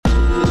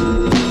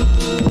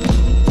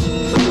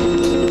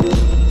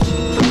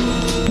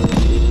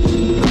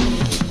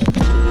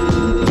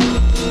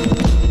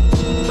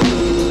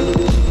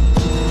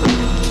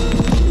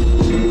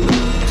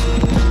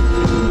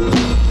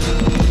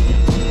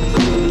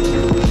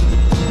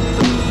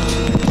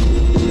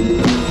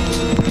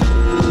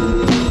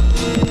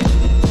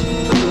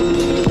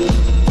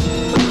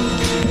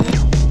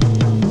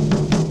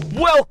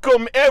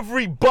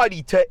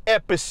everybody to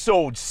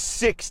episode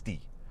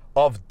 60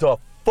 of the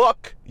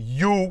Fuck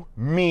You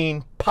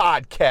Mean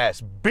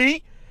podcast,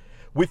 B,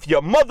 with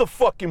your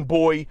motherfucking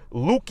boy,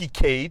 Lukey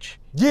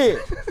Cage. Yeah.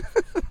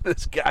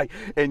 This guy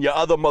and your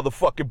other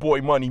motherfucking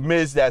boy, Money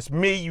Miz. That's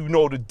me, you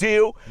know the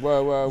deal.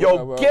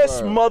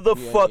 Guess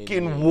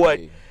motherfucking what?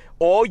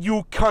 All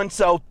you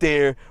cunts out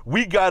there,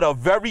 we got a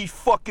very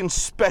fucking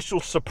special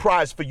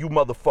surprise for you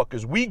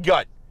motherfuckers. We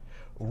got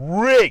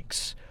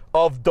Riggs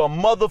of the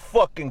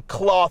motherfucking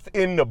cloth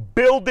in the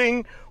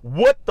building.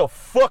 What the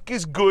fuck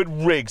is good,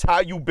 Riggs? How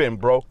you been,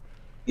 bro?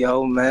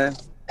 Yo, man.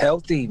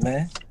 Healthy,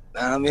 man.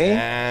 Know what I mean?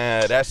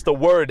 That's the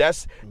word.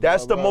 That's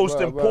the most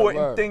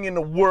important thing in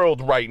the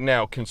world right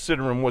now,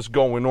 considering what's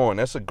going on.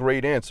 That's a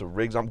great answer,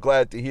 Riggs. I'm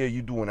glad to hear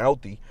you doing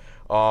healthy.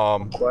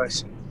 Of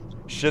course.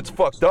 Shit's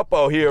fucked up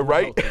out here,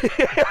 right?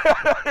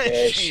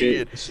 Yeah,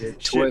 shit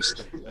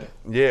twisted.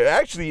 Yeah,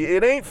 actually,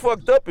 it ain't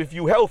fucked up if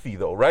you healthy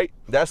though, right?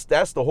 That's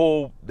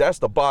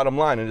the bottom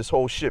line of this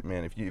whole shit,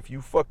 man. If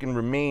you fucking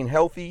remain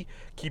healthy,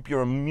 keep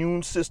your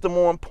immune system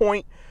on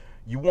point,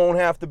 you won't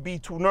have to be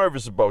too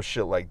nervous about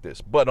shit like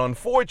this. But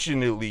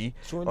unfortunately,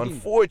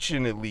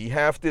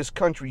 half this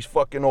country's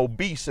fucking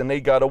obese and they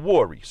gotta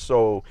worry.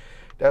 So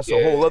that's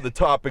a whole other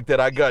topic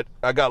that I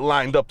got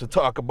lined up to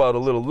talk about a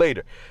little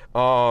later.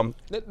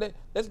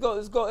 Let's go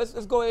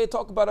ahead and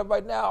talk about it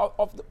right now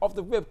off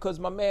the rip, because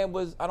my man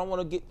was, I don't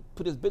want to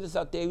put his business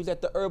out there. He was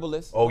at the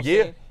herbalist. Oh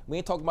yeah. We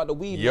ain't talking about the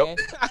weed, Yep. man.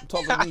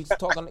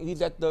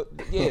 He's at the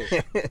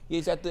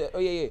He's at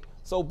the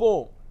So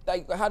boom.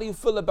 Like, how do you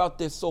feel about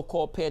this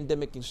so-called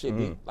pandemic and shit?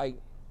 Like,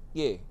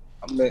 yeah.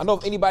 I know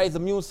if anybody's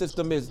immune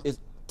system is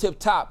tip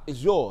top,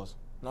 it's yours.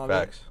 You know what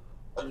Facts.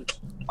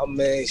 I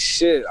mean,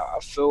 shit, I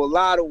feel a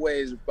lot of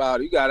ways about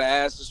it. You gotta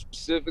ask a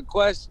specific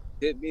question.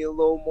 Hit me a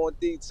little more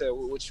detail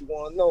with what you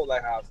want to know,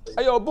 like how I feel.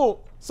 Hey, yo, boom.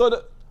 So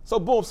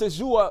boom, since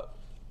you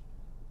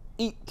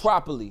eat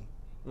properly, you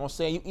know what I'm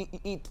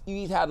saying? You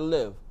eat how to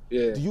live.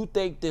 Yeah. Do you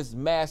think this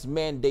mask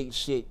mandate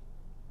shit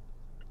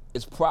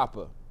is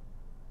proper?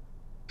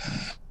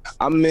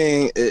 I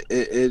mean,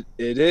 it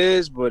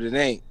is, but it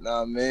ain't. Know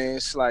what I mean?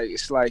 It's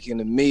like in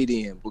the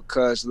median,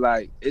 because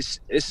like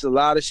it's a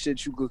lot of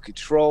shit you could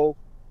control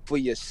for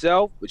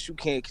yourself, but you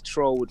can't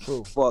control what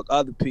the fuck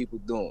other people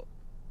doing.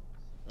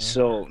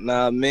 So, know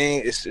what I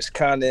mean? It's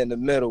kind of in the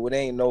middle. It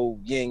ain't no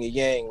yin and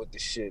yang with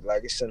this shit.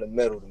 Like, it's in the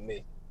middle to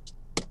me.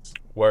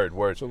 Word.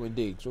 True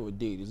indeed.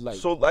 It's like,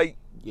 So like,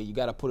 yeah, you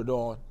gotta put it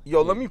on.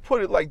 yo, let me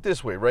put it like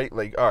this way, right?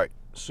 Like, all right,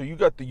 so you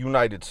got the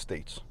United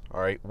States,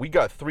 all right? We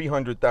got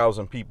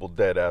 300,000 people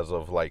dead as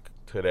of like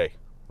today,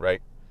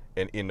 right?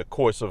 And in the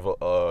course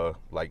of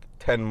like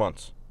 10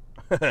 months,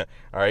 all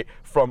right?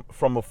 From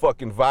a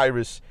fucking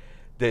virus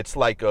that's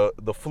like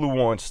the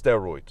flu on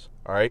steroids,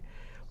 all right?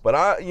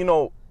 But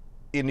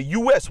in the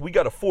U.S., we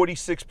got a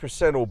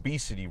 46%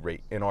 obesity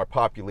rate in our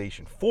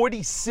population.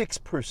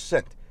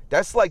 46%.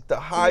 That's like the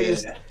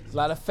highest. Yeah. A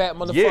lot of fat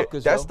motherfuckers. Yeah,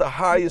 that's the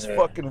highest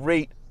fucking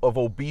rate of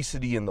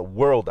obesity in the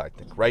world, I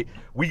think, right?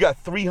 We got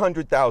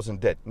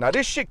 300,000 dead. Now,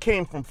 this shit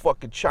came from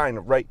fucking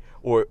China, right?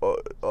 Or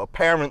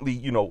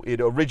apparently,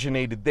 it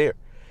originated there.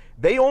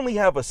 They only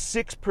have a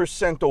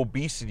 6%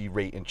 obesity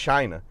rate in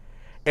China,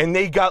 and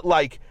they got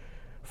like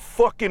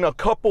fucking a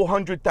couple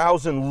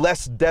 100,000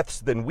 less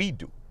deaths than we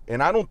do.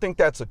 And I don't think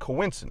that's a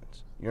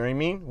coincidence. You know what I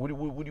mean? What do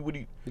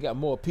you? We got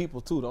more people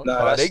too, don't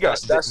Nah, they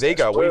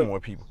got way real. more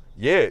people.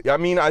 Yeah, I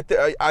mean, I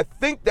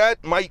think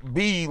that might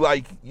be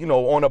like,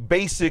 on a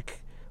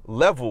basic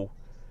level.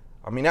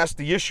 I mean, that's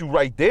the issue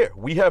right there.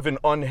 We have an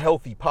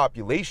unhealthy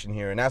population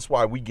here, and that's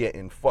why we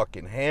getting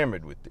fucking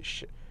hammered with this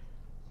shit.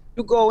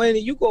 You go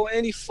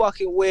any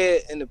fucking where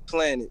in the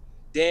planet,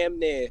 damn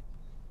near,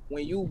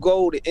 when you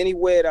go to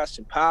anywhere that's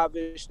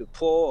impoverished or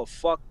poor or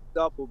fucked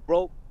up or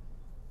broke,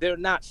 they're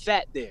not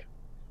fat there.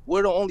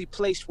 We're the only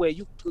place where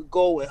you could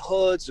go in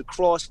hoods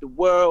across the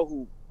world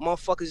who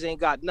motherfuckers ain't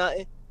got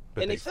nothing,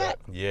 But and they fat.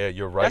 Yeah,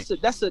 you're right.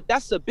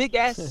 That's a big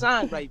ass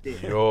sign right there.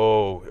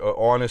 Yo,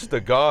 honest to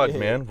God,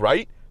 man,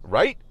 right?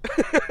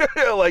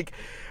 like,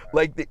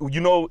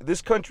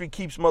 this country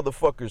keeps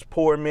motherfuckers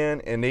poor,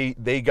 man, and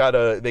they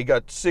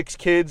got 6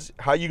 kids.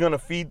 How you gonna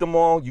feed them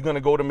all? You're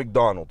gonna go to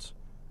McDonald's,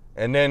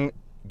 and then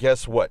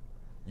guess what?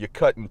 You're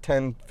cutting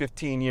 10,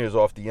 15 years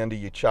off the end of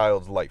your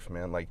child's life,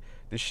 man. Like,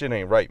 this shit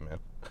ain't right, man.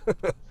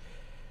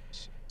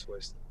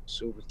 Twisted,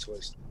 super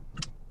twisted.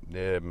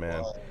 Yeah,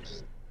 man.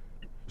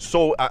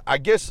 So I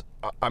guess,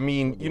 I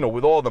mean,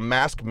 with all the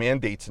mask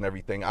mandates and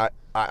everything, I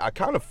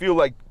kind of feel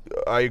like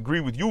I agree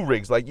with you,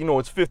 Riggs. Like,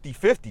 it's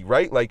 50-50,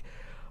 right? Like,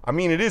 I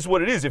mean, it is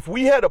what it is. If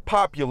we had a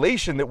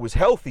population that was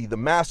healthy, the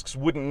masks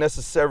wouldn't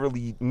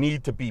necessarily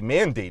need to be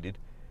mandated,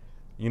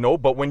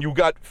 But when you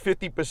got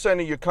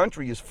 50% of your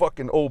country is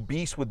fucking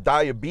obese with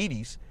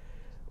diabetes,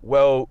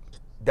 well,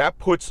 that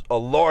puts a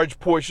large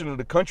portion of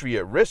the country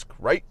at risk,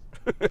 right?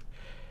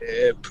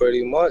 Yeah,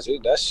 pretty much.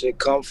 That shit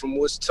come from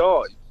what's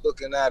taught.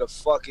 Looking at a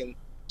fucking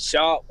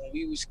chart when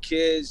we was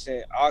kids,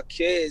 and our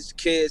kids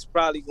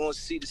probably gonna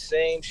see the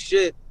same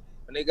shit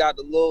and they got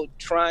the little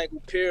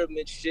triangle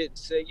pyramid shit and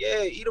say,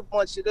 yeah, eat a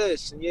bunch of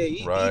this, and yeah,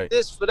 eat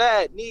this for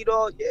that, need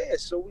all, yeah.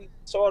 So we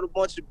taught a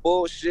bunch of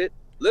bullshit,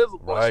 live a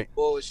bunch of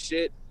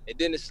bullshit, and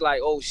then it's like,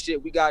 oh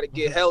shit, we got to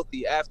get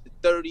healthy after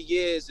 30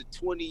 years or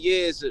 20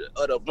 years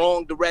of the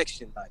wrong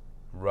direction,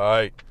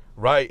 like.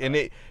 Right,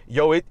 and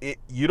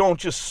you don't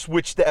just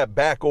switch that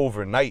back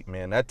overnight,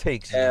 man. That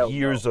takes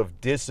years of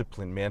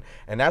discipline, man,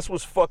 and that's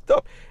what's fucked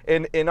up.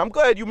 And I'm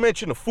glad you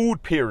mentioned the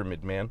food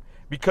pyramid, man,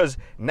 because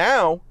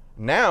now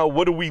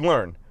what do we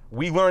learn?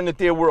 We learned that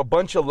there were a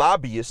bunch of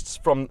lobbyists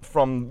from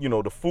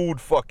the food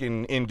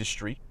fucking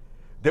industry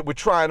that were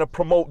trying to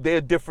promote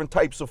their different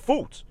types of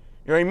foods.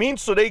 You know what I mean?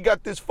 So they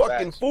got this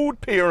fucking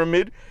food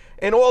pyramid,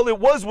 and all it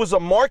was a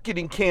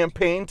marketing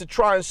campaign to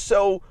try and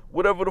sell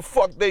whatever the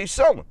fuck they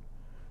selling.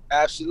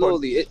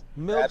 Absolutely.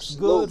 Milk's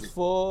good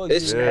for you.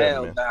 It's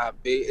hell nah,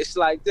 B. It's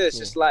like this.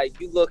 It's like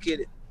you look at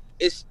it.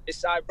 It's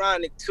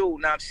ironic too.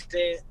 Now I'm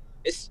saying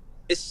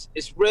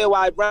it's real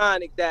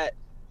ironic that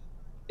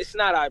it's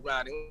not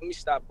ironic. Let me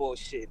stop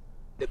bullshit.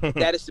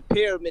 That it's a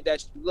pyramid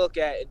that you look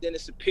at, and then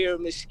it's a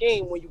pyramid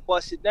scheme when you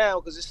bust it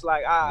down, because it's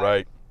like,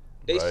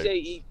 they say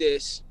eat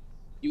this.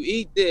 You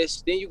eat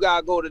this, then you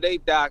gotta go to their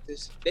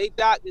doctors. They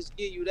doctors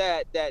give you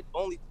that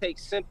only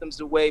takes symptoms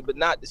away, but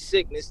not the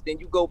sickness. Then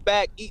you go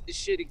back, eat the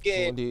shit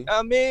again. Indeed.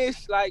 I mean,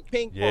 it's like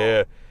ping pong.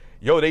 Yeah,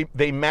 yo,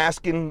 they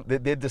masking,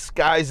 they're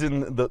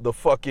disguising the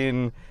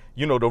fucking,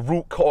 the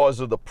root cause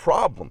of the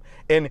problem.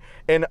 And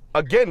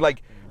again,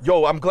 like,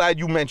 yo, I'm glad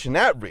you mentioned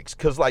that, Riggs,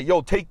 because like,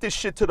 yo, take this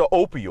shit to the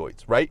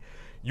opioids, right?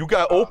 You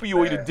got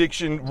opioid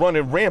addiction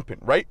running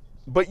rampant, right?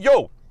 But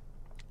yo,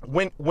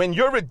 when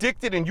you're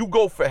addicted and you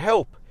go for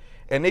help,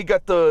 and they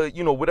got the,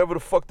 whatever the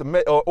fuck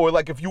or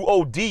like if you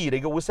OD, they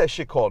go, what's that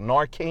shit called?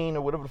 Narcan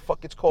or whatever the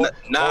fuck it's called?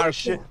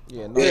 Narcan.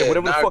 Yeah,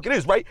 whatever the fuck it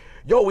is, right?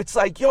 Yo, it's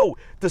like,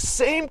 the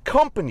same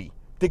company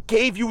that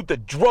gave you the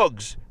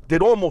drugs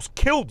that almost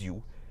killed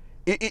you,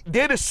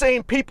 they're the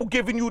same people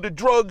giving you the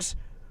drugs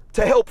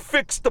to help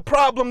fix the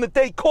problem that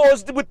they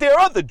caused with their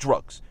other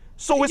drugs.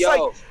 So it's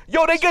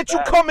they get you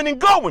coming and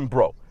going,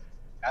 bro.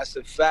 That's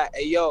a fact.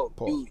 Hey, yo,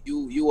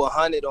 you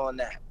 100 on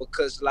that,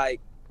 because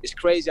like, it's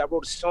crazy. I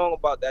wrote a song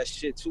about that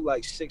shit too,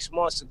 like 6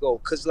 months ago.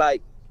 Cause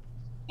like,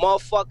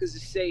 motherfuckers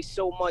that say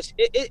so much.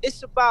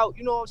 It's about,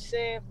 you know what I'm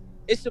saying?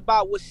 It's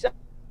about what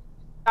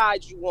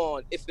side you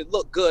on, if it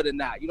look good or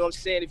not. You know what I'm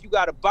saying? If you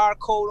got a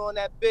barcode on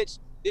that bitch,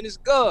 then it's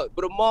good.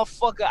 But a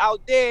motherfucker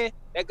out there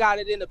that got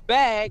it in a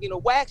bag, in a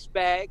wax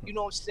bag, you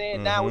know what I'm saying?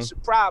 Mm-hmm. Now it's a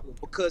problem,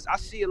 because I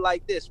see it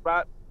like this,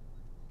 right?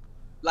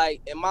 Like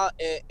in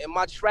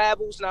my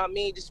travels, know what I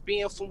mean, just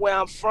being from where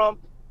I'm from,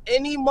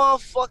 any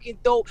motherfucking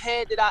dope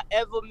head that I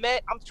ever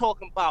met, I'm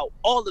talking about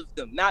all of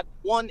them, not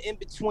one in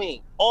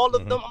between. All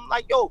of them, I'm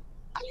like, yo,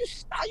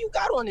 how you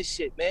got on this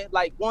shit, man?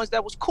 Like, ones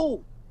that was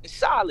cool and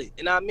solid.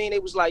 And I mean,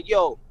 it was like,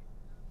 yo,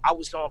 I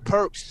was on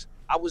perks,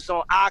 I was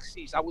on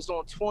oxys, I was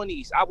on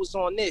 20s, I was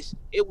on this.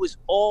 It was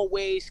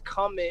always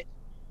coming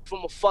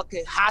from a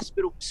fucking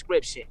hospital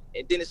prescription.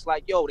 And then it's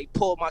like, yo, they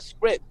pulled my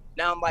script.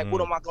 Now I'm like, what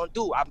am I gonna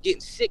do? I'm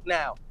getting sick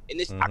now, and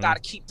this I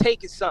gotta keep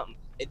taking something.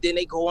 And then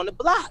they go on the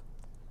block.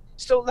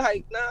 So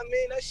like,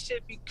 man, that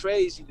shit be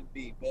crazy to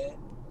be, man.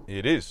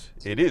 It is,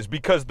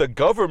 because the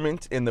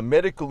government and the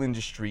medical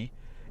industry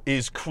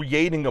is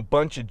creating a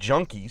bunch of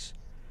junkies.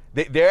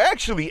 They're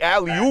actually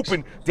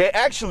alley-ooping. They're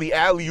actually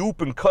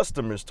alley-ooping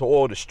customers to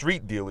all the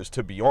street dealers,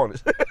 to be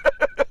honest.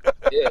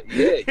 yeah,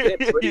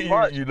 pretty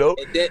much. You know,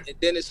 and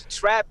then it's a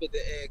trap at the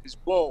end, because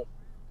boom,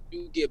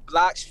 you get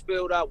blocks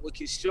filled out with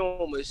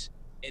consumers,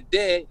 and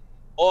then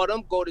all of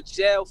them go to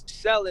jail for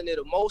selling it,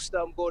 or most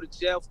of them go to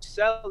jail for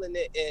selling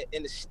it,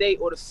 in the state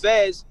or the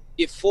feds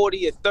get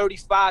 $40,000 or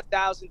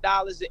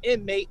 $35,000 an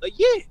inmate a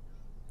year.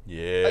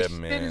 Yeah, like,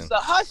 man. It is a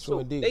hustle.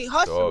 So they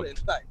hustling.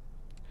 Like,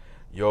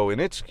 yo,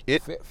 and it.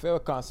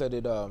 Farrakhan said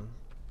that.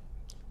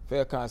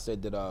 Farrakhan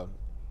said that.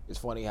 It's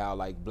funny how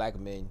like black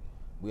men,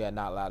 we are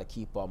not allowed to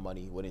keep our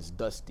money when it's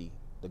dusty.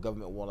 The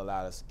government won't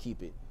allow us to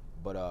keep it.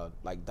 But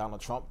like Donald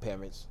Trump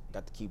parents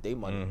got to keep their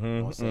money, you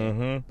know what I'm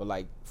saying? But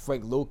like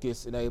Frank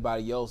Lucas and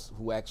everybody else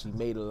who actually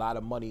made a lot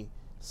of money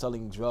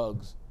selling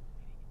drugs,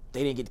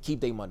 they didn't get to keep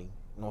their money,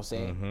 you know what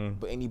I'm saying?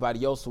 But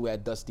anybody else who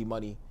had dusty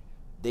money,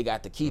 they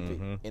got to keep it,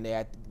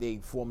 and they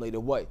formulated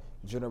what?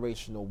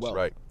 Generational wealth.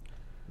 Right. You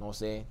know what I'm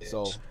saying?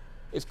 So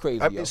it's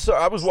crazy.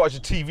 I was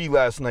watching TV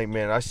last night,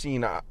 man.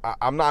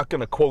 I'm not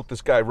gonna quote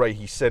this guy right.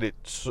 He said it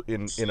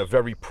in a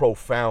very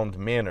profound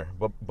manner,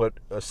 but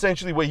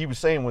essentially what he was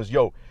saying was,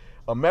 yo,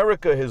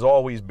 America has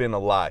always been a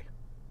lie,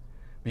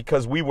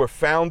 because we were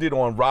founded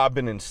on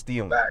robbing and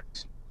stealing.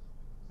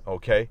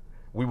 Okay?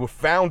 We were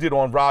founded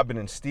on robbing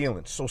and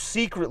stealing. So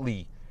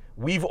secretly,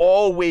 we've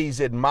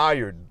always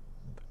admired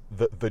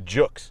the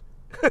jooks.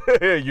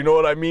 You know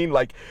what I mean?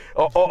 Like,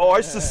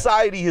 our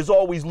society has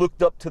always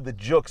looked up to the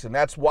jooks, and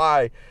that's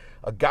why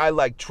a guy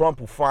like Trump,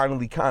 who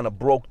finally kind of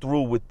broke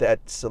through with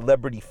that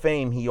celebrity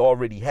fame he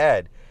already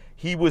had,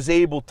 he was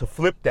able to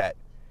flip that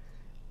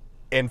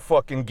and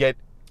fucking get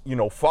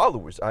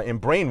followers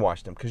and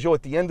brainwash them. Because,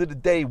 at the end of the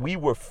day, we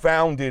were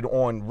founded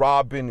on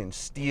robbing and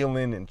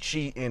stealing and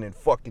cheating and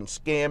fucking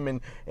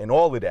scamming and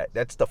all of that.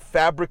 That's the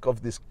fabric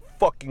of this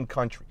fucking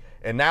country.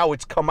 And now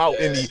it's come out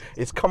in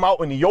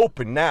the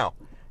open now.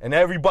 And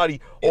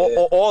everybody,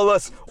 all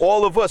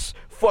of us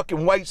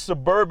fucking white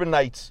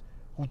suburbanites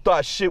who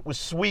thought shit was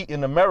sweet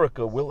in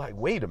America, we're like,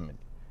 wait a minute.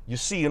 You're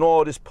seeing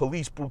all this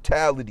police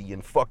brutality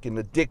and fucking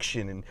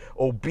addiction and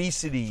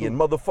obesity and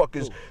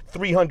motherfuckers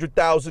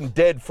 300,000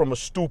 dead from a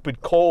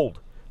stupid cold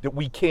that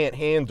we can't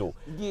handle.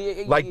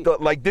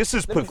 Like this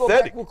is pathetic. Let me go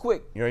back real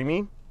quick. You know what I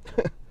mean?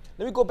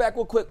 Let me go back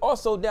real quick.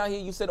 Also down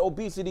here, you said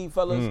obesity,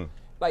 fellas.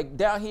 Like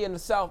down here in the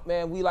South,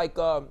 man, we like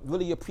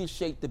really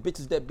appreciate the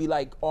bitches that be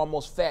like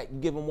almost fat. You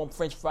give them one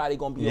French fry, they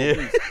gonna be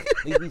obese.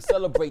 We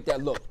celebrate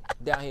that look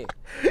down here.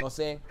 You know what I'm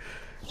saying?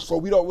 So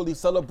we don't really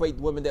celebrate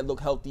women that look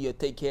healthy or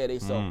take care of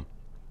themselves.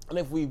 And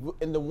if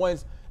the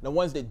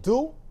ones that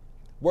do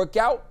work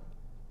out,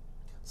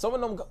 some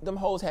of them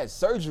hoes had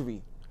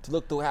surgery to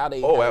look through how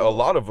they. Oh, a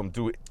lot of them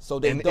do it. So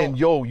they don't. And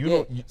yo, you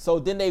know. So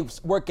then they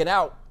working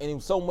out,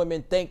 and some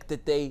women think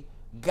that they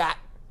got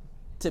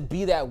to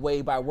be that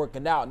way by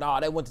working out. No,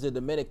 they went to the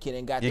Dominican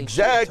and got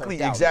exactly,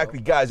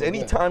 out, guys.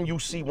 Anytime you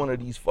see one of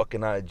these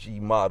fucking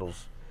IG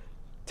models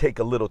take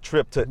a little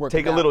trip to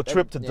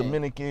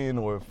Dominican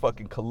or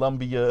fucking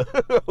Colombia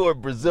or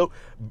Brazil,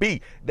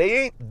 they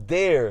ain't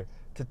there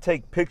to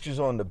take pictures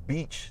on the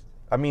beach.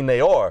 I mean, they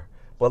are,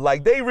 but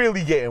like they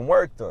really getting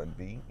work done,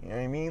 B. You know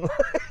what I mean?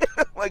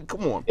 Like,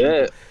 come on.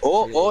 Yeah.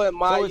 Or in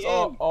Miami.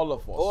 So all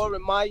of us. Or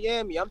in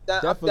Miami. I'm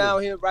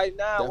down here right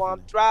now while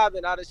I'm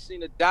driving. I just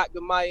seen a Dr.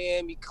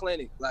 Miami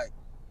clinic. Like,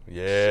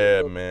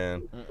 yeah,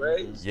 man.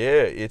 Crazy.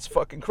 Yeah, it's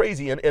fucking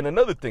crazy. And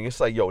another thing, it's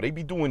like, they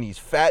be doing these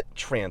fat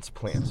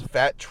transplants,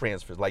 fat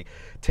transfers, like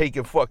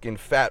taking fucking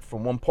fat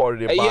from one part of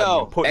their body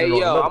and putting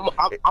it on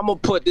another. I'm gonna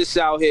put this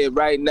out here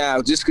right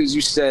now, just because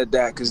you said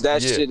that, because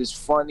that shit is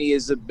funny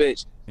as a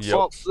bitch.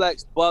 Funk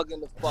Flex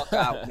bugging the fuck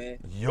out, man.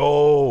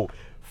 Yo,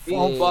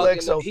 Funk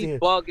Flex out there. He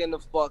bugging the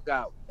fuck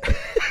out.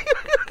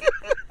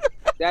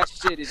 That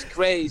shit is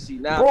crazy.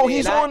 Now, bro,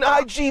 he's on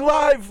IG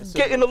Live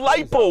getting a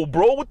lipo,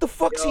 bro. What the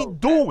fuck's he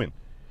doing?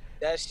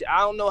 That shit, I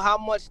don't know how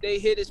much they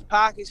hit his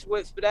pockets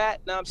with for that.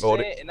 Know what I'm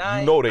saying? And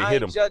I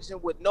ain't judging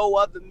what no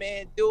other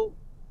man do,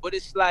 but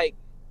it's like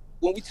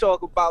when we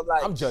talk about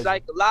like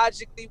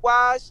psychologically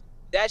wise,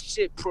 that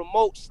shit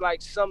promotes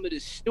like some of the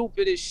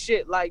stupidest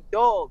shit. Like,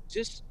 dog,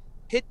 just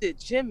hit the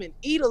gym and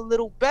eat a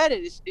little better.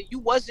 You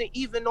wasn't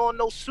even on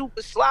no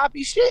super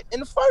sloppy shit in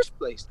the first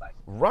place. Like,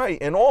 right.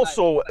 And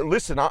also,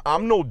 listen,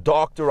 I'm no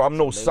doctor, I'm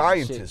no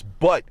scientist,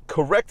 but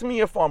correct me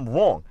if I'm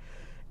wrong.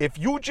 If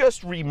you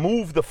just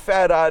remove the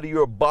fat out of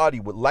your body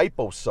with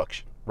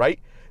liposuction, right?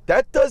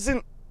 That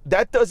doesn't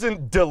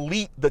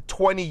delete the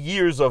 20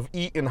 years of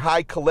eating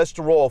high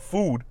cholesterol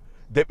food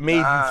that made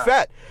you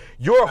fat.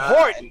 Your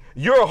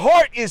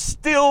heart is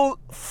still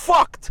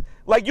fucked.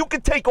 Like, you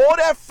could take all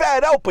that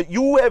fat out, but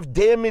you have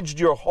damaged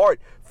your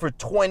heart for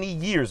 20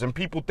 years, and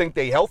people think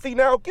they healthy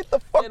now? Get the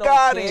fuck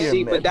out of here,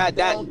 see, man. But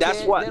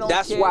that's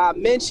why I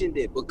mentioned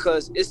it,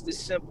 because it's the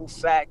simple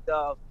fact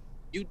of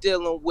you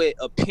dealing with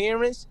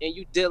appearance and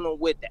you dealing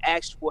with the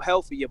actual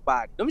health of your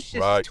body. Them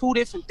shit's two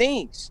different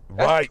things.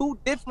 That's two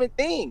different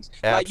things.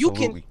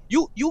 Absolutely. Like,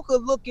 you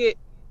could look at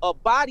a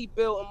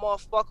bodybuilding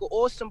motherfucker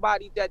or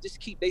somebody that just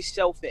keep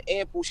themselves in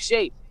ample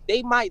shape.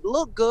 They might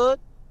look good,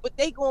 but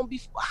they gonna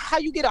be. How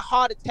you get a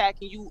heart attack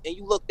and you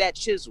look that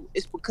chiseled?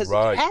 It's because it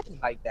happened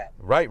like that.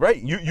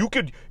 Right. You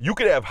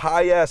could have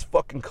high ass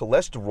fucking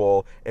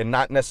cholesterol and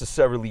not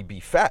necessarily be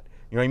fat.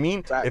 You know what I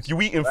mean? If you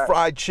eating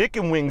fried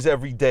chicken wings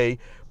every day,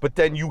 but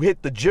then you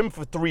hit the gym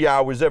for 3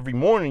 hours every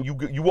morning,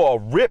 you all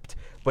ripped.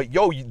 But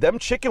them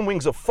chicken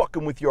wings are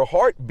fucking with your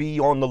heart, be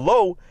on the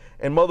low,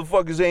 and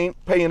motherfuckers ain't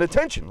paying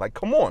attention. Like,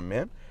 come on,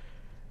 man.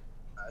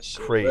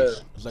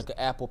 Crazy. It's like an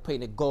apple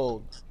painted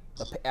gold.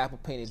 Apple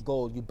painted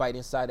gold, you bite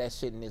inside that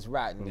shit and it's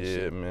rotten. Yeah,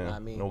 shit, man. You know what I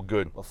mean? No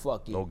good. But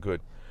fuck it. No good.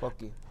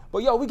 Fuck it. But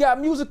yo, we got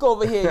music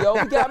over here, yo.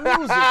 We got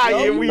music,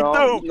 yo. Yeah, we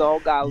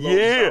do. Got a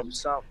little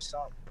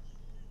something.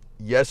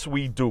 Yes,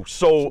 we do.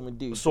 So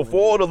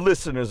for all the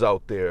listeners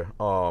out there,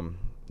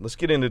 let's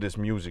get into this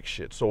music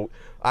shit. So,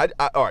 all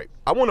right,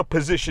 I want to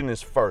position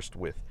this first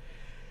with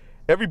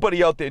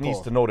everybody out there needs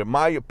to know that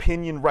my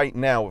opinion right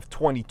now of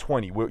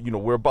 2020,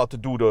 we're about to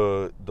do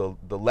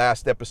the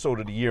last episode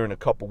of the year in a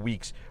couple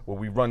weeks where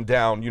we run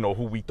down,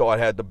 who we thought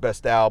had the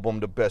best album,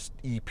 the best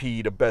EP,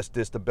 the best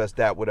this, the best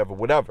that,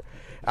 whatever.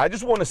 I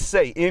just want to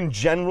say, in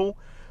general,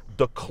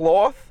 The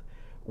Cloth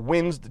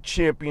wins the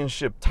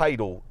championship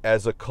title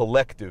as a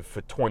collective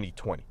for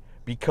 2020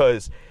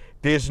 because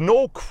there's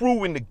no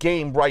crew in the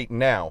game right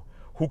now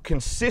who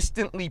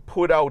consistently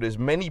put out as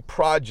many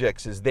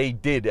projects as they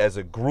did as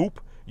a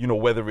group.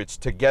 Whether it's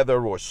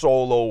together or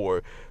solo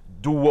or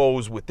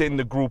duos within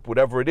the group,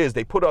 whatever it is.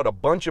 They put out a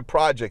bunch of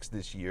projects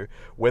this year,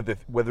 whether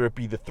it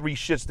be the 3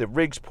 shits that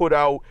Riggs put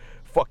out,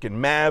 fucking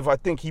Mav, I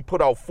think he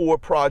put out 4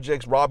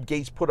 projects. Rob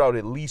Gates put out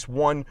at least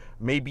 1,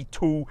 maybe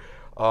 2.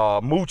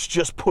 Mooch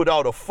just put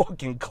out a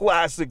fucking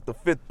classic, The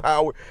Fifth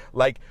Power.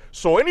 Like,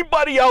 so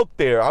anybody out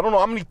there, I don't know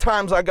how many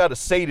times I gotta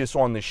say this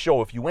on this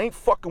show, if you ain't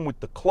fucking with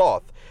the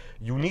cloth,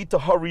 you need to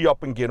hurry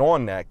up and get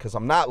on that, because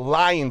I'm not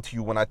lying to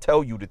you when I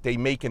tell you that they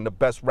making the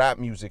best rap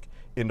music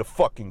in the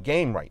fucking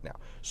game right now.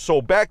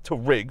 So back to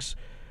Riggs.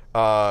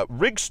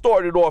 Riggs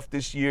started off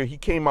this year, he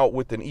came out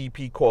with an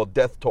EP called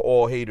Death to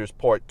All Haters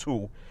Part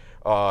 2,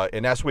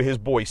 and that's with his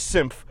boy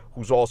Symph,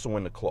 who's also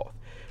in the cloth.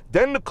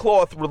 Then the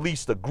Cloth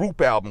released a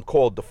group album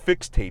called The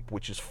Fix Tape,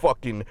 which is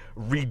fucking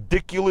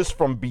ridiculous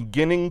from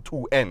beginning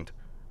to end.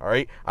 All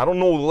right, I don't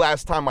know the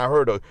last time I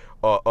heard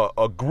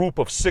a group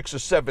of 6 or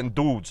 7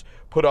 dudes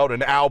put out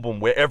an album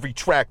where every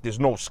track there's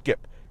no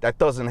skip. That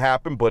doesn't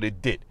happen, but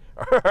it did.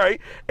 All right,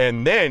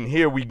 and then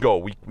here we go.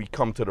 We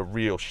come to the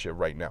real shit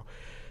right now.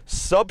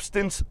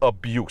 Substance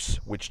Abuse,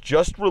 which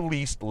just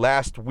released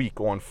last week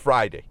on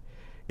Friday.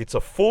 It's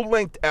a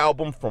full-length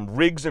album from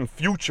Riggs and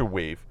Future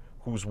Wave,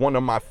 who's one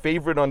of my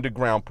favorite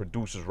underground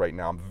producers right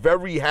now. I'm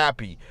very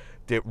happy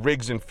that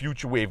Riggs and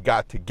Future Wave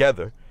got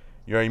together.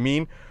 You know what I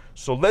mean?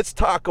 So let's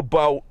talk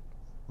about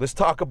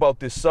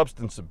this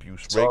Substance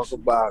Abuse, Riggs. Talk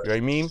about it. You know what I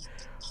mean?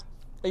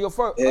 Hey,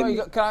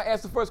 can I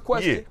ask the first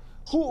question? Yeah.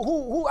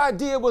 Who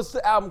idea was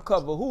the album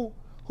cover? Who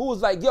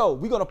was like, yo,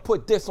 we're gonna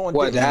put this on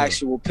What, this? the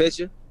actual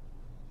picture?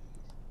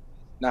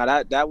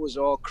 Nah, that was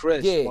all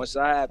Chris. Yeah. Once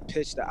I had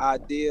pitched the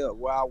idea of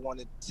where I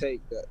wanted to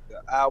take the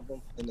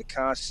album and the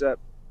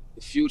concept,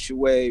 the Future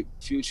Wave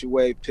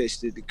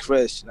pitched it to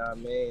Chris, you know what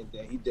I mean?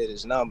 Then he did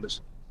his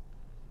numbers.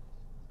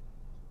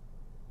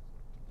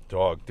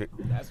 Dog.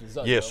 That's what's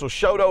up, Yeah, yo. so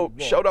shout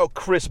out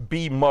Chris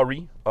B.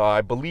 Murray.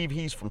 I believe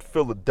he's from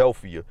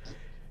Philadelphia.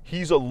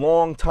 He's a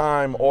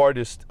longtime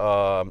artist.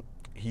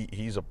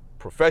 He's a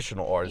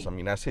professional artist. I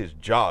mean, that's his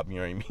job, you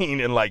know what I mean?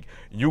 And like,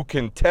 you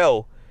can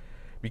tell,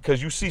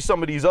 because you see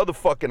some of these other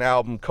fucking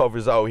album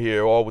covers out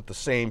here, all with the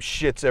same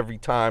shits every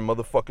time.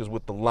 Motherfuckers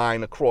with the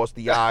line across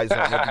the eyes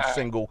on every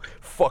single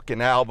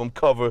fucking album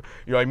cover.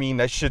 You know what I mean?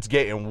 That shit's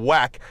getting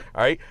whack,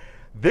 all right?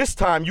 This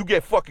time you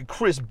get fucking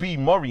Chris B.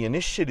 Murray, and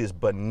this shit is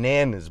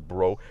bananas,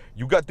 bro.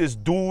 You got this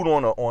dude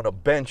on a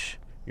bench,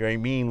 you know what I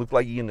mean? Look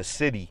like he in the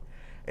city.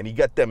 And he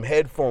got them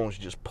headphones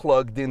just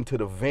plugged into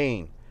the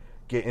vein,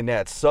 getting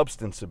that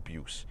Substance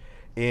Abuse.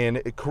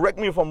 And correct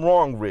me if I'm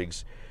wrong,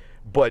 Riggs,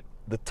 but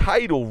the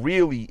title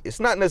really, it's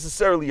not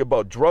necessarily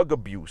about drug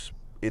abuse.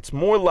 It's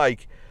more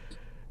like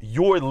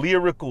your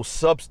lyrical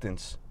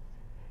substance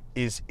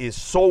is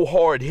so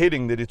hard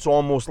hitting that it's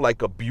almost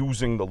like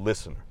abusing the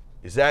listener.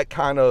 Is that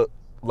kind of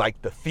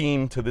like the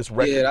theme to this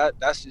record? Yeah,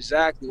 that's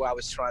exactly why I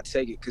was trying to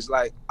take it. Cause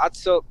like I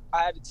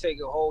had to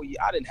take a whole year.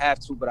 I didn't have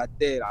to, but I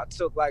did. I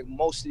took like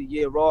most of the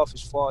year off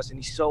as far as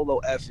any solo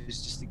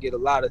efforts, just to get a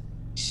lot of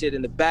shit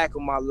in the back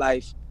of my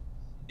life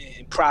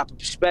in proper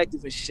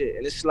perspective and shit.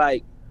 And it's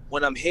like,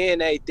 when I'm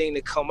hearing everything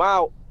that come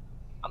out,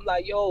 I'm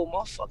like, yo,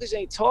 motherfuckers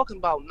ain't talking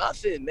about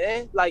nothing,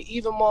 man. Like,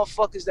 even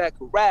motherfuckers that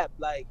could rap,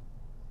 like,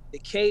 the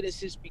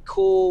cadences be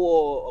cool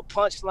or a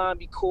punchline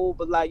be cool,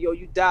 but like, yo,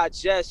 you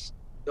digest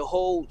the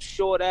whole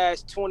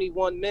short-ass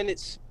 21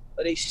 minutes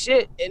of they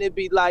shit, and it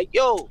be like,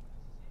 yo,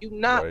 you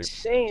not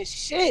saying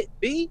shit,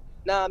 B.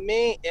 Know what I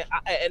mean?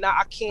 And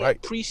I can't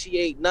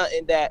appreciate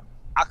nothing that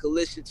I could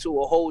listen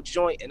to a whole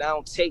joint and I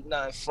don't take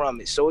nothing from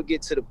it. So it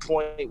get to the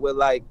point where,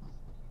 like,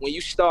 when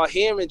you start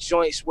hearing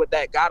joints with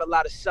that got a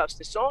lot of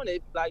substance on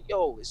it, like,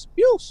 yo, it's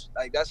abuse.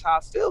 Like, that's how I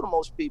feel to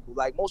most people.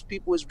 Like, most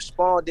people is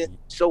responding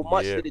so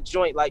much to the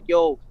joint, like,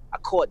 yo, I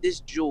caught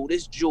this jewel.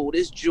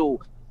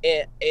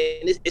 And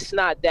it's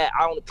not that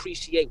I don't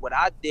appreciate what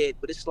I did,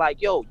 but it's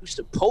like, yo, you're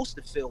supposed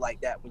to feel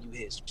like that when you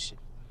hear some shit.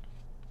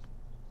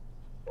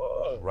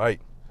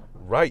 Right.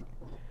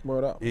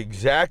 Word up.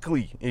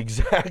 Exactly.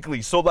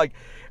 So like,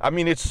 I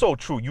mean, it's so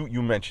true.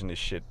 You mentioned this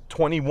shit.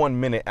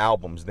 21-minute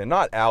albums. They're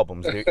not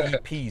albums. They're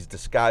EPs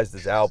disguised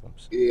as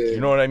albums. Yeah. You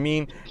know what I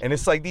mean? And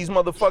it's like these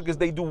motherfuckers,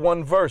 they do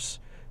one verse.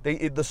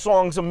 The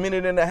song's a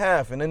minute and a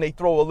half, and then they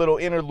throw a little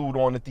interlude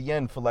on at the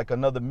end for like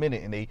another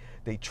minute, and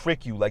they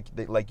trick you like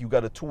you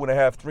got a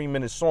 2.5,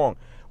 3-minute song,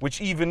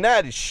 which even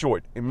that is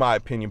short in my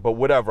opinion. But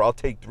whatever, I'll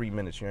take 3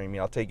 minutes. You know what I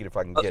mean? I'll take it if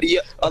I can get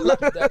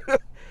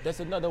it.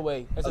 That's another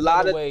way. That's a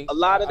lot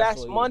another of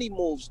that's money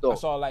moves though.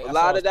 A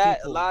lot of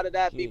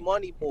that be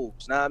money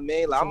moves. Know what I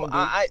mean? Like,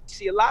 I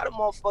see a lot of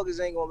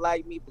motherfuckers ain't gonna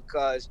like me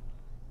because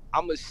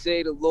I'm gonna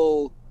say the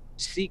little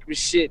secret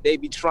shit they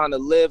be trying to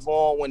live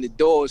on when the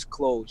door is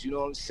closed. You know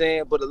what I'm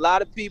saying? But a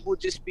lot of people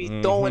just be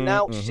throwing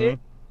out shit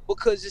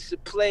because it's a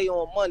play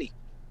on money.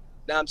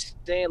 Now I'm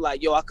saying,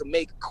 like, yo, I could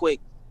make a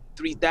quick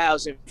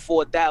 3,000,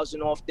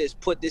 4,000 off this,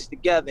 put this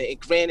together. And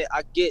granted,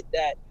 I get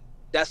that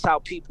that's how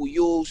people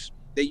use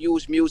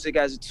music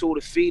as a tool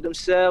to feed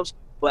themselves,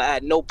 but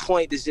at no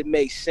point does it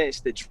make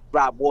sense to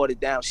drop watered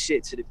down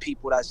shit to the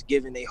people that's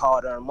giving their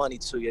hard-earned money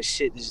to your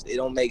shit. It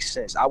don't make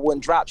sense. I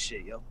wouldn't drop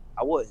shit, yo.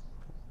 I wouldn't.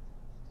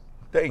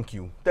 Thank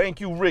you,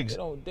 Riggs.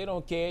 They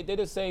don't care. They're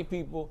the same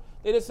people.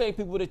 They're the same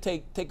people that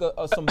take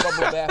some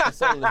bubble bath and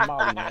sell as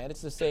Molly, man.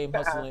 It's the same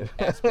hustling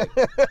aspect.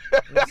 You know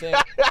what I'm saying?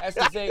 That's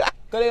the same.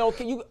 Cause they don't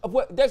care.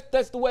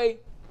 That's the way.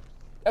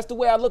 That's the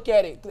way I look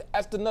at it.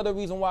 That's another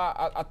reason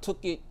why I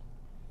took it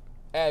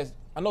as,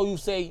 I know you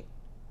say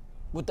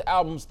what the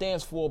album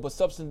stands for, but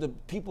substance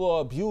people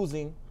are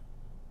abusing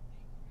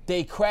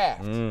they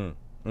craft.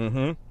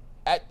 Mm-hmm.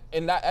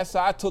 And that's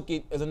how I took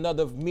it as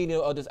another meaning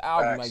of this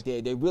album right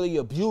there. They're really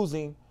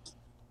abusing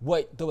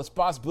what the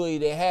responsibility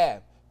they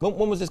have.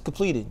 When was this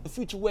completed? The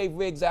Future Wave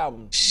Riggs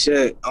album.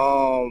 Shit,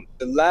 the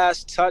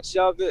last touch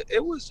of it,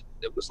 it was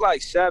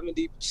like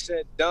 70%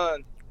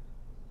 done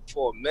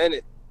for a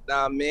minute. Know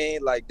what I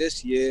mean? Like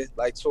this year,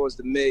 like towards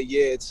the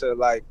mid-year to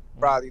like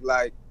probably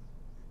like,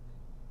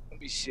 let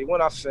me see,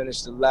 when I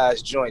finished the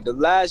last joint. The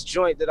last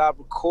joint that I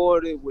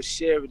recorded was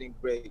Sheridan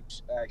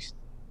Grapes, actually.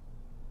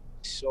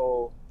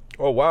 So.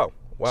 Oh, wow.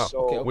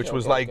 So, okay, which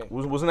was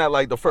wasn't that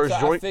like the first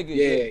joint?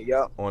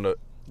 Yeah. On the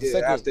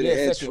after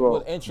the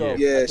intro.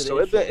 Yeah, so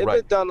it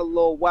been done a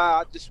little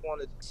while. I just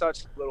wanted to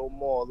touch a little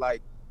more.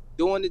 Like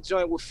doing the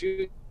joint with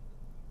Future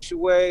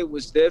Wave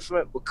was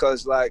different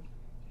because like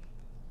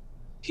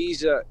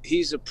he's a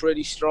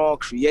pretty strong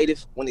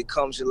creative when it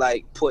comes to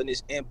like putting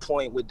his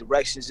endpoint with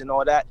directions and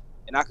all that.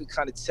 And I could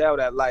kind of tell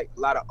that like a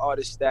lot of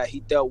artists that he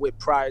dealt with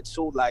prior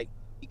to, like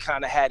he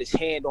kind of had his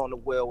hand on the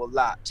wheel a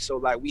lot. So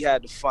like we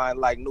had to find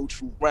like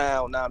neutral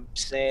ground. Now I'm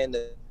saying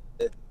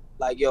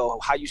like, yo,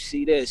 how you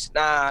see this?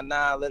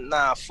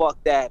 Nah, fuck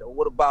that. Or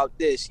what about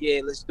this? Yeah,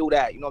 let's do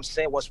that. You know what I'm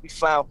saying? Once we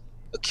found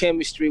a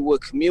chemistry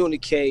would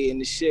communicate, and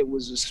the shit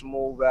was a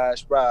smooth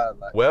ass ride.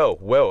 Like. Well,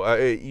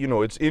 you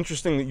know, it's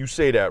interesting that you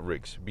say that,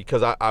 Riggs,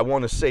 because I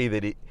want to say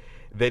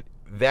that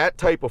that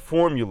type of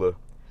formula,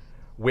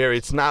 where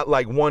it's not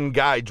like one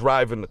guy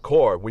driving the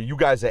car, where you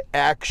guys are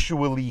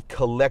actually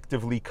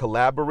collectively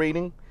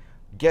collaborating.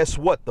 Guess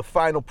what? The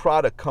final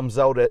product comes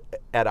out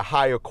at a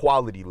higher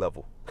quality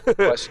level.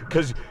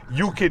 Because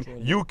you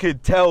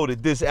could tell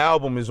that this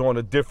album is on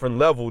a different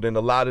level than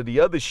a lot of the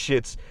other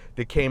shits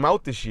that came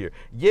out this year.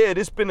 Yeah,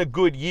 it's been a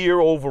good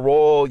year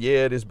overall.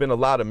 Yeah, there's been a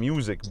lot of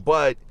music,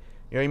 but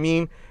you know what I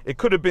mean? It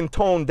could have been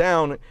toned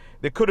down.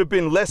 There could have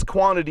been less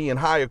quantity and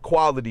higher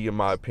quality, in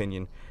my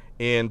opinion.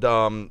 And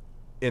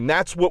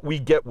that's what we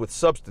get with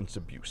substance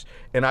abuse.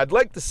 And I'd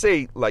like to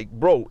say, like,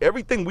 bro,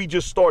 everything we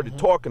just started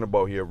talking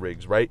about here,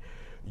 Riggs, right?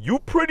 You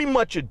pretty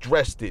much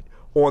addressed it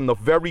on the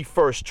very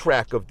first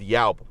track of the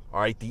album,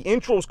 all right? The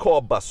intro's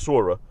called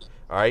Basura,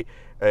 all right?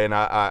 And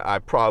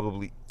I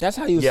probably... That's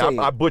how you say it.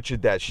 I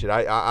butchered that shit.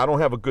 I don't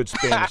have a good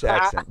Spanish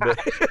accent. But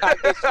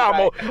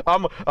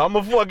I'm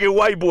a fucking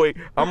white boy.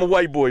 I'm a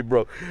white boy,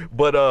 bro.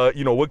 But,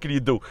 you know, what can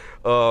you do?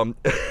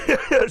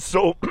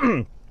 So,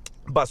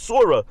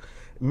 Basura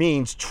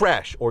means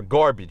trash or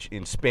garbage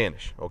in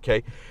Spanish,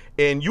 okay?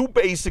 And you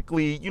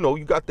basically, you know,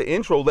 you got the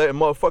intro letting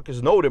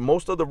motherfuckers know that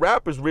most of the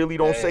rappers really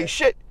don't say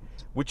shit,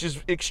 which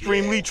is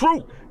extremely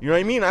true. You know what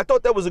I mean? I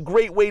thought that was a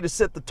great way to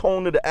set the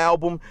tone of the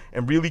album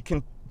and really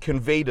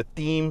convey the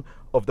theme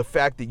of the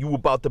fact that you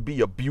about to be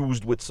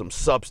abused with some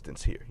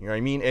substance here. You know what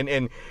I mean?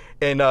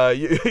 And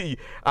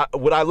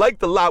what I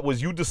liked a lot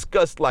was you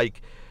discussed,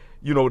 like,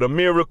 you know, the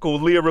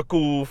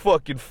lyrical,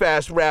 fucking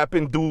fast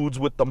rapping dudes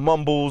with the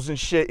mumbles and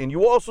shit. And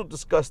you also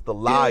discussed the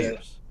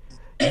liars.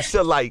 You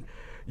said, like,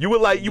 you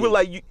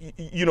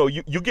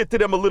get to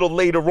them a little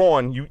later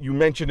on. You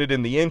mentioned it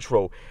in the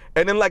intro.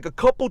 And then like a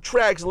couple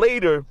tracks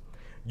later,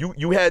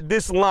 you had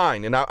this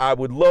line, and I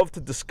would love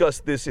to discuss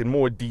this in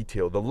more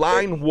detail. The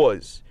line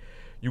was,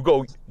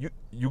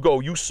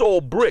 you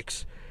sold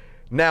bricks.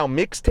 Now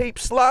mixtape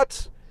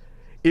slots,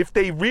 if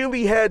they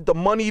really had the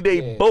money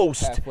they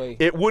boast,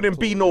 it wouldn't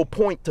be no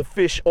point to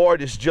fish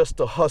artists just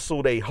to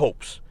hustle they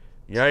hopes.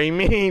 You know what I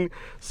mean?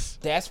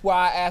 That's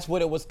why I asked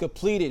when it was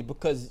completed,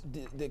 because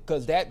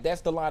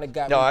that's the line that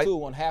got me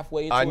too on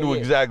halfway into I knew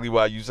exactly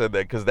why you said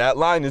that, because that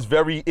line is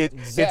very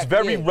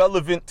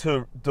relevant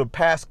to the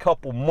past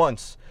couple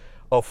months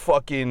of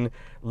fucking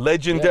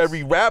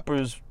legendary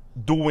rappers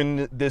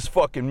doing this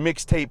fucking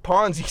mixtape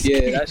Ponzi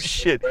scheme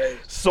shit. Crazy.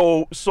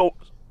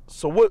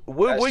 So what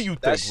do you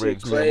think,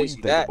 Riggs? Man, what do you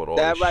think about all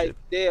that this right shit?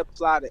 there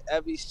apply to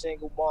every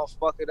single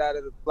motherfucker that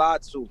it apply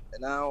to,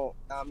 and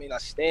I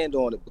stand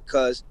on it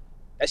because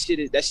that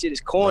shit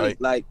is corny.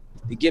 Right. Like,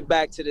 to get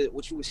back to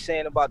what you were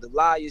saying about the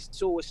liars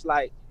too, it's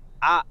like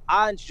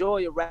I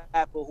enjoy a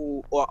rapper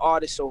or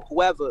artist or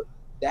whoever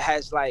that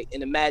has like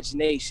an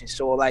imagination.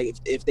 So like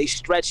if they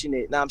stretching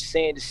it, now I'm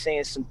saying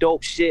some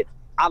dope shit,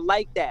 I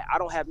like that. I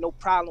don't have no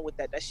problem with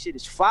that. That shit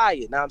is fire.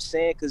 Now I'm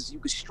saying, because you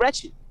can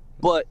stretch it,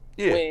 but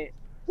it's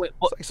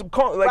like some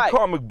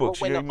comic books.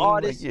 But when the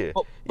artist,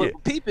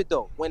 but peep it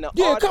though. When the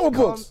artist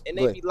comes and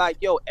they be like,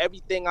 "Yo,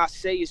 everything I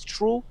say is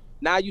true,"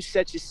 now you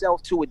set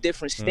yourself to a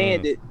different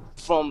standard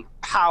from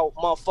how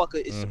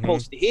motherfucker is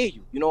supposed to hear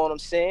you. You know what I'm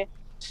saying?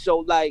 So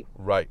like,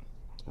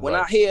 when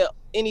I hear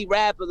any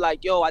rapper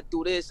like, "Yo, I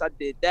do this, I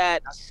did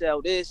that, I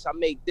sell this, I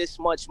make this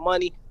much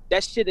money,"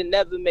 that shit'll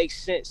never make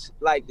sense.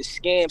 Like, to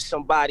scam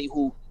somebody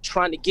who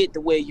trying to get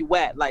to where you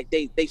at. Like,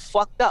 they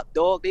fucked up,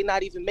 dog. They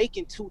not even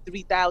making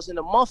 $2,000-3,000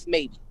 a month,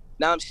 maybe.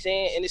 Know what I'm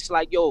saying? And it's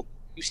like, yo,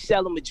 you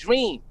sell them a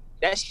dream.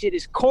 that shit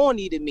is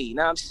corny to me. You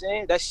know what I'm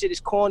saying? That shit is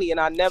corny, and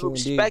I never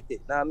respect it. You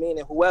know what I mean?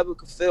 And whoever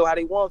can feel how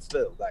they want to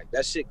feel, like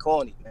that shit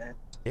corny, man.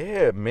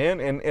 Yeah, man,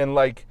 and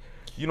like,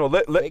 you know,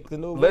 Fake the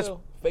new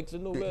real. Fake the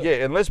new real.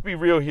 Yeah, and let's be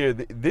real here.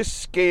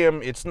 This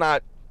scam,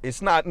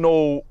 it's not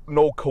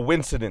no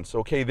coincidence.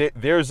 Okay,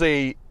 there's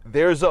a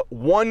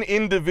one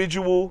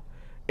individual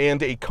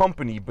and a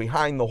company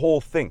behind the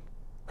whole thing.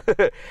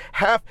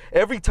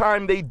 Every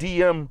time they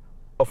DM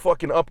a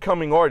fucking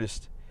upcoming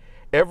artist,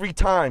 every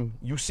time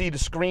you see the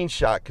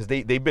screenshot, because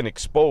they've been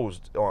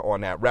exposed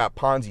on that Rap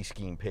Ponzi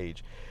scheme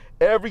page.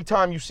 Every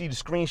time you see the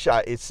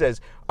screenshot, it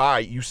says, all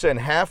right, you send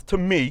half to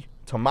me,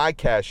 to my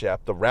Cash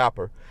App, the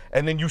rapper,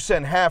 and then you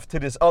send half to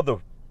this other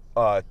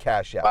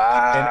Cash App.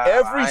 And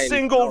every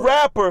single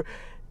rapper,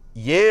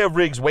 yeah,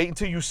 Riggs, wait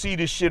until you see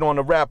this shit on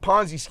the Rap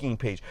Ponzi scheme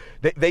page.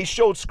 They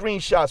showed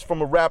screenshots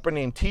from a rapper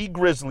named T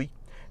Grizzly,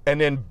 and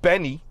then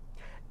Benny,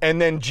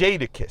 and then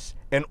Jadakiss.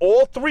 And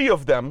all three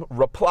of them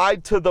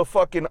replied to the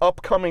fucking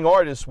upcoming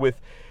artist with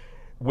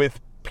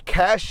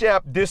Cash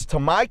App this to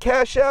my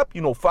Cash App,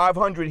 you know,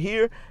 500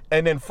 here,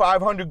 and then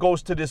 500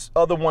 goes to this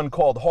other one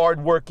called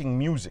Hardworking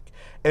Music.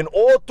 And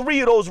all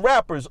three of those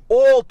rappers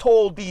all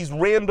told these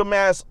random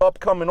ass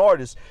upcoming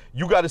artists,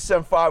 you got to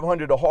send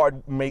 500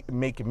 to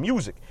making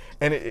music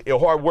and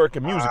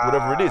Hardworking Music,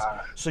 whatever it is.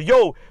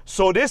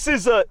 So this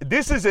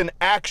is an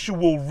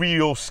actual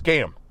real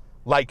scam,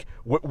 like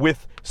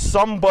with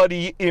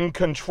somebody in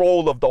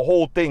control of the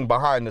whole thing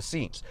behind the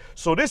scenes.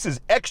 So this is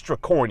extra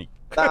corny.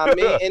 Nah,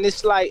 man, and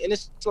it's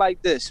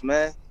like this,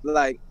 man.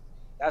 Like,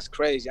 that's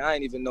crazy. I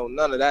ain't even know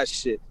none of that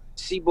shit.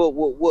 See, but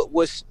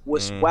what's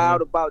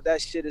wild about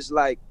that shit is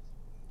like,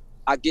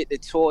 I get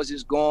that tours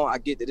is gone. I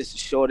get that it's a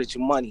shortage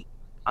of money.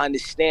 I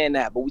understand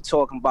that, but we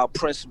talking about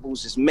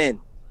principles as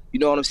men. You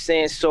know what I'm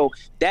saying? So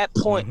that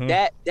point,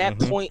 that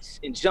points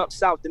and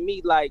jumps out to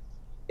me like,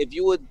 if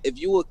you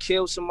would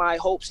kill somebody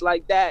hopes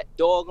like that,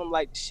 dog them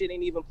like the shit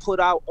ain't even put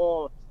out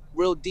on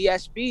real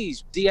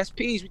DSPs,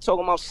 we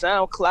talking about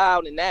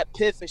SoundCloud and that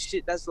Piff and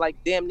shit that's like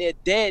damn near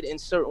dead in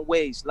certain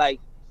ways. Like,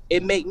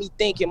 it make me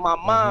think in my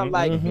mind,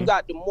 like, you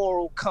got the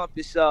moral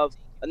compass of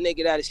a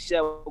nigga that'll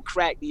sell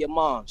crack to your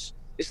moms.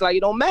 It's like,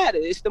 it don't matter.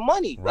 It's the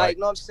money. Right. Like,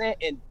 you know what I'm saying?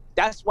 And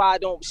that's why I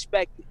don't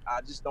respect it.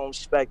 I just don't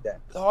respect that.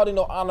 There's hardly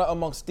no honor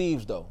amongst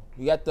thieves, though.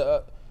 You got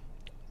the...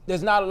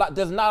 There's not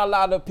a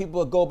lot of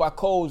people that go by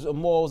codes or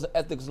morals and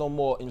ethics no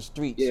more in the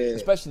streets,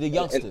 especially the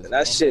youngsters. And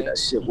that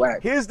shit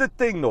whack. Here's the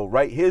thing, though,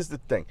 right? Here's the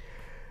thing.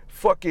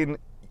 Fucking,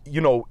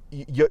 you know,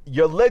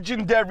 your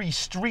legendary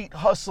street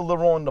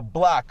hustler on the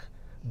block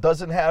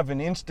doesn't have an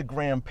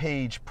Instagram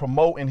page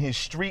promoting his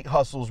street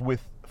hustles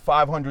with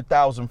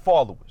 500,000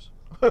 followers.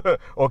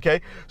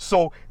 Okay?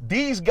 So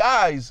these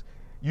guys,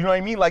 you know what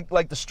I mean?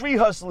 Like the street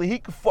hustler, he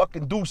could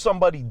fucking do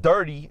somebody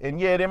dirty,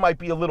 and yeah, there might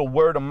be a little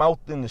word of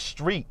mouth in the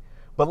street.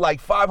 But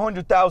like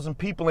 500,000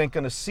 people ain't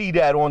gonna see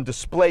that on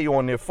display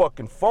on their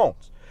fucking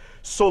phones.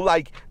 So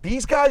like,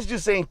 these guys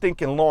just ain't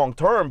thinking long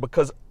term,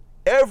 because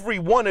every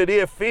one of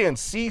their fans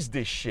sees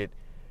this shit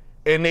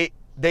and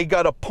they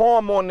got a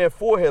palm on their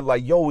forehead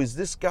like, yo, is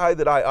this guy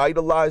that I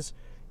idolize,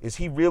 is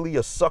he really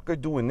a sucker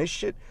doing this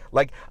shit?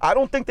 Like, I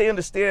don't think they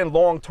understand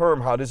long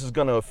term how this is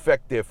gonna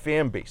affect their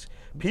fan base.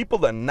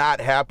 People are not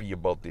happy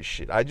about this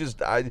shit.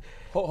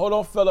 Hold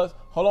on,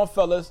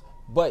 fellas.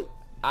 But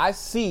I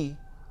see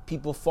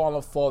people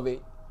falling for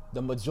it.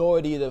 The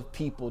majority of the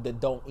people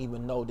that don't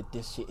even know that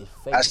this shit is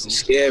fake. That's the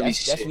scary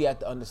shit. That's what you have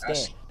to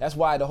understand. That's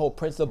why the whole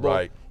principle.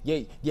 Right. There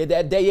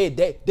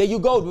you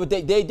go. But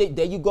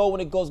there you go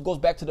when it goes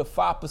back to the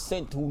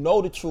 5% who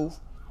know the truth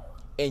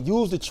and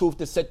use the truth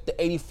to set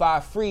the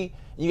 85 free.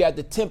 You got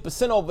the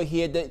 10% over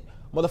here that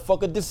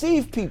motherfucker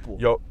deceive people.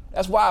 Yo.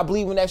 That's why I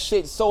believe in that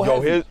shit so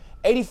heavy.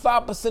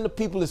 85% of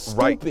people is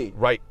stupid.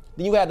 Right.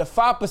 Then you had the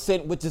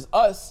 5%, which is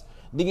us.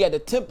 Then you got the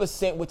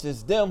 10%, which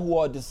is them who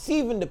are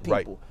deceiving the people.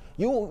 Right.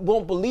 You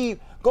won't believe.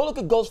 Go look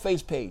at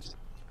Ghostface page.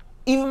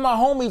 Even my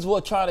homies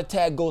were trying to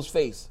tag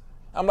Ghostface.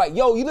 I'm like,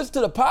 yo, you listen to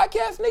the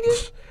podcast,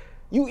 nigga?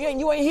 You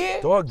ain't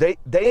here? Dog, they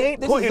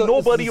ain't putting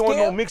nobody on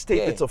no mixtape.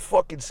 Yeah. It's a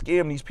fucking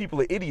scam. These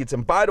people are idiots.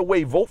 And by the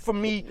way, vote for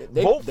me.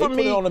 Vote for me.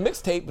 Put it on a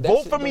mixtape.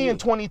 Vote for me in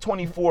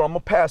 2024. I'm gonna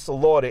pass a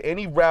law that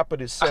any rapper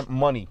that sent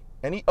money,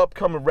 any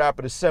upcoming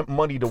rapper that sent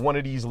money to one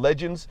of these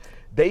legends,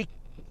 they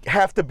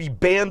have to be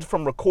banned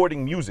from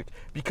recording music.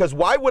 Because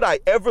why would I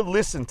ever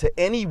listen to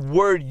any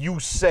word you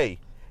say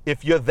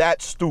if you're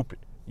that stupid?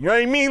 You know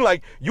what I mean?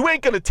 Like, you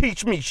ain't gonna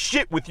teach me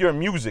shit with your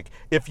music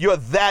if you're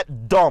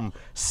that dumb,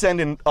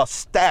 sending a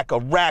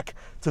rack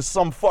to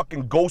some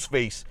fucking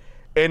Ghostface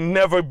and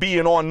never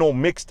being on no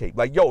mixtape.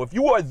 Like, yo, if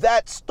you are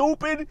that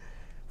stupid,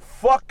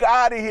 fuck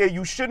out of here.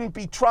 You shouldn't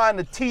be trying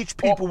to teach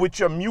people with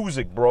your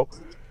music, bro.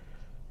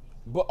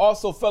 But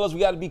also, fellas, we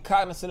gotta be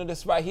cognizant of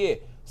this right here.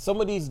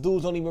 Some of these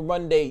dudes don't even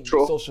run their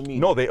social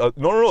media. No, they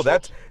no.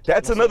 That's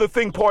another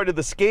thing part of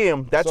the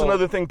scam. That's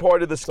another thing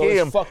part of the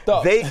scam. It's fucked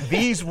up.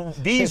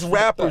 These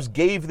rappers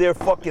gave their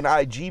fucking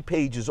IG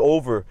pages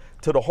over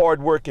to the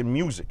Hardworking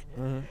Music,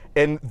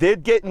 and they're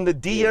getting the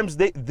DMs.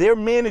 They're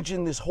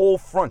managing this whole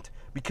front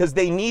because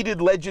they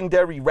needed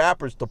legendary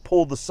rappers to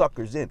pull the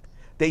suckers in.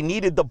 They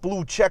needed the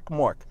blue check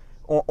mark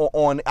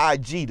on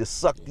IG to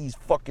suck these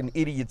fucking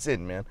idiots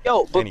in, man.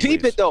 Yo, but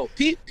peep it though.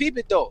 Peep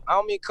it though. I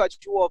don't mean cut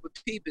you off, but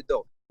peep it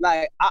though.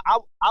 Like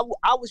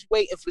I was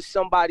waiting for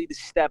somebody to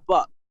step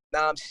up.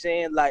 Now I'm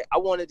saying, like, I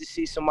wanted to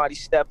see somebody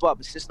step up,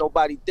 and since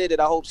nobody did it,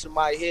 I hope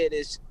somebody hear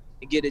this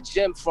and get a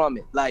gem from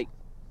it. Like,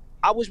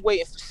 I was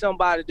waiting for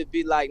somebody to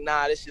be like,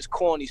 nah, this is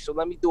corny, so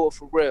let me do it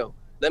for real.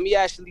 Let me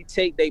actually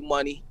take their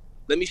money.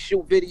 Let me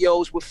shoot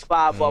videos with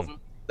 5 of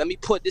them. Let me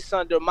put this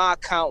under my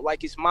account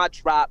like it's my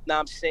drop. Now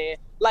I'm saying,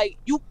 like,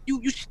 you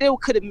still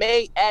could have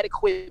made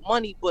adequate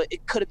money, but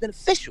it could have been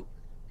official.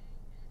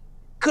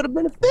 Could have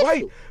been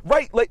official.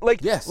 Right.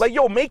 Like, yes. Like,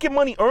 yo, making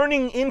money,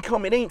 earning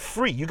income, it ain't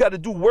free. You got to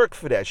do work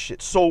for that shit.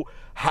 So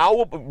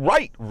how,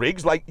 right,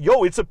 Riggs, like,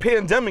 yo, it's a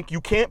pandemic. You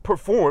can't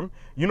perform.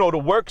 You know, the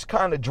work's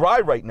kind of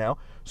dry right now.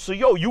 So,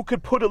 yo, you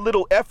could put a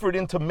little effort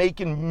into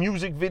making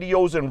music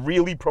videos and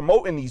really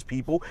promoting these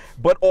people,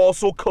 but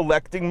also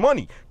collecting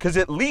money. Because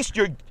at least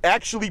you're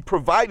actually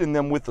providing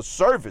them with a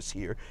service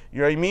here. You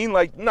know what I mean?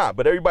 Like, nah,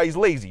 but everybody's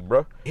lazy,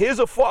 bro. Here's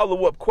a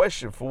follow-up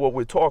question for what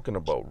we're talking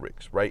about,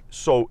 Riggs, right?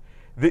 So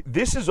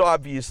this is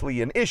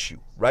obviously an issue,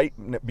 right?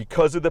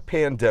 Because of the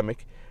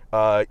pandemic,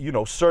 you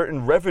know,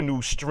 certain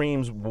revenue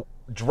streams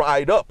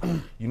dried up.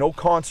 You know,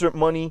 concert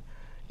money,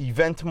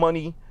 event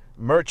money,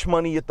 merch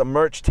money at the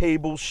merch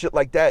table, shit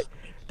like that.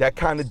 That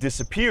kind of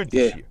disappeared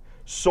this year.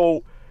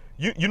 So,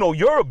 you know,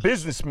 you're a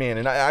businessman,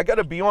 and I got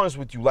to be honest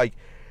with you, like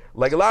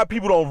a lot of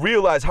people don't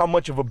realize how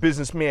much of a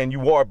businessman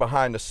you are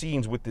behind the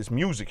scenes with this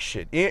music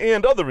shit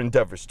and other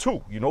endeavors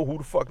too. You know, who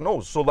the fuck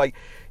knows? So, like,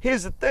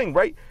 here's the thing,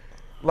 right?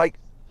 Like,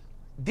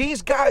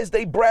 these guys,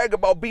 they brag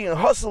about being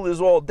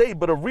hustlers all day,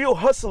 but a real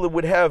hustler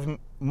would have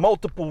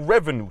multiple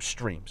revenue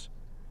streams.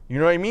 You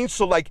know what I mean?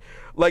 So like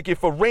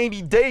if a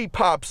rainy day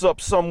pops up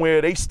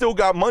somewhere, they still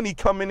got money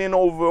coming in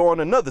over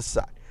on another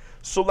side.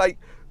 So like,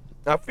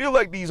 I feel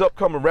like these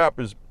upcoming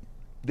rappers,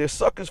 they're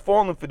suckers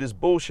falling for this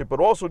bullshit,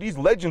 but also these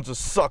legends are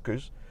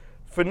suckers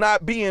for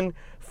not being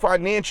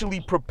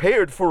financially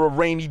prepared for a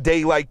rainy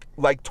day like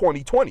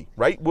 2020,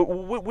 right?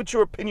 What's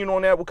your opinion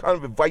on that? What kind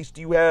of advice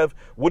do you have?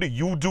 What do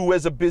you do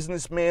as a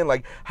businessman?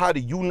 Like, how do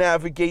you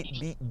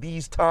navigate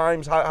these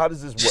times? How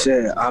does this work?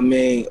 Shit, I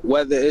mean,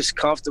 whether it's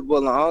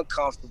comfortable or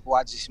uncomfortable,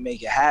 I just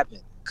make it happen.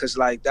 Cause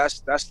like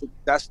that's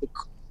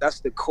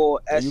the core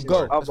essence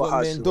of a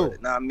hustler.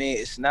 Now I mean,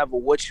 it's not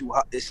what you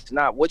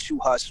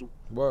hustle.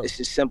 Word. It's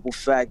the simple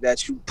fact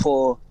that you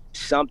pull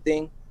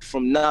something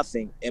from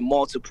nothing in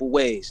multiple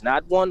ways,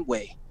 not one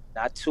way,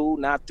 not 2,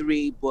 not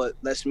 3, but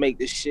let's make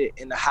this shit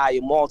in the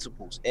higher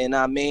multiples. And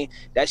I mean,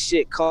 that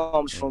shit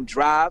comes from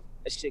drive,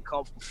 that shit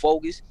comes from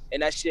focus,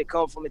 and that shit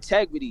comes from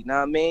integrity. Know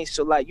what I mean?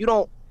 So like, you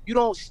don't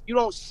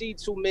see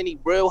too many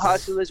real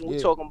hustlers, and we're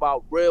talking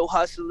about real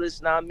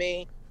hustlers, know what I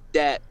mean,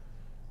 that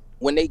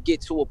when they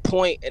get to a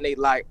point and they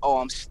like, oh,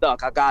 I'm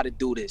stuck, I gotta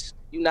do this.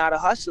 You're not a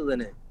hustler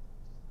then.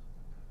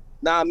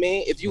 Nah, I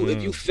mean, if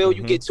you feel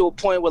you get to a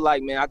point where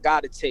like, man, I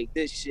gotta take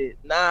this shit.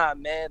 Nah,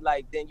 man,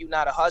 like then you're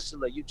not a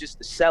hustler. You just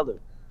a seller.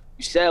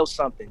 You sell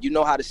something. You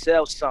know how to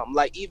sell something.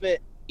 Like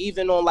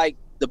even on like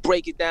the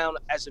break it down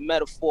as a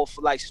metaphor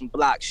for like some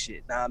block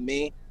shit. Nah, I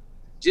mean,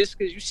 just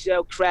because you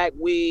sell crack,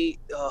 weed,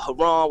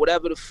 haram,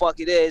 whatever the fuck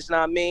it is.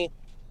 Nah, I mean,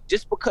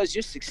 just because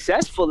you're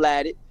successful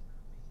at it,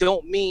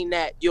 don't mean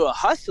that you're a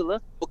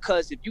hustler.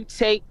 Because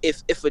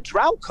if a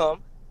drought come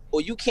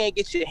or you can't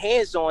get your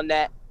hands on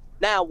that,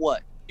 now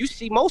what? You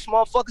see most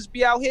motherfuckers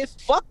be out here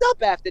fucked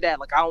up after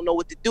that. Like, I don't know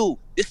what to do.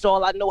 This is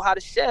all I know how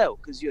to sell.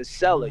 Because you're a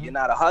seller. You're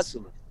not a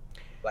hustler.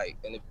 Like,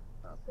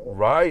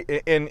 right.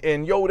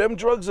 And yo, them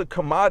drugs are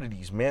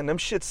commodities, man. Them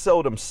shit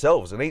sell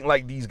themselves. It ain't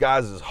like these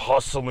guys is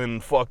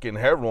hustling fucking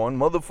heroin.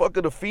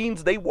 Motherfucker, the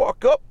fiends, they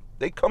walk up.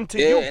 They come to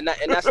you. Yeah,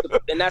 and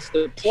that's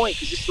the point.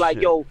 Because it's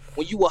like, yo,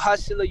 when you a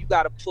hustler, you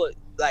got to put,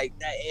 like,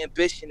 that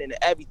ambition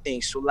into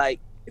everything. So, like,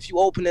 if you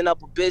opening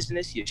up a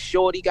business, your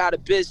shorty got a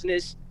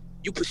business,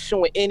 you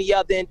pursuing any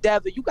other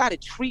endeavor, you gotta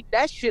treat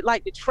that shit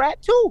like the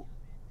trap too.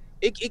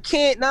 It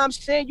can't, know what I'm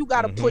saying? You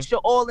gotta put your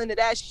all into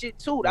that shit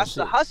too. That's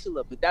the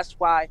hustler, but that's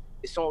why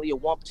it's only a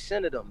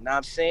 1% of them, know what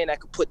I'm saying?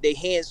 That could put their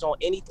hands on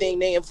anything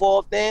they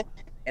involved in,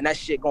 and that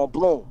shit gonna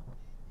bloom.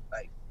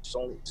 Like, it's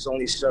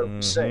only a certain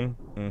percent.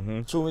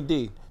 True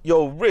indeed.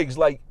 Yo, Riggs,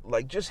 like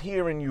just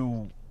hearing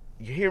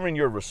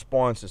your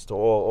responses to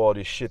all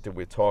this shit that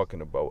we're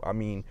talking about. I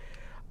mean,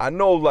 I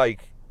know,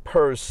 like,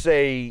 per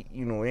se,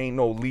 you know, ain't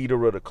no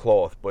leader of the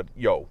cloth, but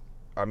yo,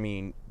 I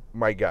mean,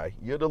 my guy,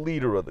 you're the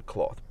leader of the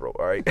cloth, bro.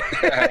 All right,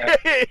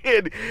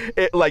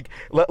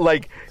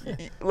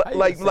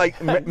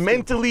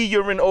 mentally,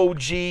 you're an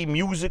OG.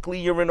 Musically,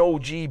 you're an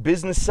OG.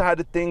 Business side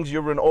of things,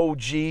 you're an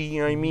OG. You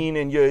know what I mean?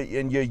 And you're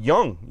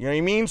young. You know what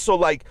I mean? So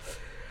like,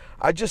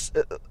 I just.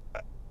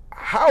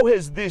 How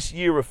has this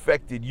year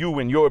affected you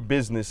and your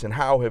business, and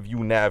how have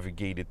you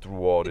navigated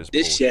through all this?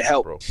 This shit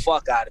helped the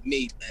fuck out of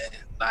me,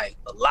 man. Like,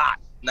 a lot.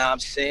 Know what I'm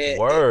saying?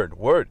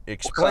 Word.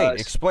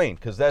 Explain,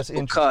 because that's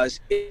interesting.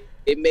 Because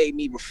it made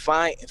me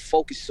refine and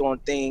focus on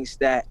things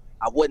that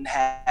I wouldn't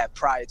have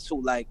prior to.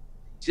 Like,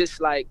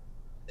 just like,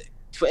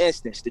 for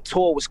instance, the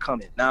tour was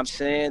coming. Know what I'm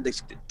saying? The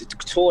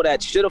tour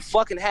that should have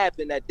fucking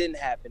happened that didn't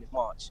happen in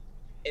March.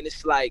 And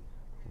it's like,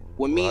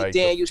 when me and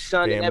Daniel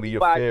Son and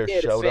everybody,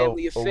 affair. the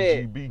family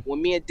affair.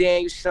 When me and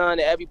Daniel Son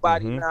and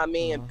everybody, you know what I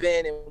mean, and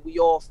Ben, and we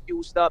all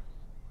fused up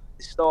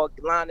and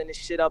started lining this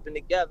shit up and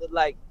together,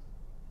 like,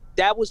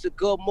 that was a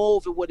good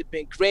move. It would have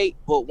been great.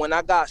 But when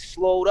I got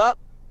slowed up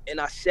and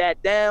I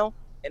sat down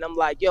and I'm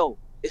like, yo,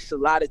 it's a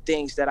lot of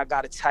things that I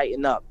got to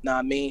tighten up. Know what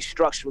I mean?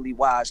 Structurally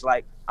wise,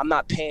 like, I'm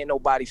not paying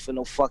nobody for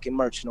no fucking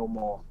merch no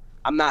more.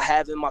 I'm not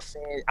having my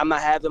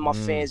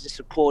fans and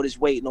supporters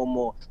wait no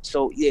more.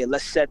 So yeah,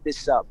 let's set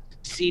this up.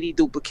 CD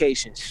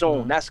duplication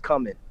soon. That's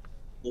coming.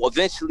 We'll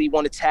eventually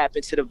want to tap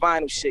into the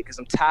vinyl shit because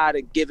I'm tired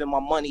of giving my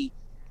money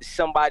to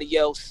somebody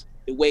else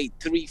to wait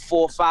 3,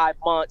 4, 5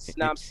 months. You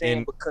know what I'm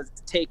saying? Because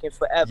it's taking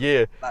forever.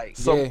 Yeah. Like,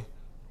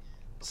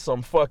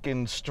 some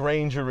fucking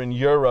stranger in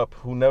Europe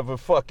who never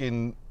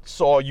fucking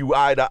saw you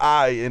eye to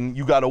eye, and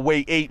you gotta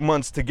wait 8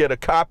 months to get a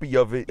copy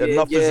of it.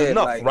 Enough is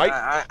enough, like,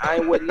 right? I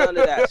ain't with none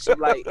of that. So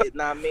like, you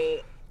know what I mean?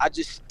 I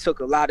just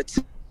took a lot of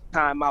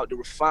time out to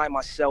refine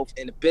myself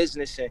in the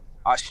business and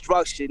our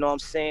structure, you know what I'm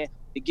saying,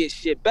 to get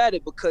shit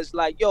better. Because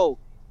like, yo,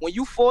 when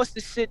you forced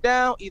to sit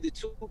down, either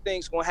two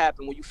things gonna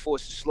happen when you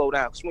forced to slow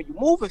down. Because when you're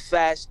moving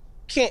fast,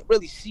 you can't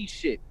really see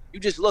shit. You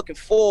just looking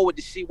forward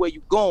to see where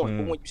you going.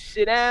 But when you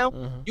sit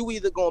down, you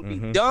either gonna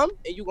be dumb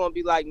and you gonna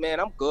be like, man,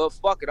 I'm good,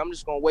 fuck it, I'm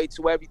just gonna wait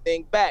till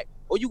everything back.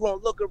 Or you gonna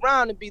look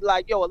around and be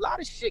like, yo, a lot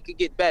of shit could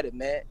get better,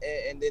 man.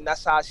 And then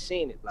that's how I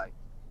seen it, like,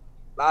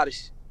 a lot of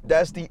shit.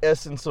 That's the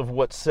essence of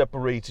what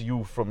separates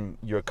you from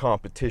your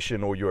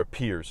competition or your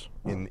peers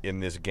in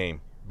this game.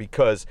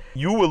 Because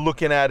you were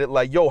looking at it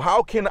like, yo,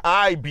 how can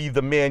I be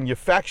the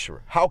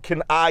manufacturer? How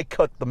can I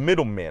cut the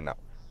middleman out?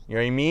 You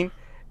know what I mean?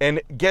 And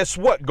guess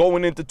what?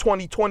 Going into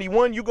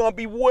 2021, you're going to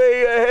be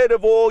way ahead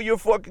of all your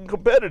fucking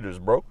competitors,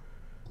 bro.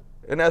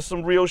 And that's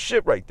some real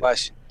shit right there.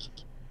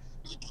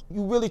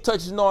 You really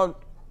touching on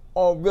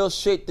real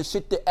shit, the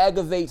shit that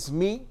aggravates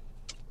me. You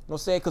know what I'm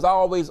saying? Because I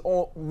always,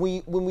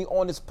 when we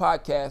on this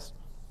podcast,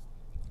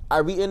 I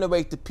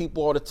reiterate to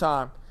people all the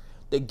time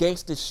that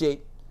gangster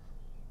shit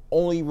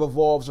only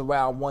revolves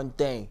around one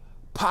thing: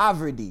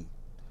 poverty.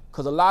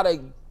 Because a lot of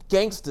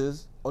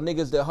gangsters or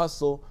niggas that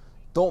hustle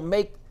don't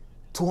make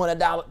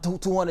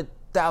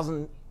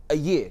 $200,000 a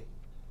year.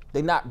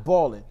 They not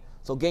balling.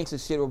 So gangster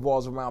shit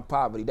revolves around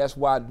poverty. That's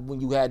why when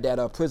you had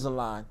that prison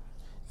line,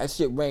 that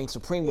shit reigned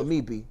supreme with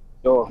me, B.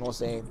 Sure. You know what I'm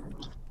saying?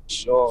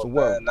 Sure,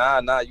 man.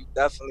 Nah, you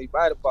definitely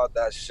right about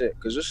that shit.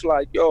 Cause it's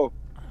like, yo,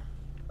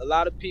 a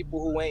lot of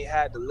people who ain't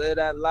had to live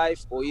that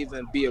life or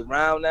even be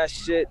around that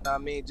shit, I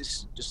mean,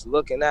 just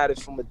looking at it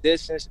from a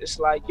distance, it's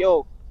like,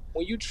 yo,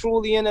 when you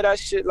truly into that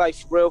shit, like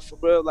for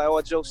real, like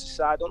all jokes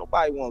aside, don't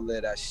nobody want to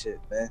live that shit,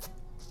 man.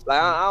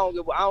 Like I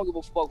don't give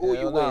a fuck who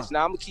you is.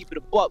 Now I'm gonna keep it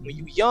a buck. When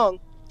you young,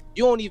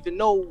 you don't even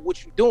know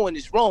what you doing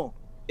is wrong.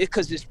 It's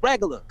cause it's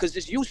regular, cause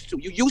it's used to.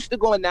 You used to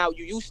going out,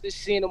 you used to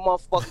seeing a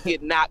motherfucker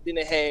get knocked in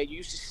the head, you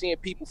used to seeing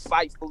people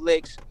fight for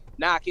licks,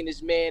 knocking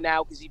his man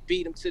out cause he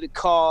beat him to the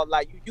car.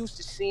 Like, you used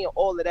to seeing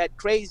all of that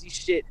crazy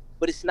shit,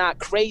 but it's not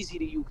crazy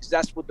to you cause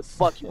that's what the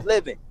fuck you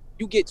living.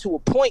 You get to a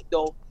point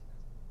though,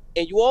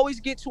 and you always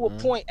get to a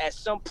point, at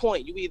some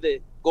point, you either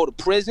go to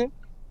prison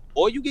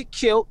or you get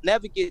killed,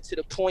 never get to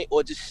the point,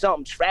 or just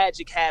something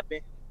tragic happen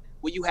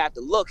where you have to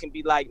look and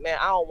be like, man,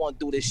 I don't want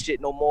to do this shit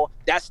no more.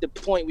 That's the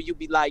point where you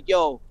be like,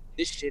 yo,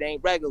 this shit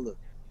ain't regular.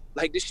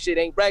 Like, this shit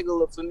ain't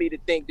regular for me to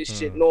think this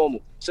shit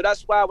normal. So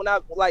that's why when I,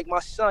 like, my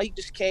son, he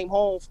just came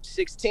home from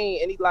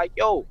 16 and he like,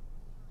 yo,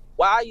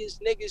 why is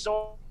niggas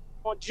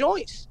on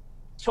joints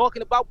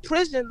talking about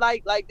prison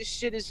like this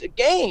shit is a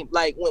game?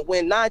 Like,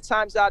 when 9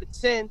 times out of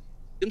 10,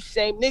 them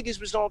same niggas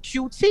was on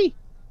QT.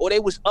 Or they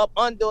was up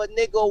under a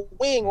nigga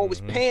wing, or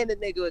was paying the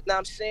nigga, you know what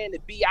I'm saying, to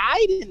be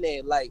eyed in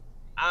there. Like,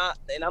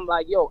 and I'm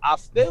like, yo, I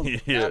feel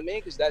it, you know what I mean?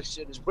 Because that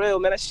shit is real,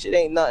 man. That shit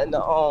ain't nothing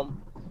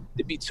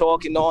to be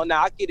talking on.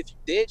 Now, I get if you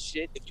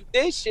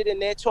did shit in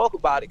there, talk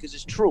about it, because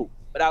it's true.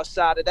 But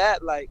outside of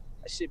that, like,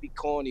 that shit be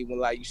corny when,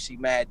 like, you see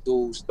mad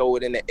dudes throw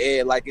it in the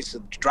air like it's a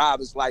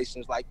driver's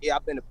license. Like, yeah,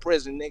 I've been to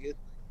prison, nigga.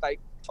 Like,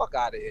 fuck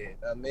out of here, you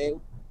know what I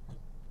mean?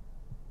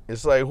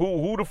 It's like,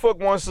 who the fuck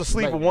wants to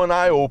sleep with one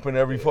eye open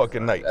every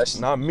fucking night? That's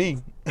not me.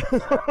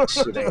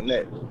 Shit ain't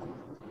that.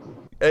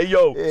 Hey,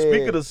 yo,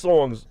 speaking of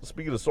songs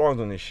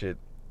on this shit,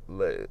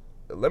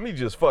 let me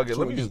just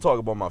talk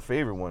about my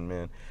favorite one,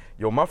 man.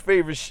 Yo, my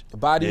favorite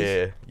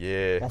Bodies?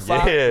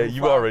 Yeah,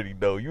 you already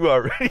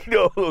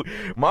know.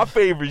 My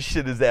favorite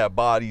shit is that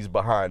Bodies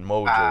Behind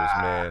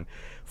Mojos, man.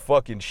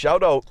 Fucking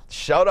shout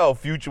out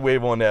Future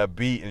Wave on that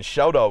beat, and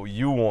shout out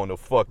you on the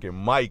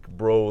fucking mic,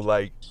 bro.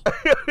 Like,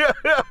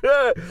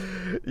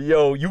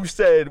 yo,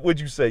 what'd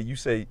you say? You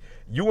say,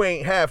 you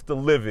ain't have to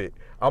live it.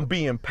 I'm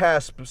being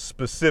past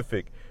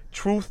specific.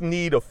 truth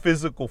need a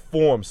physical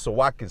form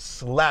so I can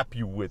slap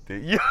you with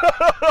it. Yeah,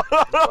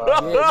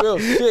 real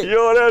shit.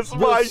 Yo, that's Real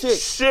my shit.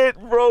 shit,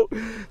 bro.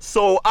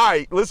 So, all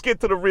right, let's get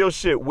to the real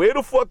shit. Where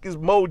the fuck is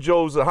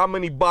Mojo's, and how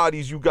many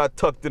bodies you got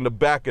tucked in the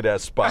back of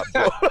that spot,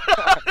 bro?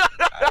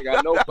 I ain't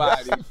got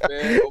nobody,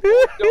 man.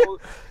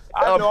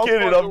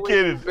 Mojo, I'm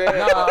kidding.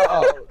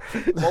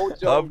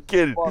 Mojo, I'm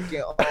kidding.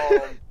 Fucking,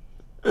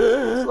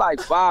 it's like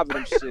 5 of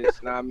them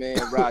shits, nah, man,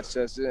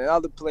 Rochester and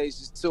other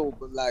places too.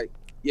 But like,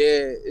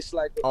 yeah, it's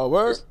like. Oh,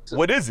 word?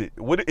 What is it?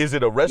 What is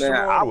it? A restaurant?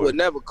 Man, I or? would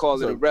never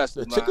call it a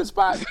restaurant. The chicken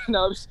spot. You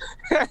know what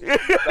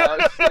I'm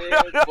saying?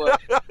 But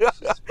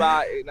it's a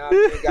spot, you know what I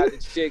mean? Got the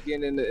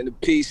chicken and the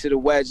piece of the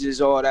wedges,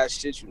 all that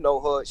shit. You know,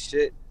 hood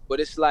shit. But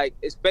it's like,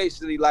 it's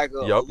basically like a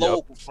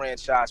local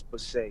franchise per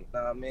se. You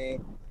know what I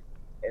mean?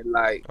 And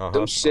like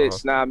them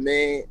shits, know what I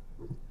mean?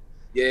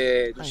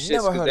 Yeah, them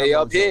shits, cause they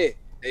up here.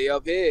 They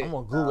up here. I'm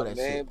gonna Google that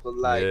man. shit. But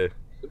like,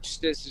 them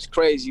shits is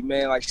crazy,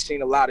 man. Like,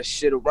 seen a lot of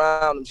shit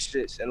around them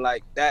shits, and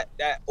like that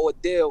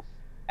ordeal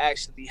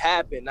actually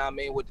happened. I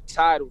mean, with the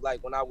title,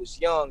 like when I was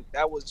young,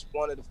 that was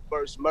one of the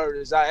first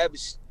murders I ever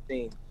seen.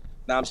 Know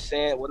what I'm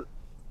saying?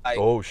 Like,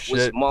 was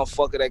a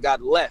motherfucker that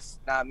got left.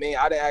 Know what I mean?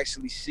 I didn't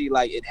actually see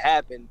like it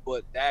happen,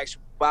 but the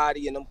actual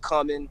body and them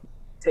coming,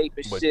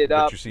 taping shit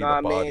up. You know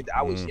what I mean?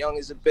 I was young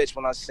as a bitch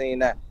when I seen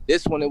that.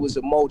 This one, it was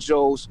a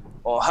Mojo's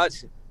on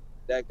Hudson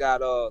that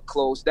got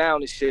closed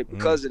down and shit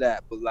because of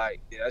that. But like,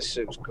 yeah, that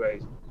shit was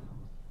crazy.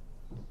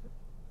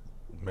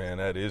 Man,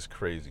 that is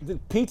crazy.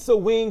 Pizza,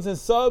 wings, and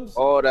subs.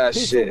 All that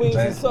pizza, shit, wings,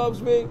 man. and subs,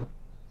 big.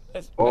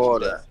 All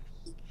that.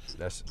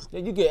 Yeah,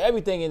 you get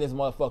everything in this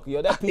motherfucker,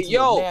 yo. That pizza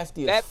is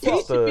nasty that as fuck.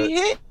 pizza be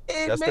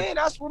hitting, man.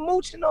 That's what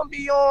Mooch and them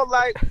be on.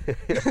 Like,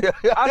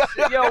 I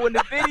said, yo, when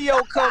the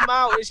video come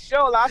out, it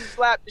show. I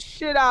slapped the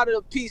shit out of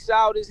the piece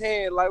out his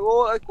hand, like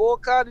all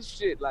kind of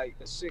shit. Like,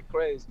 that shit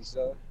crazy,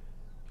 son.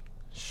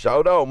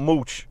 Shout out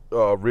Mooch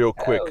real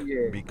quick,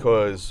 yeah.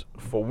 because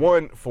for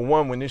one,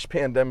 when this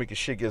pandemic and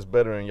shit gets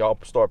better and y'all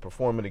start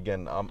performing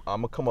again, I'm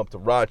gonna come up to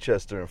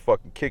Rochester and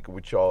fucking kick it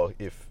with y'all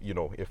if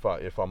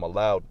I'm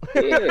allowed.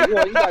 Yeah,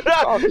 you got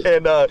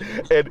to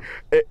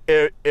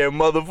and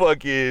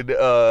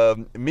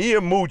motherfucking me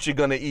and Mooch are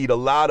gonna eat a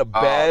lot of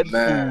bad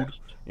food.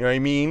 You know what I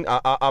mean?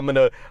 I'm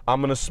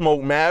gonna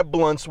smoke mad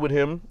blunts with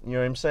him. You know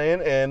what I'm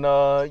saying? And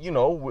I'm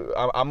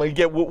gonna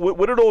get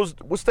what are those?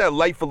 What's that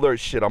Life Alert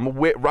shit? I'm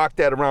gonna rock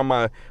that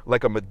around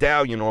like a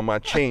medallion on my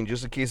chain,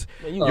 just in case.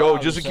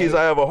 Just in case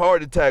I have a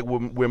heart attack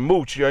with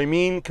Mooch. You know what I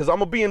mean? Because I'm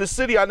gonna be in the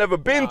city I never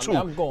been to. You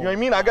know what I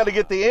mean? I gotta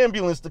get the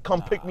ambulance to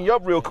come pick me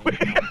up real quick.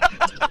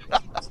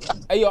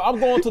 Hey, yo, I'm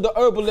going to the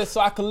herbalist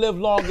so I can live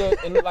longer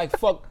and like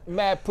fuck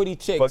mad pretty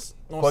chicks.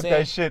 Fuck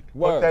that shit.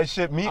 Fuck that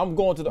shit. I'm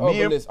going to the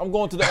herbalist.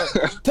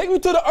 Take me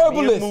to the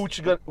herbalist. Me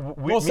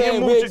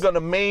and Mooch are gonna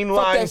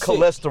mainline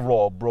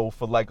cholesterol, bro,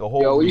 for like a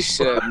whole week. You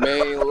said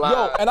mainline.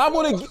 Yo, and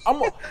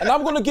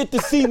I'm gonna get the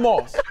sea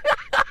moss.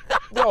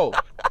 Yo,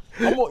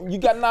 you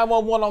got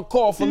 911 on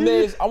call from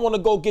Liz. I want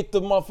to go get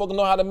the motherfucker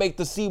know how to make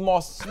the sea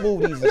moss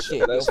smoothies and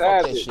shit. Let's fuck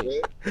have that it,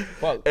 shit. Man.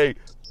 Fuck. Hey.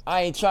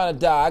 I ain't trying to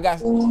die.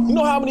 You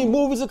know how many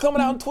movies are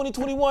coming out in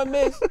 2021,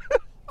 Miz?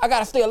 I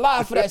gotta stay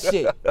alive for that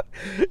shit.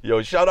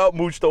 Yo, shout out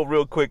Mooch though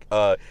real quick.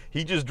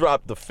 He just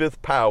dropped the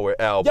 5th Power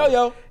album.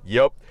 Yo.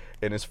 Yep.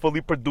 And it's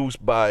fully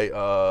produced by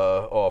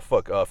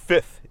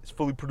Fifth. It's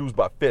fully produced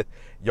by Fifth.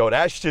 Yo,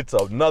 that shit's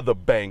another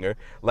banger.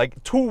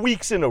 Like 2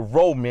 weeks in a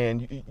row,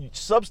 man.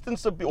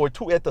 Substance abuse, or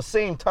 2 at the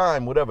same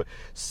time, whatever.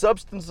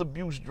 Substance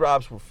Abuse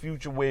drops with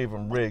Future Wave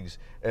and Riggs,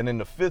 and then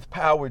the 5th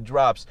Power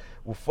drops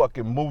with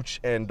fucking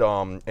Mooch and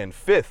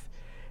Fifth.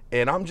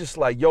 And I'm just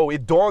like, yo,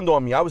 it dawned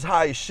on me. I was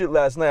high as shit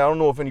last night. I don't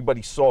know if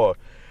anybody saw,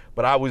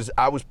 but I was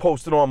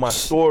posting on my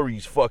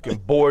stories, fucking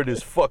bored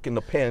as fucking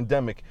the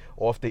pandemic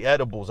off the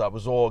edibles. I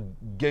was all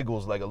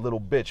giggles like a little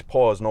bitch.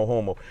 Pause, no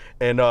homo.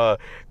 And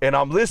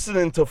I'm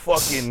listening to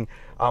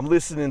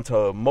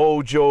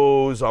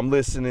Mojo's. I'm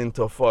listening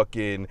to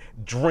fucking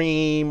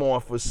Dream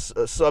off of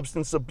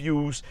Substance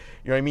Abuse.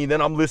 You know what I mean?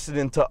 Then I'm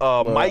listening to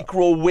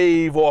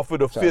Microwave off of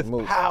the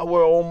 5th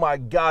Power. Oh my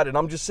God! And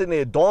I'm just sitting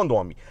there. It dawned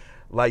on me,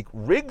 like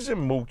Riggs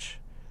and Mooch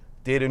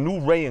did a new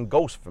Ray and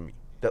Ghost for me.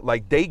 That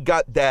like they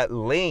got that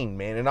lane,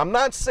 man. And I'm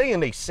not saying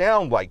they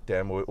sound like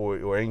them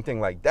or anything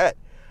like that,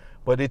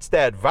 but it's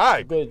that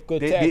vibe. Good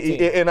tag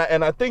team.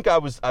 And I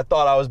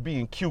thought I was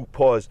being cute.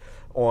 Pause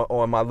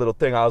on my little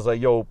thing. I was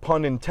like, yo,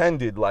 pun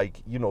intended.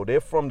 Like, you know,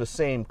 they're from the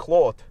same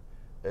cloth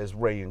as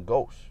Ray and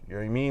Ghost. You know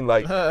what I mean?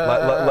 Like I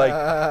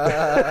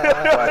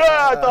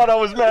thought I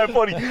was mad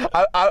funny.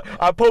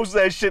 I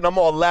posted that shit and I'm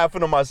all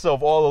laughing to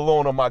myself all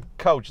alone on my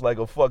couch like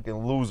a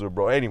fucking loser,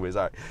 bro. Anyways,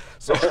 all right.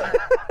 So.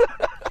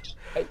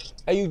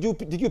 Hey, did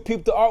you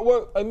peep the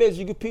artwork? Hey, Miz,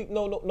 you could peep.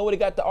 Nobody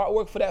got the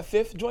artwork for that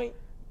 5th joint?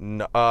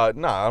 No, I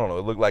don't know.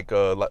 It looked like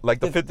the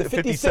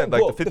 50 Cent,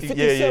 like the 50. Cent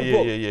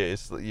book.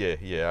 It's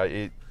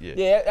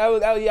yeah. I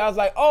was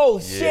like, oh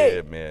shit.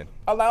 Yeah, man.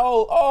 I was like,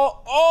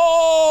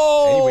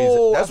 oh.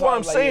 Anyways, that's why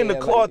I'm saying the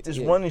cloth is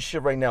running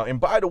shit right now. And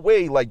by the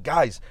way, like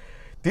guys,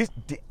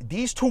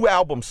 these two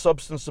albums,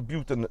 Substance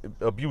Abuse and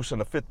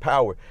The Fifth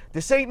Power,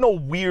 this ain't no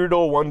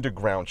weirdo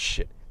underground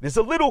shit. There's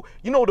a little,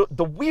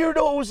 the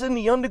weirdos in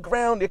the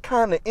underground, they're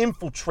kind of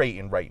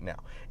infiltrating right now.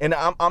 And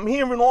I'm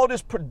hearing all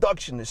this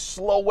production, this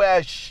slow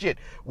ass shit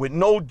with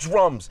no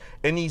drums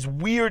and these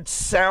weird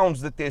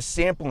sounds that they're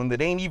sampling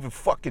that ain't even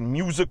fucking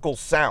musical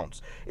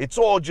sounds. It's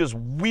all just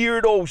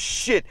weirdo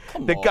shit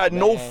that got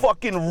no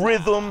fucking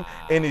rhythm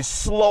and is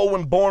slow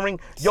and boring.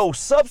 Yo,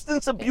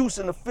 Substance Abuse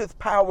and The Fifth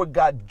Power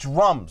got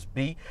drums,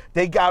 B.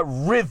 They got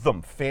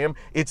rhythm, fam.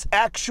 It's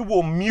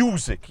actual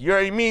music. You know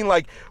what I mean?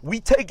 Like, we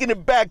taking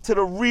it back to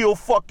the real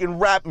fucking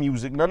rap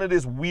music. None of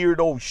this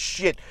weirdo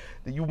shit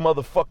that you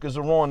motherfuckers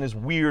are on, this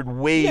weird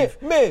wave.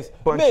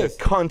 Bunch of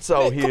cunts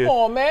out here. Come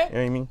on, man. You know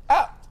what I mean?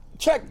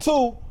 Track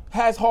 2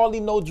 has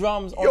hardly no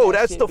drums on Yo, that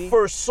that's shit, the B.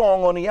 first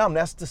song on the album.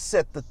 That's to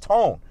set the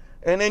tone.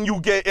 And then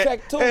you get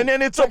Track 2. and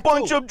then it's Track a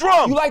bunch 2. of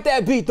drums. You like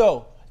that beat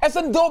though? That's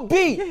a dope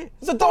beat.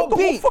 It's a dope the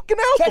whole beat. fucking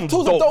album's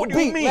Track 2's dope. a dope What do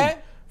you beat, mean? man.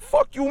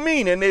 Fuck you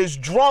mean? And there's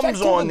Track drums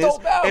 2's a on this,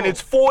 dope album. and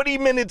it's 40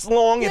 minutes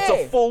long. It's Yeah.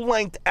 a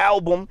full-length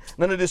album.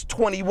 None of this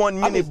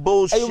 21-minute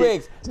bullshit.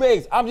 Hey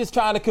Riggs, I'm just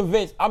trying to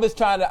convince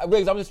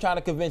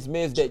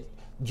Miz that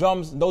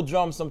no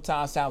drums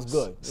sometimes sounds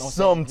good. You know what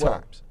I'm saying?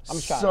 Sometimes. I'm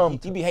just trying.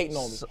 He be hating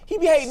on me. He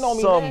be hating on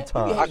me, Sometimes.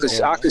 man. He be I hating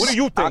could, on I me. could, What do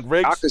you think,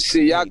 Riggs? I could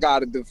see y'all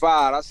got a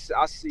divide.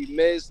 I see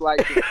Miz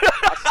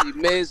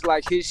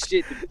like his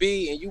shit to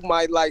be, and you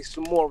might like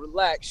some more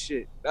relaxed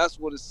shit. That's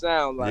what it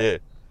sounds like. Yeah.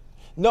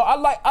 No, I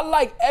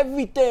like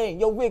everything.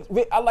 Yo, Rick,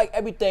 I like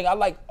everything. I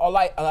like a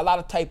lot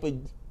of type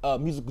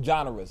of musical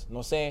genres. You know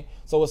what I'm saying?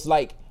 So it's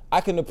like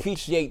I can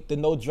appreciate the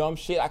no drum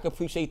shit. I can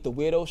appreciate the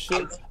weirdo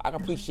shit. I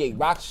can appreciate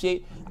rock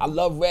shit. I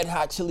love Red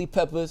Hot Chili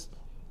Peppers.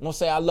 You know what I'm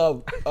saying? I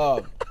love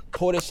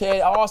Portishead.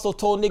 I also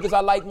told niggas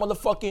I like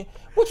motherfucking.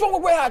 What's wrong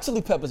with Red Hot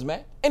Chili Peppers,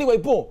 man? Anyway,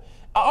 boom.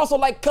 I also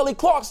like Kelly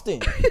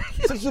Clarkson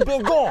since you've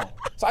been gone.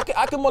 So I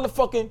can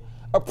motherfucking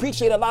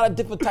appreciate a lot of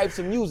different types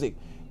of music.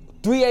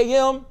 3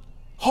 a.m.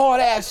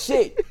 hard ass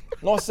shit. You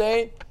know what I'm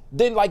saying?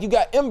 Then like you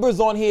got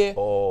Embers on here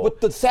with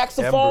the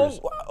saxophone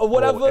or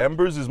whatever.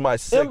 Embers is my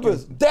second.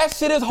 Embers. That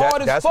shit is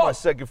hard as That's fuck. my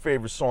second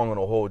favorite song on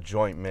the whole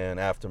joint, man.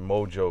 After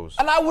Mojo's.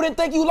 And I wouldn't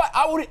think you like.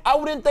 I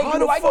wouldn't think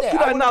you like that. How the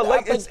fuck did I not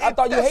like it? I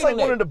thought you That's hated like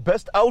that. one of the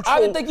best outro. I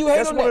didn't think you hated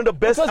That's on one of the that.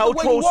 best Because the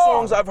way outro you are.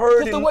 songs I've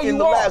heard Because in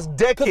the last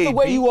decade. Because the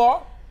way B. you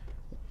are.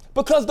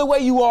 Because the way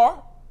you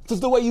are. Because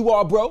the way you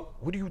are, bro.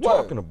 What are you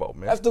talking about,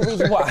 man? That's the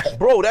reason why.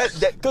 Bro, that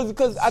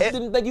Because I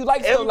didn't think you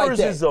liked stuff like Embers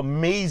that. is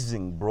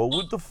amazing, bro.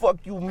 What the fuck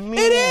you mean?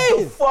 It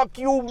is. The fuck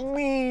you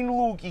mean,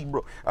 Lukey,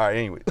 bro? All right,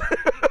 anyway.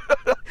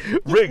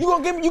 Riggs.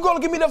 You gonna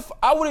give me the?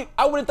 I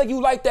wouldn't think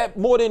you like that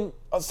more than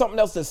something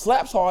else that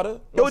slaps harder.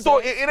 Yo,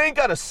 it ain't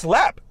gotta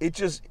slap.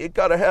 It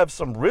gotta have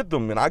some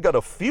rhythm, and I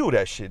gotta feel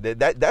that shit.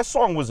 That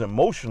song was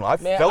emotional. I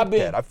felt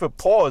that. I felt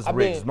pause,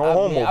 Riggs. No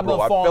homo, I've bro.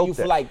 been I following felt you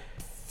that. for like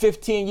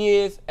 15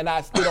 years, and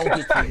I still don't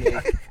get you,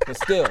 man. But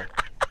still,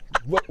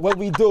 what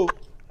we do,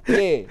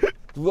 yeah.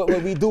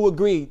 What we do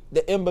agree,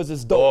 the Embers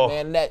is dope,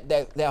 man.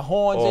 That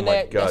horns in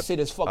that shit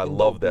is fucking dope.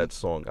 I love that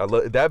song.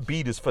 That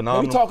beat is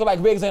phenomenal. We talking like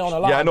Riggs ain't on the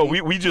line. Yeah, I know.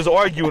 We just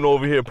arguing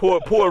over here.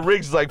 Poor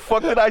Riggs is like,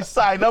 fuck did I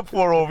sign up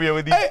for over here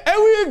with these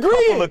and we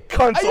agree. couple of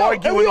cunts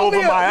arguing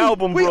over my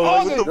album, bro.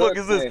 Like, what the fuck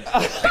is this?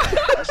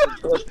 That's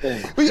a good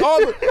thing. We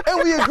arguing,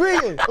 and we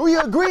agreeing. We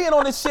agreeing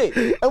on this shit.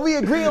 And we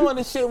agreeing on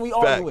this shit, and we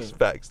arguing.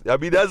 Facts. I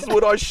mean, that's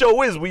what our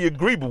show is. We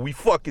agree, but we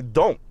fucking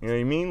don't. You know what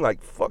I mean?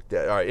 Like, fuck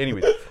that. All right,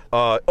 anyway.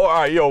 All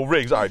right, yo,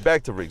 Riggs. All right,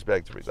 back to Riggs.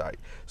 All right.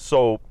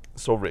 So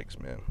Riggs,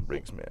 man.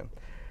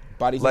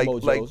 Bodies and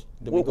Mojos.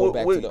 Then we go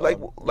back to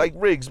the like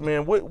Riggs,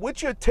 man.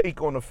 What's your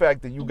take on the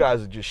fact that you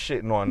guys are just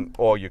shitting on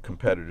all your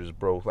competitors,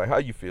 bro? Like, how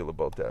you feel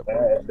about that,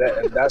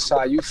 bro? That's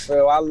how you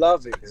feel. I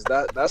love it. Cause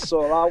that's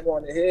all I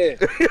want to hear.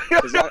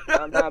 Cause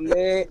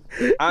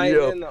I ain't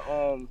in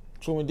the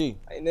True indeed.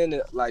 I ain't in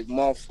it like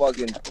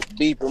motherfucking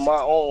beeping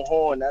my own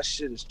horn. That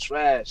shit is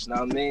trash. Know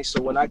what I mean?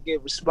 So when I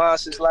get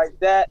responses like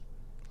that,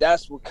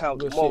 that's what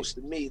counts the most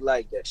to me.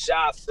 Like that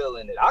shy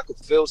feeling it. I could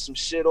feel some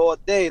shit all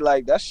day.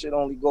 Like that shit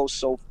only goes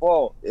so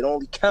far. It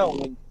only counts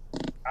when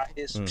I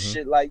hear some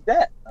shit like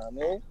that. Know what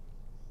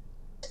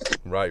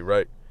I mean?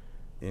 Right.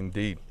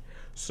 Indeed.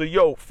 So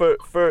yo, for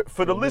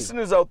the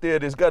listeners out there,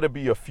 there's got to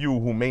be a few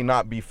who may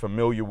not be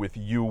familiar with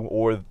you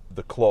or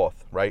the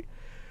cloth, right?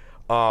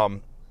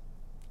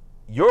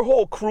 Your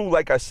whole crew,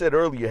 like I said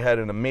earlier, had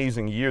an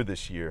amazing year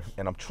this year,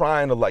 and I'm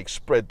trying to like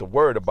spread the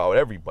word about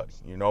everybody.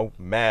 You know,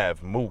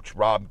 Mav, Mooch,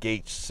 Rob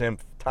Gates,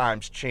 Symph,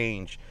 Times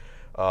Change.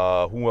 Who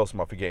else am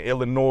I forgetting?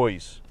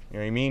 Illinois. You know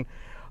what I mean?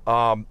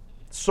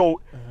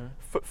 So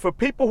for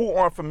people who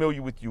aren't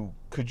familiar with you,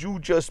 could you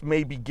just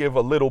maybe give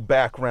a little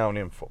background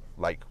info,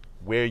 like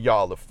where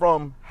y'all are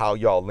from, how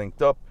y'all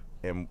linked up,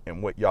 and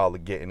what y'all are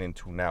getting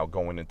into now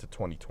going into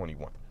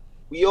 2021?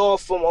 We all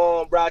from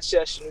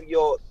Rochester, New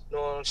York, you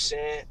know what I'm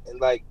saying? And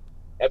like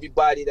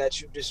everybody that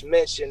you just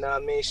mentioned, I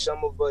mean,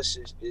 some of us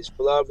is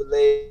blood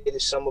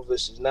related, some of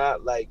us is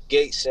not. Like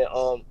Gates and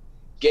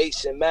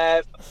Gates and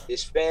Mav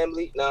is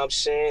family, know what I'm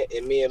saying?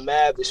 And me and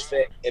Mav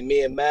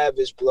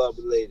is blood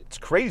related. It's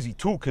crazy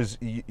too, cause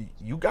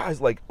you guys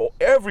like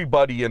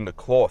everybody in the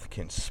cloth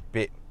can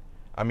spit.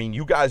 I mean,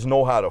 you guys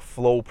know how to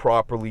flow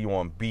properly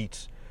on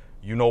beats.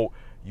 You know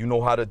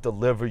how to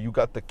deliver. You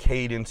got the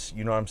cadence.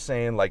 You know what I'm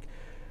saying? Like,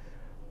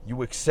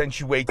 you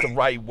accentuate the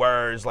right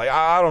words. Like,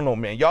 I don't know,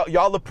 man.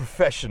 Y'all are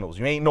professionals.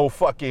 You ain't no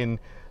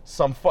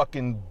some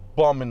fucking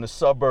bum in the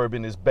suburb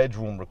in his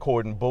bedroom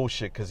recording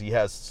bullshit because he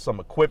has some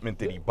equipment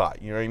that he bought.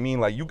 You know what I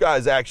mean? Like, you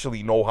guys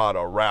actually know how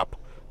to rap.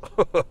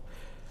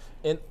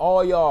 And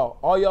all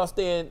y'all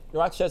stay in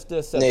Rochester.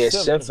 Yeah,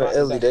 Simp and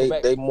Illy,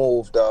 they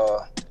moved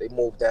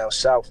down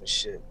south and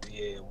shit.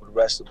 Yeah, with the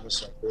rest of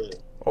us up there.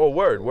 Oh,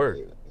 word.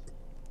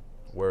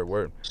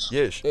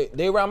 Yeah.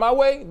 They around my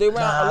way? They around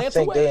Atlanta I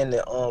think way? they in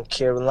the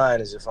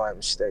Carolinas, if I'm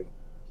mistaken.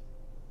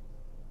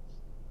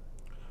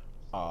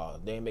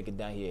 They ain't make it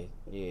down here.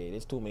 Yeah,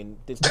 there's too many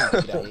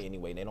people down here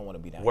anyway. They don't want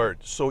to be down Word.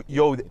 So,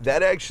 yo,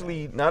 that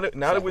actually, now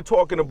that we're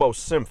talking about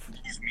Symph,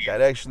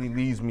 that actually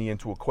leads me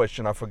into a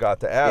question I forgot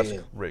to ask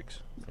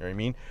Riggs. You know what I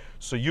mean?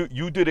 So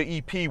you did an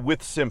EP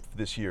with Symph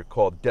this year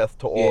called Death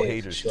to All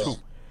Haters, sure. too.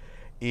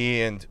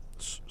 And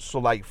so,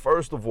 like,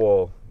 first of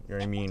all, you know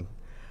what I mean?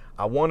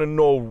 I want to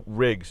know,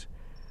 Riggs,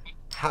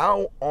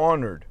 how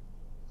honored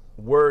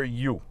were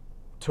you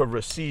to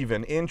receive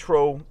an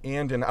intro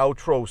and an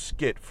outro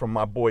skit from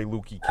my boy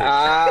Lukey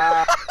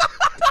Kid?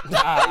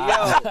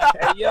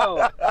 Hey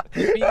yo,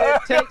 if he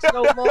didn't take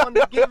so long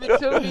to give it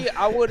to me,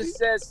 I would have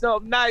said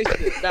something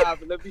nicer. Nah,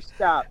 but let me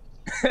stop.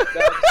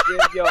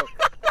 Yo.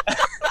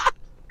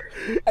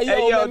 Hey,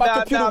 yo, man, my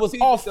computer was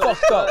all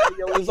fucked up.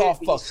 It was all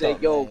fucked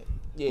up. Yo,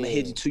 I'm gonna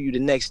hit it to you the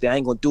next day. I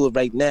ain't gonna do it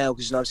right now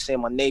because you know what I'm saying,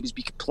 my neighbors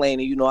be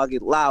complaining. You know, I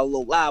get a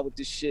little loud with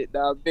this shit,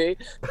 know what I mean?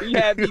 He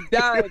had me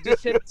dying,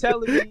 just him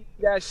telling me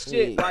that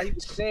shit while he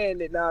was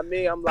saying it, know what I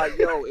mean? I'm like,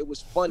 yo, it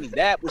was funny.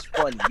 That was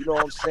funny, you know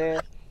what I'm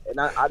saying? And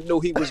I knew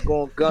he was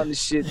gonna gun the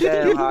shit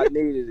down how I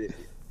needed it.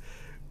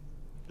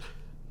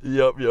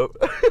 Yup.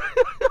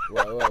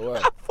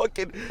 What?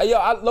 Fucking. Hey,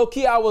 yo, low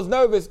key, I was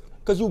nervous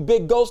because you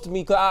big ghosted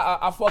me because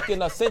I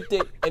fucking sent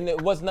it and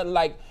it was nothing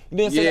like, you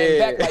didn't say nothing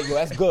back like, yo,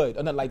 that's good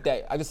or nothing like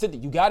that. I just sent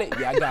it. You got it?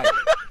 Yeah, I got it.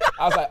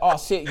 I was like, oh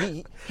shit,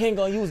 he ain't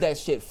gonna use that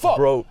shit. Fuck.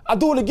 Bro. I'll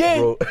do it again.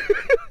 Bro.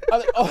 I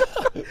was like, oh.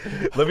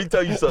 Let me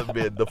tell you something,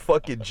 man. The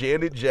fucking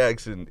Janet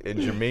Jackson and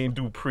Jermaine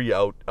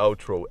Dupri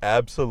outro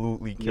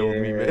absolutely killed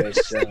me, man.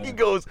 He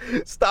goes,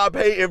 stop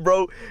hating,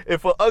 bro.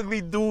 If an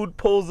ugly dude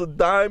pulls a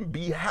dime,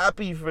 be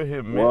happy for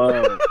him,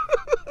 man. Wow.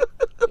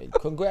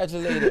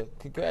 Congratulate.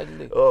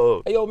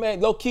 Oh. Hey, yo,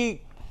 man, low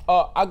key,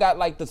 I got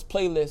like this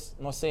playlist,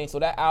 you know what I'm saying? So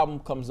that album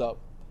comes up,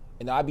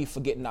 and I be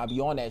forgetting I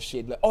be on that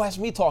shit. Like, oh, that's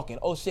me talking.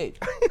 Oh, shit.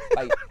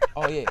 Like,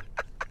 oh, yeah.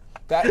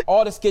 Got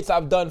all the skits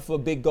I've done for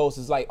Big Ghost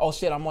is like, oh,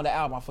 shit, I'm on the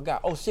album. I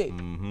forgot. Oh, shit.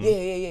 Mm-hmm.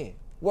 Yeah.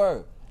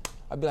 Word.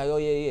 I be like, oh,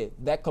 yeah.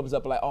 That comes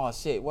up like, oh,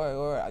 shit,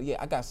 word. Yeah,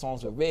 I got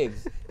songs with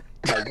Riggs.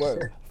 Like,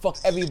 word. Fuck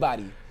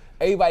everybody.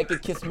 Everybody can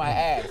kiss my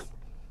ass.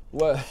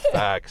 Word.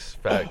 Facts.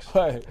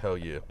 Word. Hell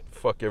yeah.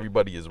 Fuck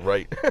everybody is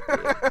right.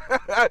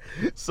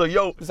 So,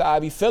 yo. That's how I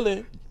be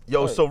feeling.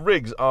 Yo, so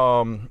Riggs,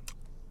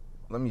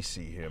 let me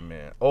see here,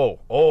 man. Oh,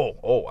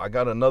 I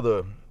got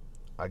another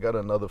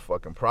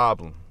fucking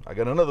problem. I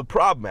got another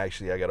problem,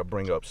 actually, I got to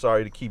bring up.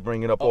 Sorry to keep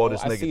bringing up all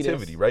this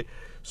negativity, right?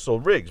 So,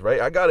 Riggs,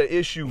 right, I got an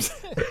issue.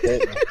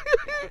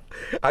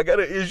 I got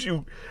an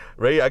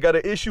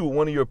issue with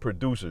one of your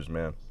producers,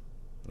 man.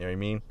 You know what I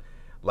mean?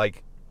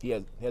 Like, he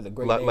has a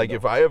great name, like though.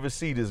 if I ever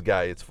see this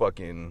guy, it's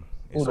on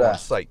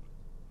sight.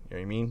 You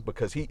know what I mean?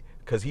 Because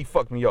he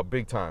fucked me up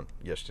big time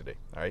yesterday,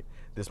 all right?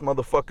 This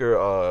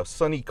motherfucker,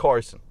 Sonny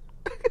Carson.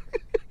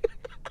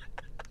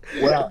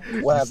 What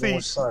happened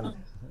with Sonny?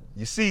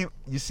 You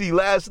see,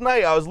 last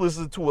night I was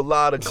listening to a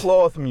lot of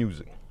cloth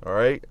music, all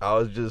right? I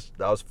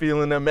was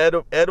feeling them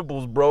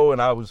edibles, bro,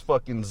 and I was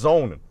fucking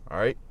zoning, all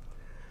right?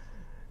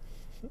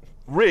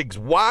 Riggs,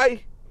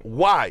 why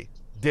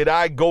did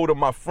I go to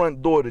my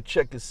front door to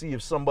check to see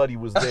if somebody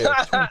was there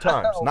 2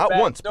 times? Not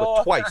once,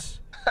 but twice.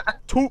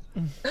 Two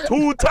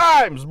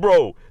times,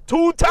 bro.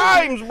 2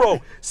 times, bro.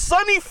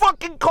 Sonny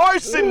fucking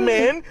Carson,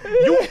 man.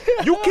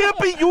 You can't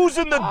be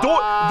using the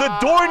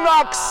door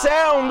knock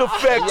sound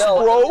effects,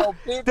 bro.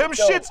 Them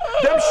shits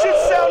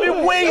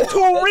sounded way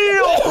too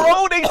real,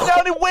 bro. They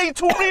sounded way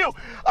too real.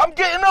 I'm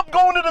getting up,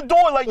 going to the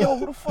door, like, yo,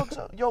 who the fuck's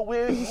up? Yo,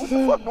 what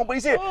the fuck?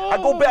 Nobody's here. I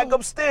go back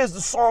upstairs,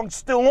 the song's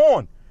still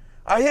on.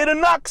 I hear the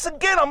knocks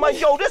again. I'm like,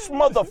 yo, this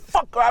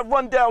motherfucker. I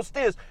run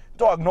downstairs.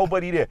 Dog,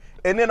 nobody there.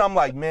 And then I'm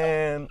like,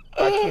 man,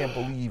 I can't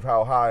believe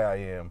how high I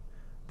am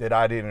that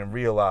I didn't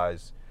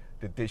realize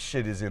that this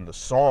shit is in the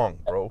song,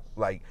 bro.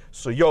 Like,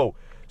 so yo,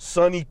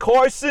 Sonny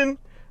Carson,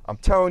 I'm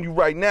telling you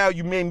right now,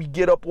 you made me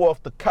get up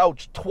off the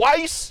couch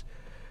twice.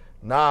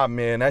 Nah,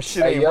 man, that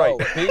shit ain't right.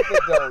 People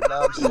though, know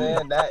what I'm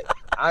saying? That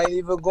I ain't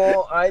even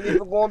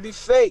gonna be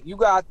fake. You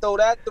gotta throw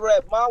that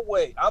threat my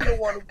way. I'm the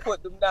one who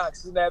put them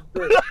knocks in that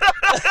bitch.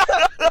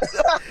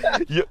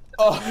 Wait.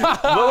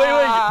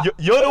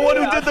 You're the one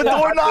who did the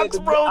door knocks,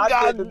 bro?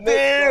 God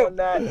damn. On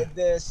that and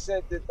then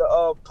sent it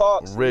to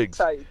Parks. Riggs.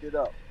 Tightened it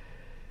up.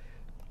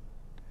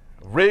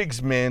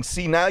 Riggs, man.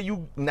 See, now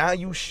you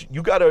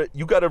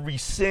gotta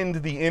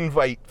rescind the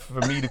invite for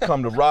me to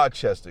come to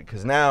Rochester,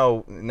 cause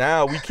now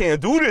we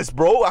can't do this,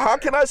 bro. How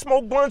can I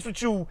smoke blunts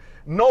with you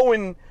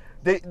knowing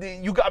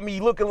that you got me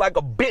looking like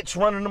a bitch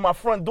running to my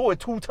front door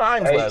 2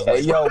 times last night?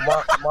 Hey, yo,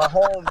 my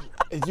home.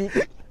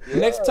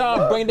 Next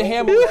time, bring the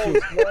hammer with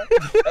you.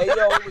 Hey,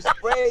 yo, it was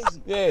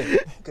crazy. Yeah.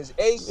 Cause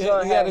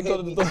A-Son had to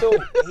hit me too.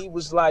 He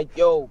was like,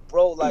 yo,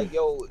 bro, like,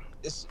 yo,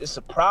 it's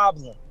a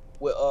problem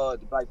with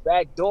like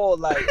back door.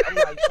 Like, I'm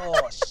like,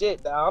 oh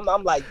shit. Now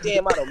I'm like,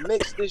 damn, I done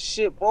mixed this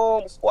shit,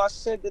 boom, before I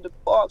sent it to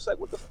Parks. Like,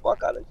 what the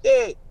fuck I done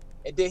did?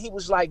 And then he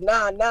was like,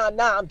 nah.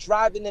 I'm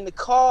driving in the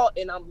car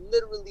and I'm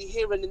literally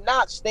hearing the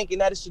knocks, thinking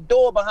that it's a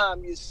door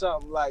behind me or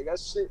something. Like, that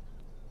shit.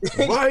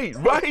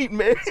 Right,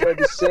 man. Said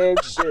the same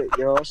shit,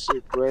 yo.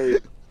 Shit crazy.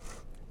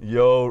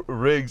 Yo,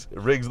 Riggs,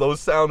 those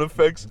sound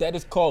effects. That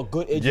is called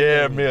good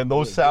engineering. Yeah, man,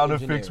 those sound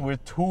effects were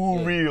too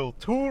real,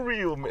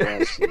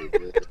 man.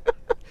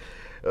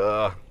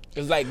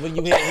 It's like when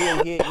you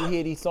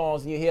hear these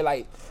songs and you hear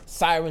like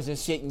sirens and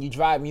shit and you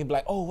drive and you be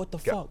like, oh, what the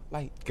fuck?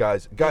 Like,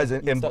 guys,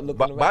 and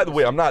by the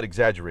way, I'm not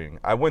exaggerating.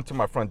 I went to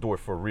my front door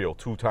for real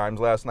 2 times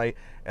last night,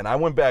 and I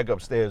went back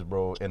upstairs,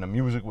 bro, and the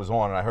music was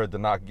on, and I heard the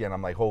knock again.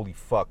 I'm like, holy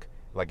fuck.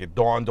 Like, it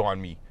dawned on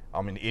me,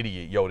 I'm an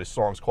idiot. Yo, this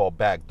song's called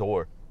Back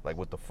Door. Like,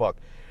 what the fuck?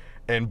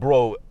 And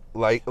bro,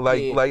 like,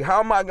 how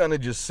am I gonna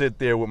just sit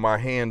there with my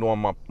hand on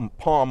my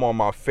palm on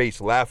my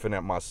face, laughing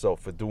at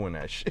myself for doing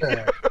that shit?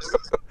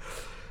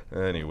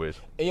 Anyways.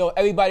 And yo,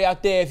 everybody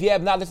out there, if you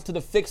have not listened to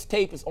the Fixed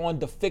Tape, it's on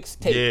the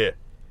Fixed Tape. Yeah.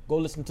 Go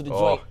listen to the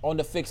joint on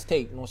the Fixed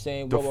Tape. You know what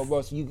I'm saying?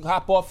 So you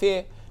hop off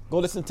here, go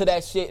listen to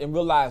that shit, and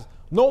realize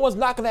no one's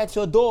knocking at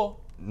your door.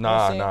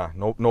 Nah,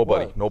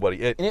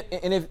 nobody.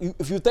 And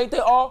if you think they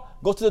are,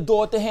 go to the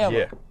door with the hammer.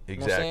 Yeah,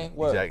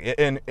 exactly.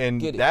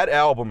 And that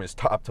album is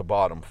top to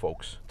bottom,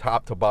 folks.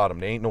 Top to bottom.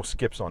 There ain't no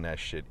skips on that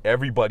shit.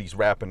 Everybody's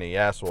rapping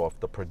their ass off.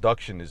 The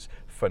production is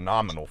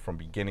phenomenal from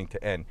beginning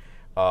to end.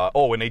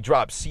 And they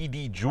dropped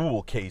CD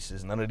jewel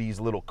cases. None of these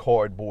little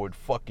cardboard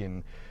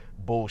fucking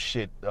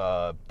bullshit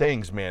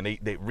things, man.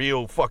 They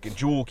real fucking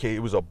jewel case.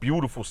 It was a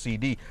beautiful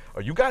CD.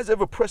 Are you guys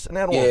ever pressing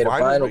that on vinyl? Yeah, the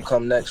vinyl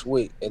come next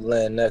week. It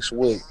land next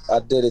week. I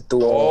did it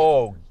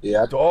through.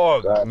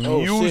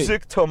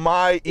 Music to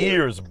my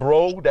ears,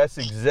 bro. That's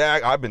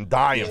exact. I've been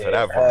dying for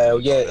that. Hell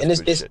yeah, and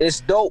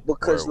it's dope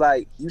because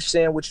like you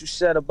saying what you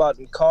said about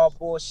the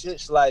cardboard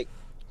shits. Like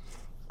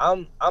I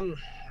ain't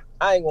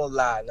gonna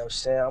lie. You know what I'm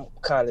saying? I'm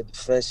kind of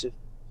defensive,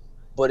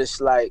 but it's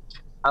like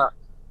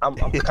I'm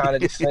kind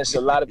of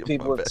defensive. A lot of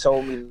people have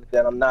told me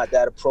that I'm not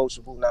that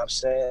approachable, you know what I'm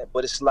saying?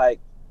 But it's like,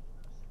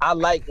 I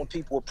like when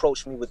people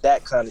approach me with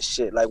that kind of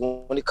shit. Like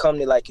when it comes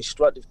to like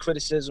constructive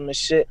criticism and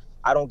shit,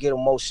 I don't get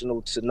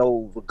emotional to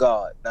no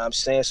regard, you know what I'm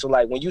saying? So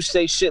like when you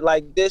say shit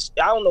like this,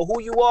 I don't know who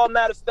you are,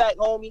 matter of fact,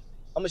 homie.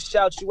 I'm gonna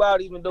shout you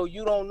out even though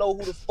you don't know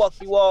who the fuck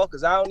you are,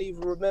 cause I don't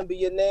even remember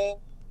your name.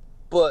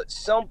 But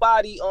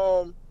somebody,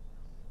 when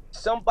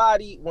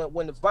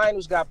the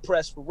vinyls got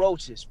pressed for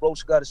Roach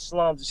Got a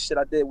Slums and shit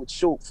I did with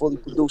Shoop, fully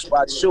produced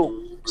by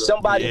Shoop.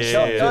 Somebody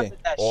jumped under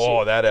that shit.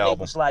 Oh, that album. It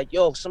was like,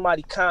 yo,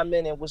 somebody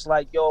commented and was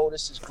like, yo,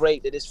 this is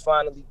great that it's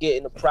finally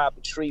getting the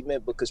proper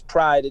treatment, because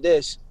prior to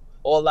this,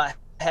 all I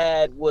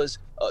had was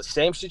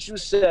same shit you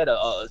said,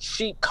 a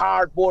cheap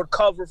cardboard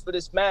cover for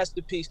this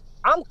masterpiece.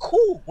 I'm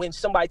cool when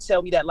somebody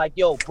tell me that, like,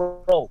 yo,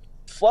 bro,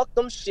 fuck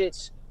them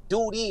shits,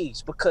 do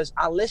these, because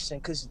I listen,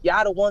 because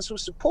y'all the ones who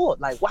support.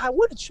 Like, why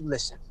wouldn't you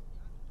listen?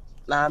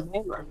 Nah, I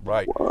mean,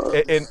 right.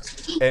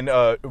 And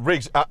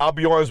Riggs, I'll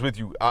be honest with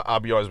you. I'll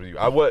be honest with you.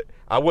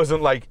 I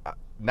wasn't like,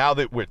 now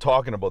that we're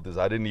talking about this,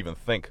 I didn't even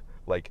think,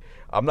 like,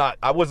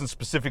 I wasn't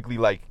specifically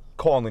like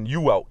calling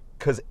you out,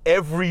 because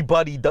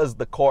everybody does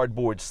the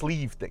cardboard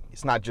sleeve thing.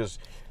 It's not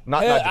just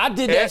I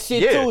did that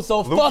shit too,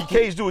 so fuck it.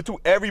 Cage do it too.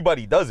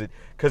 Everybody does it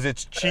because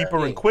it's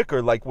cheaper and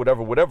quicker, like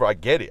whatever. I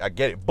get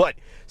it. But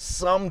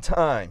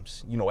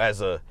sometimes,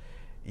 as a,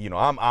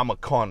 I'm a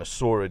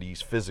connoisseur of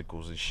these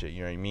physicals and shit. You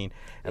know what I mean?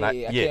 And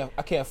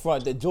I can't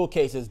front. The jewel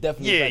case is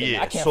definitely better.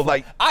 Yeah. I can't so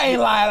front. I ain't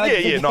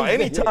lying. No.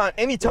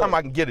 Anytime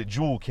I can get a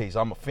jewel case,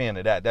 I'm a fan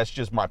of that. That's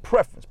just my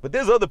preference. But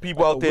there's other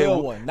people out there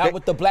not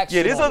with the black shit.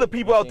 Yeah, there's other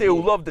people out there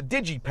who love the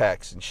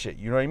digipacks and shit.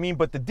 You know what I mean?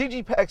 But the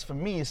digipacks for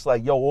me, it's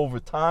like, over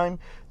time,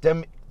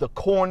 the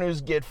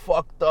corners get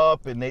fucked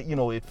up and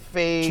it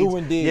fades. True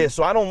indeed. Yeah,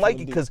 so I don't like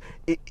it because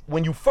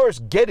when you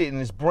first get it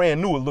and it's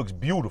brand new, it looks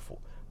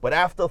beautiful. But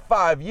after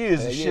 5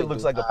 years, the shit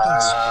looks like a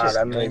piece of shit.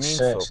 That makes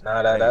sense.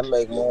 That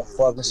make more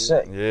fucking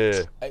sense.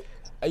 Yeah.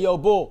 Hey, yo,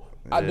 Bull.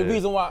 The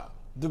reason why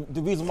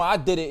I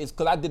did it is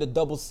because I did a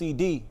double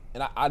CD,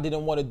 and I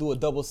didn't want to do a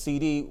double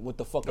CD with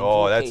the fucking.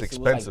 Oh, that's case.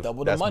 expensive. It was like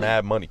double that's the money.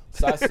 Mad money.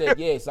 So I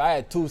said, so I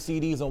had 2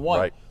 CDs in one.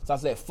 Right. So I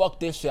said,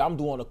 fuck this shit. I'm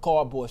doing the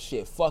cardboard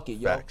shit. Fuck it,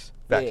 yo.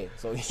 Yeah,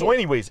 so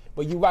anyways,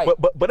 but you right.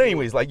 But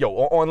anyways, like yo,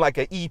 on like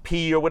an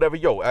EP or whatever,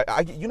 yo,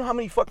 I you know how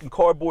many fucking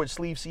cardboard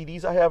sleeve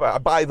CDs I have? I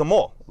buy them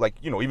all. Like,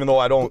 you know, even though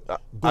I don't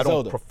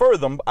prefer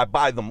them, I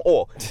buy them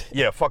all.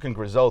 Yeah, fucking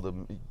Griselda,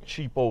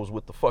 cheapos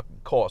with the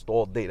fucking cost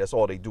all day. That's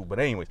all they do. But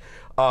anyways,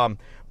 but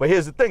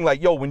here's the thing,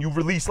 like yo, when you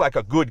release like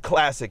a good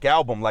classic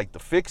album like the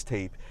Fix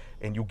Tape,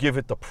 and you give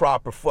it the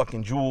proper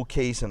fucking jewel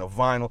case and a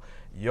vinyl,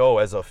 yo,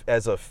 as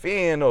a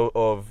fan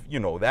of you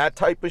know, that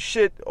type of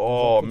shit,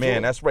 oh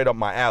man, that's right up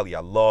my alley. I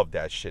love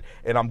that shit.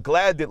 And I'm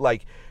glad that,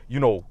 like, you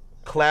know,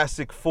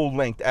 classic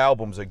full-length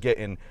albums are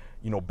getting,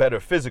 you know, better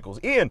physicals.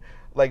 And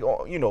like,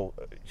 you know,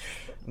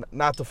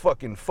 not to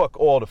fucking fuck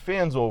all the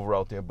fans over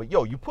out there, but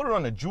yo, you put it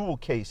on a jewel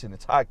case and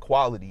it's high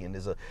quality, and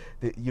there's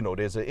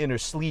an inner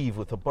sleeve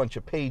with a bunch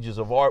of pages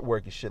of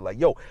artwork and shit. Like,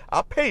 yo,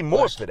 I'll pay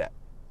more for that.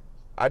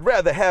 I'd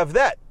rather have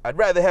that.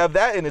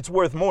 And it's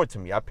worth more to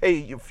me. I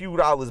pay a few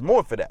dollars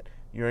more for that.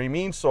 You know what I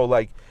mean? So,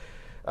 like,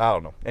 I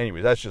don't know.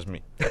 Anyway, that's just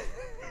me.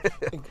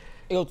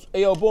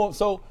 Yo, boom.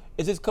 So,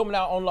 is this coming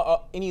out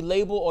on any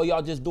label, or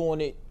y'all just doing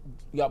it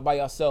by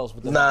yourselves?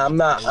 Nah, I'm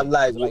not. I'm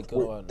like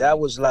that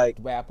was like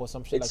rap or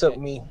some shit. It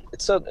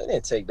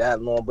didn't take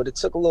that long, but it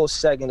took a little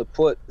second to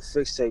put the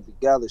Fix Tape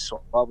together.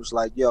 So I was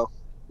like, yo,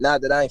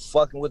 not that I ain't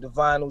fucking with the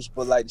vinyls,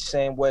 but like the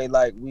same way,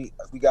 like we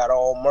got our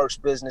own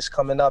merch business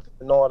coming up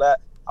and all that.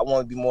 I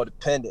want to be more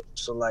dependent.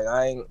 So like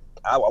I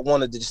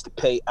wanted to just to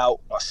pay out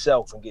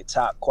myself and get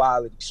top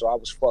quality. So I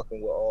was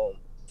fucking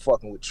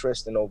with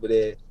Tristan over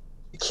there,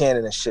 the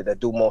Cannon and shit that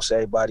do most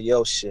everybody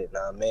else shit.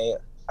 Nah, man,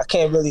 I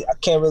can't really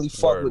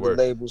fuck with the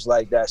labels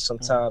like that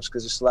sometimes,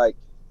 because it's like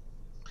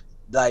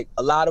a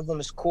lot of them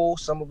is cool,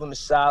 some of them is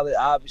solid.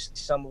 Obviously,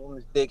 some of them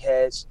is big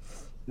heads.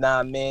 Nah,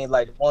 I mean,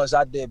 like the ones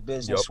I did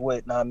business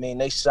with, nah, I mean,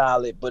 they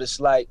solid. But it's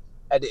like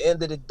at the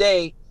end of the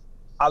day,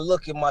 I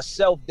look at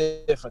myself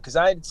different, because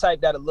I ain't the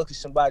type that'll look at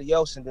somebody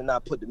else and then I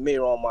put the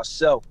mirror on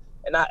myself.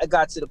 And I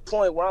got to the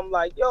point where I'm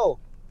like, yo,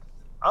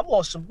 I'm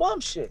on some bum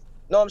shit.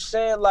 You know what I'm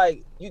saying?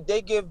 Like,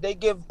 they give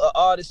an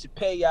artist a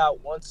payout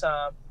one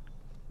time,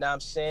 know what I'm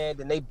saying?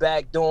 Then they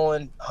back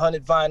doing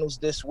 100 vinyls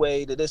this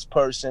way to this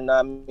person,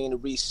 I mean, to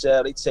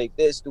resell. They take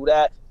this, do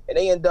that, and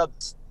they end up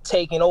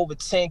taking over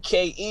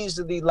 10K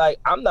easily. Like,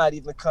 I'm not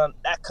even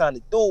that kind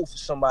of dude for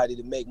somebody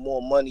to make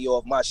more money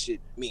off my shit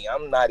than me.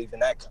 I'm not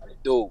even that kind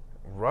of dude.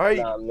 Right,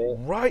 you know what I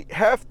mean? Right.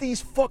 Half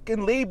these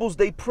fucking labels,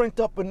 they print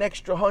up an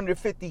extra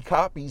 150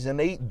 copies, and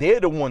they're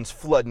the ones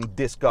flooding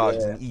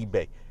Discogs and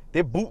eBay.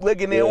 They're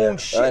bootlegging their own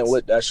shit. I ain't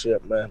with that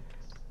shit, man.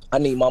 I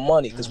need my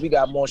money because we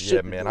got more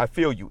shit. Yeah, man, I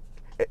feel you.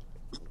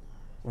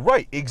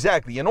 Right,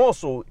 exactly. And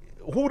also,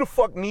 who the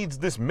fuck needs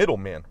this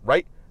middleman,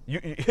 right?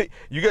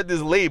 You got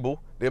this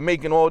label, they're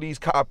making all these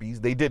copies,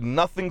 they did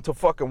nothing to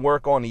fucking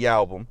work on the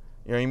album,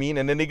 you know what I mean?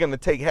 And then they're gonna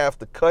take half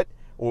the cut,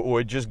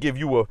 or just give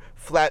you a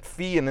flat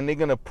fee, and then they're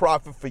gonna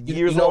profit for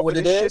years off of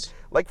this shit.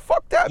 Like,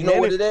 fuck that, man. You know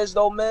what it is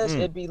though, man?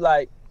 It'd be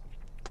like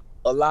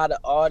a lot of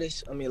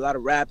artists, a lot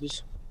of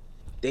rappers,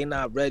 they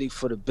not ready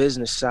for the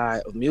business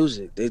side of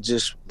music.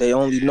 They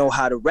only know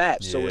how to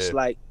rap. So it's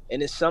like,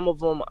 and then some of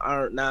them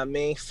aren't,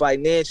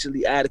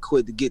 financially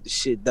adequate to get the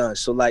shit done.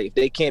 So like, if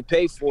they can't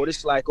pay for it,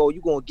 it's like, oh, you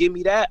gonna give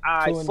me that? All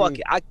right, fuck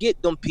it. I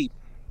get them people.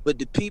 But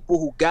the people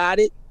who got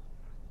it,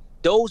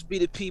 those be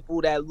the people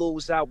that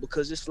lose out,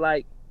 because it's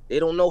like, they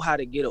don't know how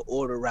to get an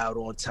order out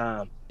on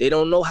time. They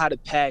don't know how to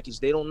package.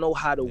 They don't know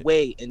how to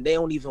weigh, and they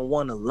don't even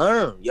want to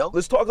learn, yo.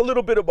 Let's talk a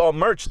little bit about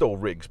merch, though,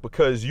 Riggs,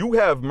 because you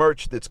have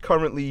merch that's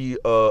currently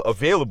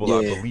available,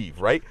 I believe,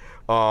 right?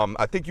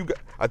 I think you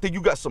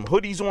got some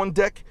hoodies on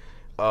deck.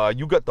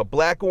 You got the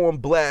black on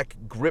black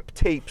grip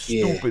tape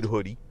stupid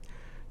hoodie.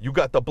 You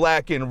got the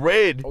black and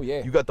red. Oh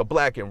yeah. You got the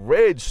black and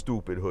red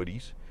stupid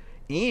hoodies.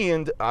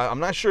 And I'm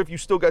not sure if you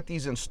still got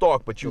these in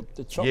stock, but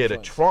the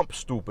Trump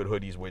stupid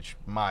hoodies, which,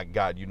 my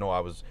God, you know,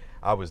 I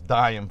was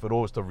dying for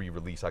those to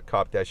re-release. I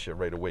copped that shit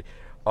right away.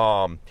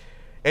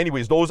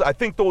 Anyways, I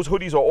think those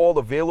hoodies are all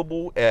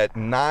available at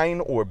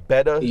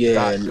 9orbetter.com.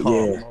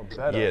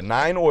 Yeah,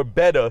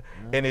 9orbetter,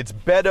 and it's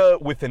better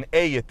with an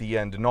A at the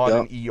end, not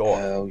an ER.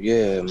 Hell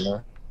yeah,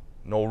 man.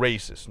 No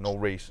racist.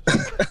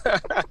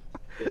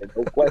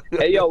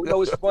 Hey, yo, you know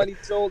what's funny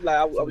too? Like,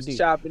 I was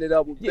chopping it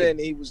up with Ben, and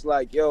he was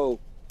like, yo,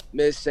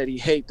 Miz said he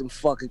hate them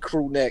fucking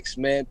crew necks,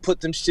 man. Put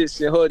them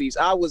shits in hoodies.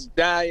 I was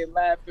dying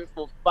laughing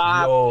for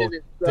 5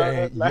 minutes.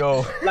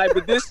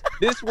 But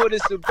this what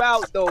it's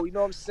about, though. You know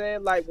what I'm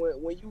saying? Like,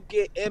 when you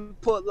get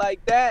input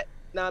like that,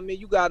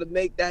 you got to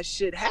make that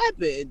shit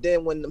happen. And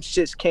then when them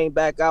shits came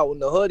back out in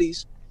the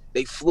hoodies,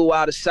 they flew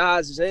out of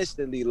sizes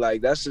instantly.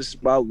 Like, that's just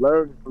about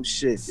learning some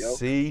shit, yo.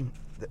 See,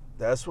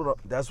 that's what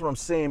I'm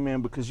saying,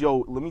 man. Because,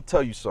 yo, let me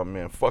tell you something,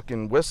 man.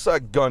 Fucking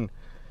Westside Gunn,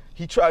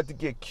 he tried to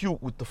get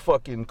cute with the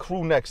fucking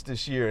crew necks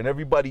this year, and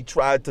everybody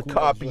tried to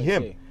copy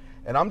him.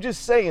 And I'm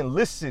just saying,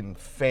 listen,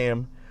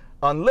 fam,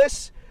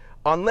 unless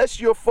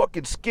you're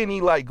fucking skinny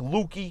like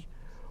Lukey,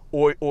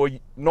 or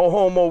no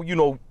homo, you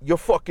know, you're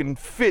fucking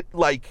fit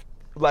like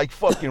like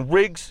fucking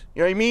Riggs,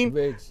 you know what I mean?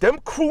 Riggs. Them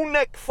crew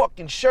neck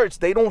fucking shirts,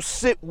 they don't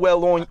sit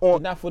well on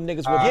Not for niggas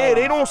with yeah,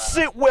 they don't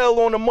sit well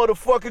on a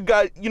motherfucker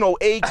got, you know,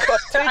 A-cup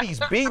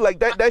titties, B. Like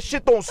that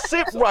shit don't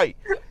sit right.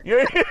 You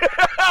know what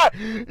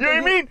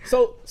I mean?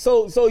 So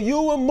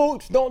you and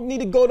Mooch don't need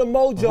to go to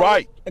Mojo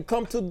Right. and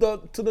come to the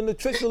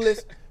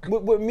nutritionalist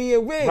with me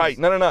and Riggs. Right,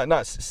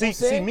 no.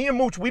 See, me and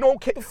Mooch, we don't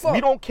care. We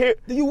don't care.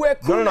 Do you wear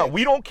crew No. necks?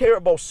 We don't care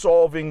about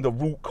solving the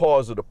root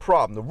cause of the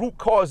problem. The root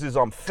cause is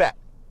I'm fat.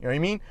 You know what I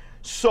mean?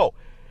 So,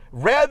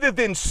 rather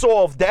than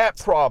solve that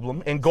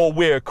problem and go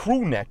wear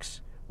crew necks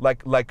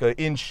like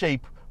a in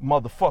shape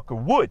motherfucker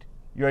would,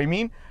 you know what I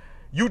mean?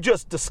 You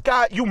just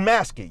disguise, you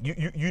mask it.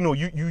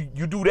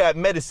 You do that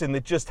medicine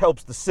that just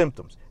helps the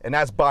symptoms, and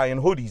that's buying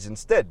hoodies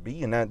instead,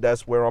 B. And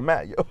that's where I'm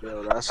at, yo.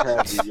 Yo, that's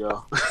heavy,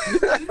 yo.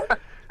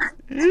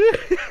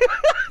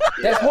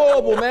 That's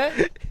horrible,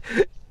 man.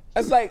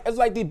 That's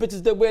like these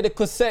bitches that wear the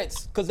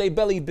cassettes because they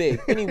belly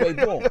big. Anyway,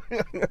 boom.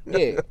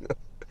 Yeah.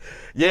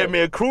 Yeah,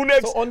 man, crew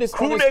necks, So on this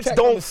crew necks track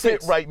don't number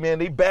fit 6. right, man.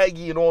 They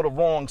baggy in all the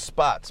wrong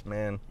spots,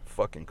 man.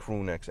 Fucking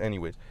crew necks.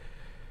 Anyways.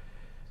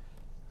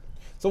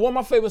 So one of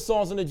my favorite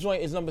songs in the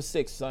joint is number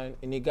 6, son,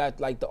 and it got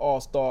like the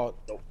all-star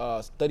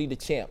Study the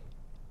Champ,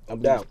 I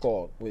believe it's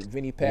called, with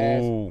Vinny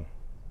Paz. Ooh.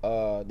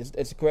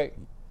 That's correct.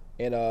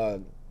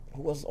 And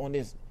who else on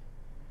this?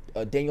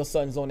 Daniel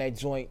Sutton's on that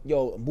joint.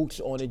 Yo,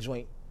 Mooch on the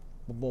joint.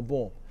 Boom, boom,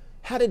 boom.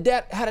 How did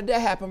that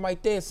happen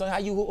right there, son? How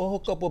you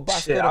hook up with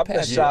Bosco Shit, the I've been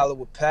Paz? solid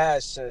with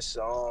Paz since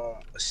a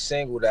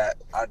single that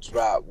I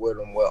dropped with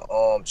him with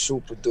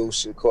True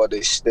Producer called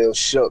They Still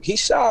Shook.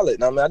 He's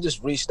solid. I mean, I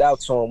just reached out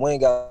to him. We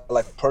ain't got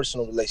like a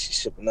personal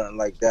relationship or nothing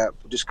like that.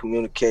 We just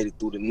communicated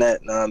through the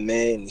net, know what I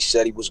mean? And he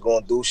said he was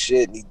gonna do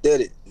shit and he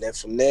did it. And then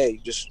from there, he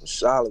just was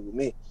solid with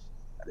me.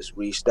 I just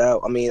reached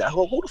out. I mean,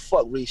 who the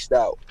fuck reached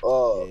out?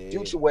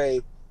 Future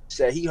Wave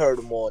said he heard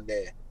him on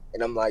there.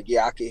 And I'm like,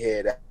 yeah, I can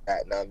hear that.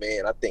 Nah,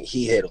 man, I think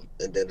he hit him.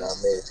 And then,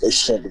 they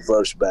sent the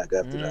verse back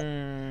after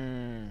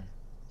that.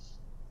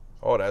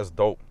 Oh, that's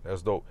dope.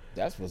 That's dope.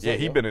 That's what's Yeah, up,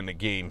 he yo. been in the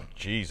game,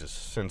 Jesus,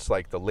 since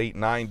like the late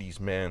 90s,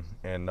 man.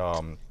 And,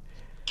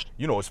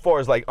 you know, as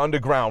far as like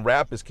underground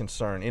rap is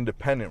concerned,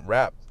 independent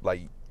rap,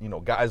 like, you know,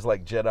 guys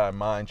like Jedi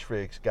Mind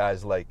Tricks,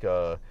 guys like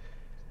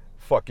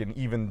fucking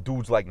even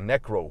dudes like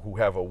Necro who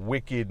have a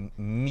wicked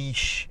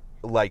niche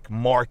like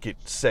market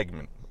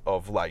segment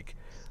of like,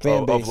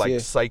 Fan base, yeah.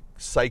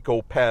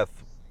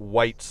 Psychopath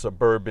white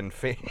suburban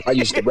fan. I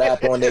used to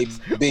rap on they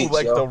beats,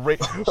 like yo.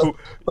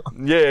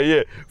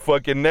 yeah,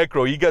 fucking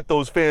Necro. He got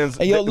those fans.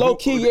 And yo, low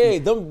key, yeah,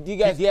 you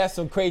guys, have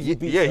some crazy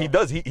beats. Yeah, yo. he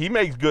does. He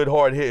makes good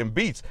hard hitting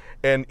beats,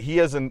 and he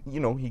hasn't. You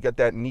know, he got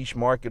that niche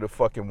market of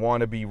fucking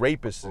wannabe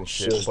rapists and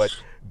shit.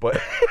 But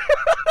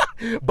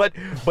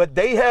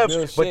they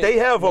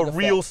have a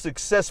real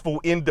successful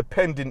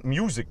independent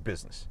music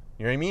business.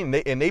 You know what I mean?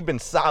 And they've been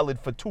solid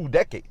for 2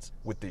 decades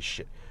with this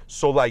shit.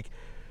 So like,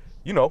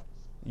 you know,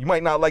 you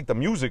might not like the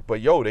music,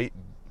 but yo, they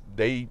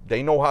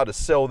know how to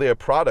sell their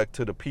product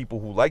to the people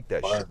who like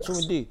that shit. True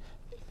indeed.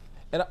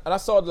 And I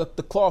saw the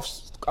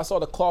cloth. I saw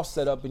the cloth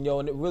set up, and yo,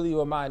 and it really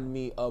reminded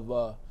me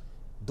of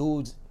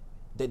dudes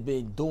that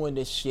been doing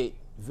this shit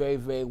very,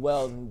 very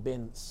well and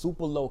been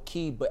super low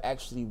key, but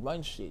actually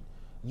run shit.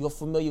 You're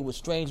familiar with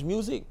Strange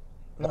Music?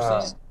 You know what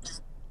I'm saying?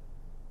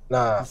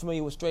 Nah. You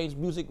familiar with Strange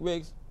Music,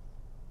 Riggs?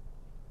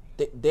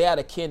 They out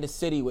of Kansas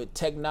City with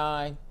Tech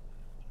Nine.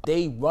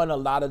 They run a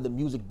lot of the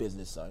music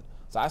business, son.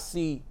 So I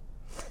see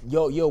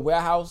your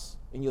warehouse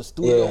and your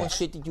studio and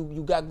shit that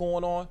you got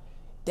going on.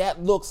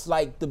 That looks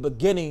like the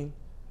beginning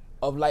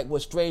of like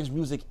what Strange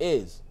Music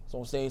is. So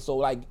I'm saying, so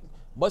like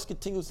much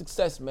continued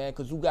success, man,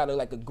 because you got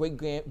a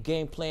great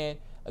game plan,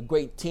 a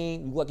great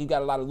team. You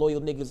got a lot of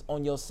loyal niggas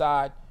on your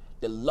side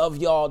that love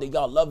y'all. That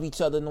y'all love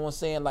each other. You know what I'm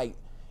saying? Like,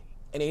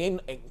 and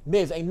ain't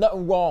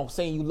nothing wrong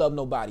saying you love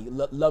nobody.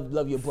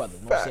 Love your brother.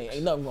 You know what I'm saying?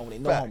 Ain't nothing wrong with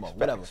it. No homo.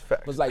 Whatever.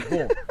 But it's like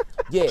boom.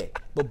 Yeah,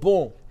 but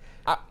boom.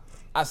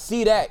 I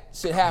see that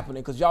shit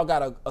happening because y'all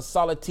got a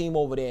solid team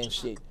over there and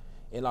shit.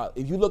 And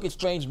if you look at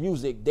Strange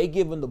Music, they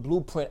giving the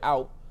blueprint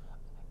out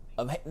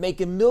of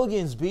making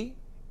millions, B.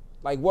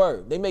 Like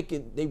word. They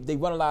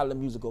run a lot of the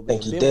music over there. I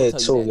think he did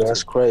too.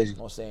 That's crazy. You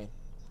know what I'm saying?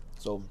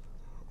 So.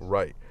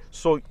 Right.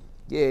 So.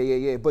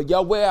 Yeah. But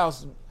y'all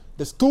warehouse,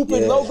 the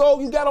stupid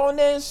logo you got on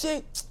there and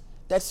shit,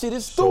 that shit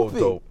is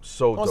stupid.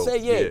 So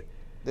dope. Yeah.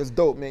 That's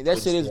dope, man.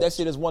 That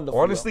shit is wonderful.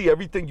 Honestly,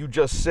 everything you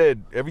just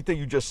said,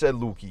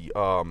 Lukey,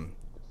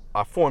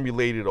 I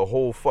formulated a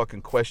whole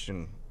fucking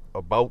question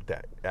about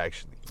that,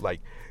 actually. Like,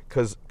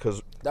 cause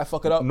that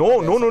fuck it up?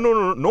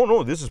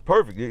 No, this is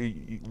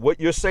perfect. What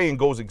you're saying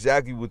goes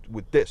exactly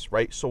with this,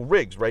 right? So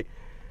Riggs, right?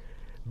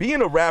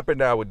 Being a rapper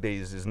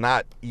nowadays is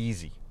not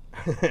easy.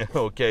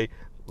 Okay?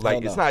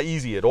 Like, it's not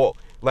easy at all.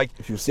 Like,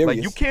 if you're serious.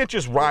 Like, you can't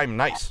just rhyme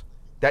nice.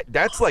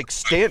 That's like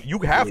you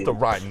have to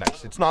rhyme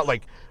nice. It's not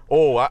like,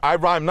 oh, I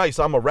rhyme nice,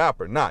 I'm a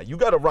rapper. Nah, you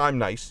gotta rhyme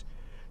nice.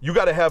 You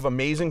gotta have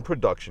amazing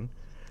production.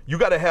 You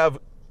gotta have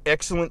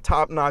excellent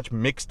top-notch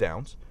mix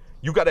downs.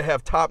 You gotta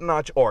have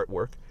top-notch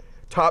artwork.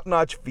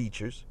 top-notch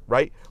features,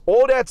 right?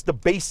 All that's the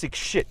basic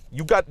shit.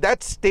 You got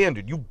that's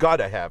standard. You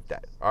gotta have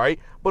that, all right?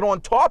 But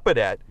on top of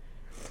that,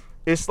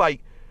 it's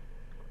like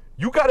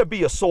you gotta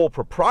be a sole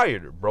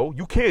proprietor, bro.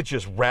 You can't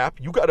just rap.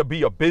 You gotta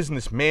be a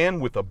businessman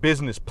with a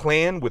business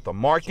plan, with a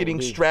marketing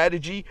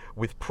strategy,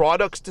 with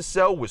products to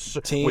sell, with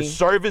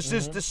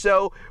services to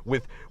sell,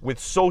 with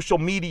social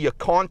media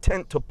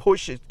content to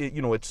push,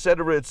 you know, et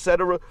cetera, et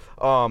cetera.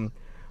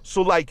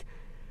 So like,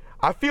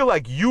 I feel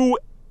like you,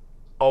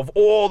 of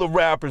all the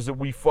rappers that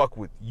we fuck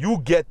with,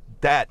 you get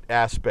that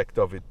aspect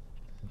of it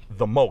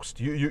the most.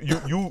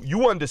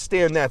 You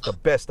understand that the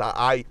best.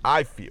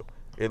 I feel,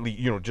 at least,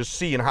 you know, just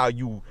seeing how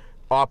you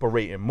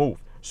operate and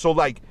move. So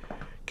like,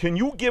 can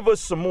you give us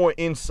some more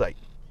insight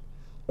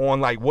on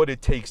like what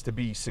it takes to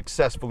be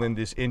successful in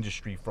this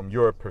industry from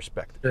your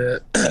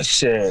perspective?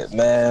 Shit,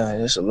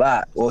 man, it's a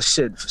lot. Well,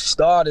 shit, for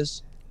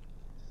starters,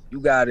 you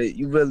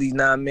really,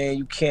 man,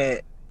 you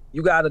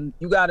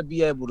gotta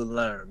be able to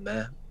learn,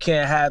 man.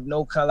 Can't have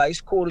no kind, like, it's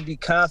cool to be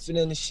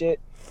confident and shit,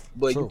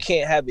 but you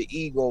can't have an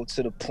ego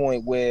to the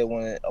point where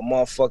when a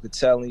motherfucker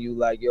telling you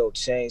like, yo,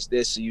 change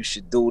this or you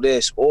should do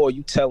this, or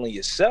you telling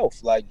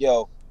yourself like,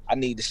 yo, I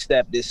need to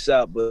step this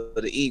up, but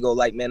the ego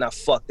like, man,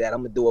 fuck that, I'm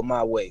gonna do it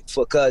my way.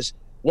 Because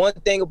one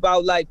thing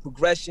about like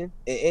progression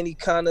in any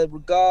kind of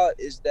regard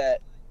is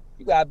that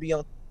you gotta be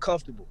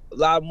uncomfortable. A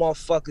lot of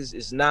motherfuckers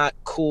is not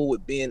cool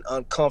with being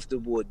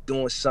uncomfortable or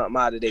doing something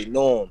out of their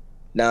norm.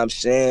 Know what I'm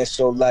saying?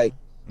 So like,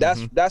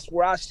 that's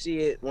where I see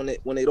it when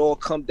it all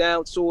come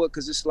down to it,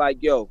 because it's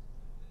like, yo,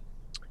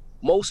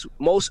 most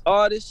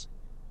artists,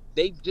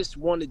 they just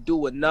want to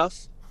do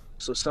enough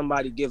so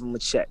somebody give them a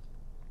check.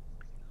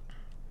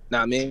 Know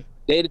what I mean?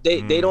 They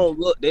don't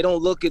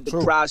look at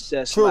the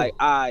process like,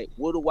 all right,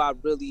 what do I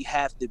really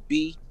have to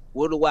be?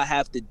 What do I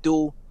have to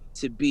do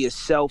to be a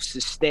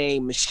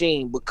self-sustained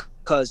machine?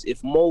 Because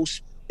if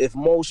most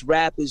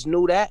rappers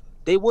knew that,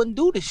 they wouldn't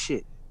do this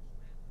shit.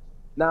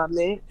 Know what I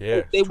mean?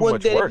 Yeah, they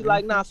wouldn't. They'd be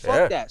like, nah,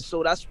 fuck that.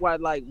 So that's why,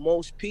 like,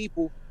 most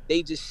people,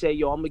 they just say,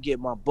 yo, I'm gonna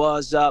get my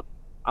buzz up.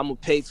 I'm gonna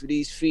pay for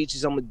these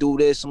features. I'm gonna do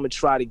this. I'm gonna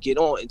try to get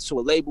on. And so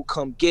a label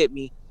come get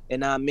me,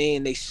 and I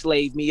mean, they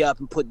slave me up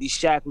and put these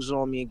shackles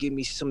on me and give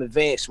me some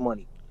advance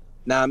money.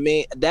 Now I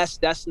mean,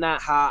 that's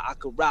not how I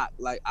could rock.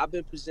 Like, I've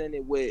been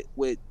presented with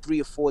 3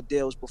 or 4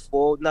 deals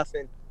before.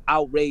 Nothing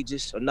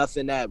outrageous or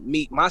nothing that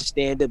meet my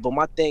standard. But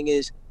my thing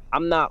is,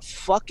 I'm not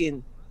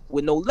fucking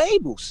with no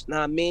labels.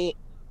 Now I mean,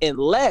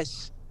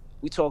 unless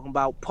we talking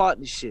about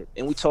partnership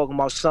and we talking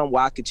about something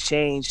where I could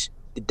change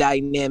the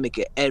dynamic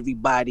of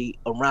everybody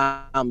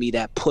around me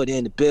that put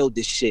in to build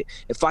this shit.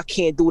 If I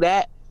can't do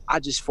that,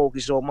 I just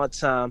focus all my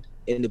time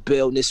into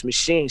building this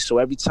machine. So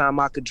every time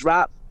I could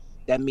drop,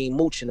 that mean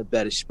Mooch in a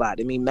better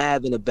spot. It mean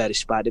Mav in a better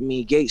spot. It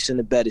mean Gates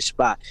in a better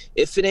spot.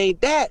 If it ain't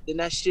that, then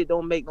that shit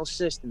don't make no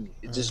sense to me.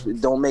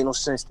 It don't make no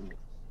sense to me.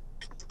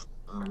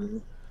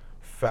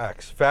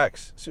 Facts.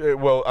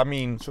 Well, I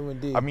mean,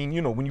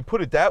 you know, when you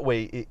put it that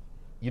way, it,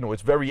 you know,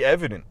 it's very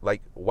evident.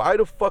 Like, why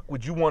the fuck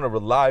would you want to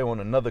rely on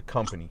another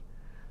company,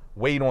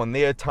 wait on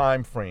their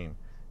time frame?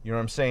 You know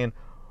what I'm saying?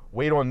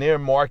 Wait on their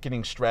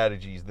marketing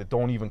strategies that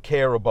don't even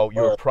care about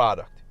your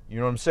product. You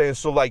know what I'm saying?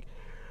 So like,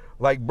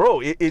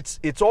 bro,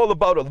 it's all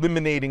about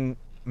eliminating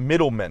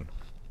middlemen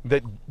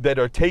that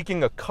are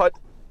taking a cut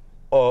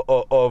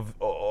of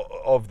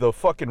the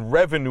fucking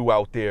revenue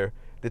out there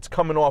that's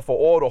coming off of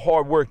all the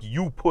hard work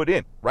you put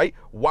in, right?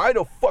 Why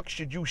the fuck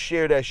should you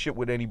share that shit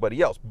with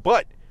anybody else?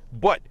 But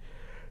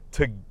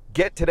to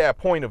get to that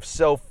point of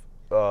self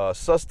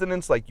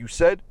sustenance, like you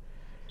said,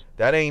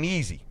 that ain't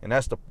easy, and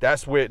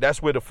that's where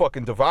the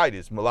fucking divide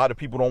is. A lot of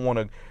people don't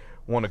want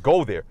to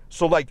go there.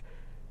 So like,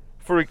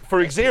 for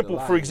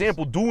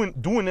example,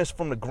 doing this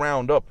from the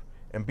ground up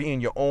and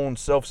being your own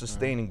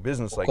self-sustaining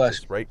business like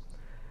this, right?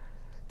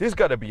 There's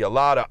got to be a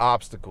lot of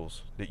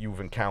obstacles that you've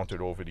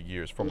encountered over the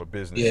years from a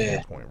business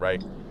standpoint,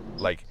 right?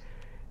 Like,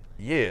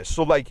 yeah.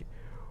 So like,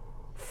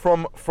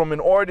 from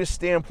an artist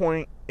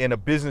standpoint and a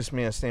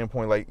businessman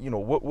standpoint, like, you know,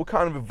 what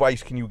kind of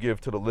advice can you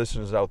give to the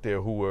listeners out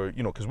there who are,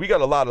 you know, because we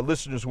got a lot of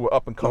listeners who are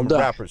up and coming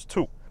rappers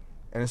too,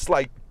 and it's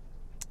like,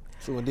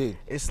 true indeed.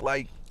 It's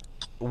like,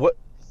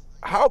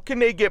 how can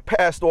they get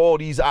past all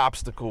these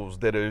obstacles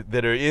that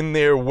are in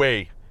their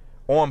way,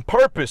 on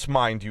purpose,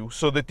 mind you,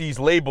 so that these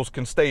labels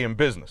can stay in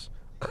business?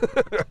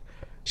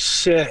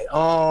 Shit,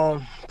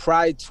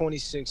 probably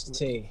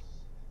 2016.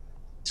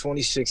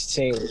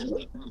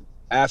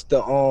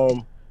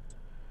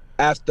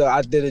 After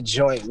I did a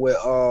joint with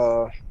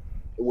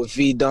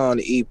V Don,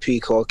 the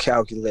EP called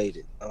Calculated.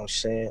 You know what I'm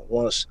saying?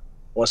 Once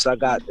I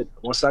got to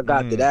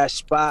that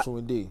spot,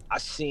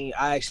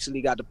 I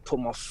actually got to put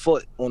my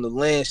foot on the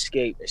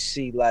landscape and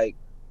see, like,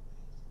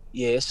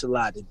 yeah, it's a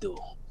lot to do.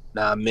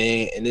 Nah, I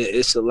mean, and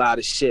it's a lot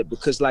of shit,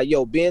 because like,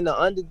 yo, being the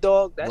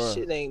underdog, that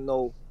shit ain't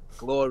no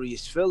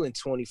glorious feeling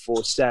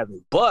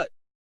 24/7. But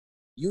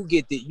you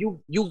get to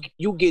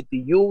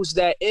use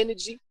that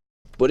energy.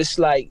 But it's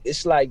like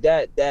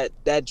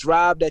that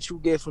drive that you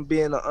get from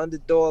being an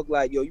underdog,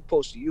 like, yo, you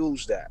supposed to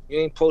use that. You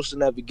ain't supposed to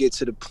never get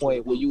to the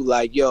point where you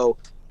like, yo,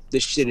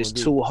 this shit is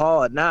too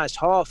hard. Nah, it's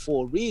hard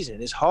for a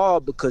reason. It's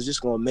hard because it's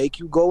gonna make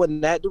you go in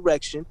that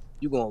direction.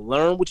 You're gonna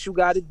learn what you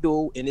gotta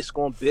do, and it's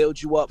gonna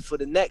build you up for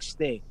the next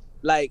thing.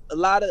 Like a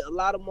lot of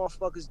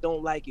motherfuckers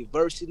don't like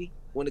adversity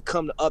when it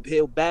come to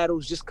uphill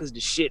battles just cause the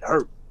shit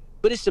hurt.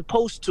 But it's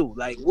supposed to.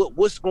 Like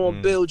what's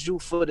gonna build you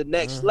for the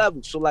next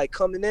level? So like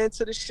coming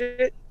into the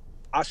shit,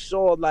 I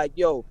saw like,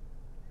 yo,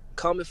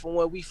 coming from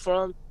where we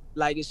from,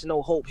 like it's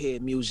no hope here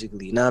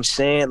musically. You know what I'm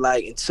saying?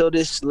 Like until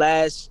this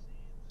last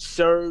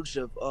surge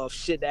of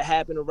shit that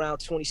happened around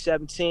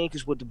 2017,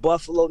 because what the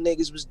Buffalo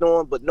niggas was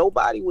doing, but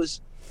nobody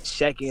was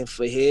checking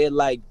for here.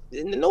 Like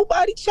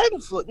nobody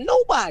checking for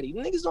nobody.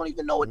 Niggas don't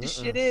even know what this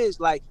shit is.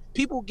 Like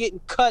people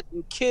getting cut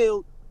and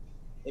killed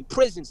in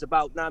prisons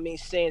about, know what I mean,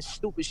 saying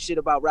stupid shit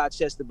about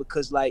Rochester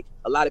because like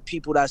a lot of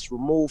people that's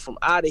removed from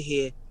out of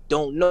here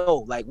don't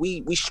know. Like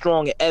we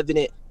strong and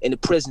evident in the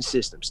prison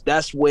systems.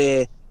 That's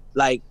where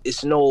like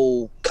it's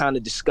no kind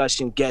of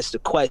discussion gets the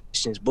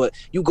questions. But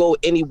you go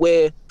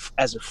anywhere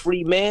as a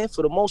free man,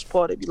 for the most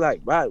part, they be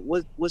like, right,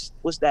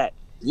 what's that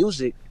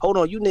music? Hold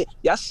on,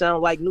 y'all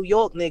sound like New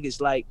York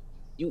niggas. Like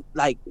you,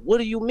 like what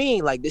do you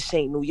mean? Like this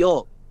ain't New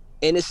York,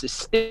 and it's a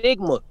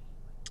stigma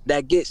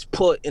that gets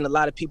put in a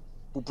lot of people's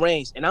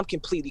brains, and I'm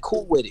completely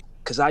cool with it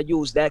because I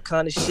use that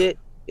kind of shit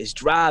as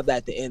drive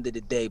at the end of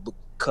the day.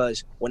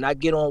 Because when I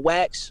get on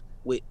wax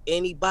with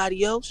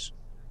anybody else,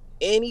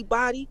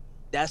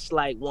 that's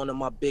like one of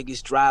my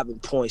biggest driving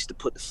points to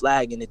put the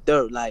flag in the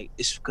dirt. Like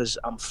it's because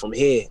I'm from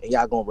here, and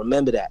y'all gonna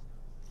remember that.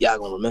 Y'all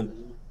gonna remember.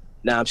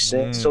 Now I'm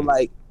saying, so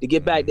like to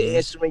get back to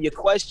answering your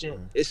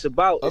question, it's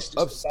about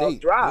upstate about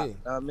drive. Yeah. You know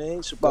what I mean,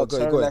 it's about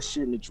turning that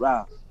shit into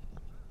drive.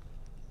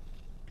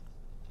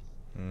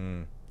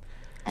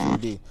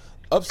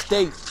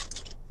 Upstate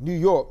New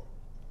York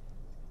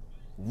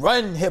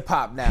run hip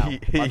hop now.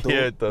 My dude.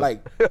 Yeah, it does.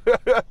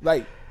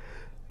 like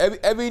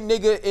every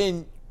nigga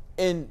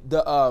in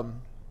the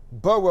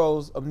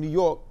boroughs of New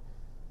York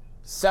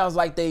sounds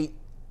like they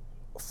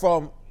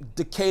from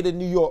Decatur,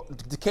 New York,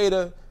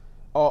 Decatur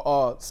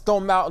or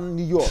Stone Mountain,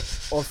 New York,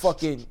 or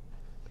fucking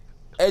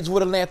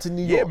Edgewood, Atlanta,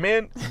 New York. Yeah,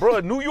 man, bro,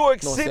 New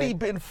York City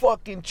been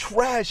fucking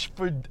trash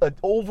for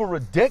over a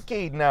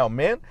decade now,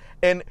 man.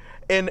 And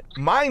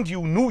mind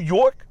you, New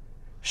York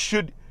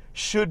should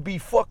be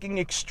fucking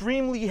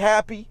extremely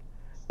happy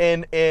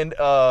and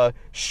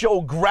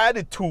show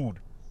gratitude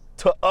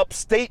to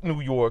upstate New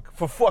York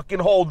for fucking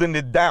holding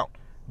it down.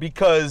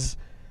 Because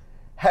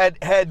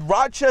had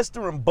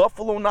Rochester and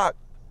Buffalo not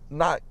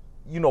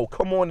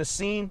come on the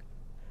scene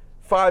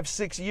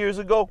 5-6 years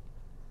ago,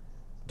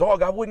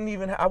 dog, I wouldn't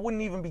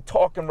even be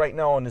talking right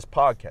now on this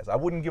podcast. I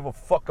wouldn't give a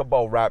fuck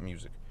about rap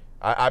music.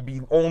 I'd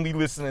be only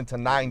listening to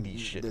 90s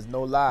shit. There's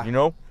no lie. You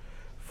know?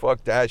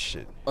 Fuck that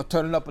shit. Or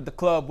turning up at the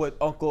club with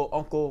Uncle,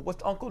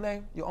 what's the uncle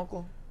name? Your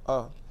uncle?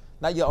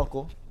 Not your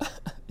uncle.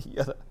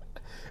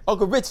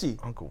 Uncle Richie.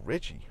 Uncle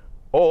Richie.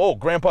 Oh,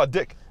 Grandpa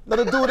Dick. No,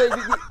 the dude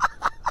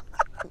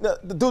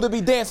the dude that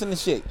be dancing and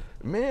shit.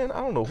 Man,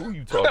 I don't know who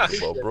you talking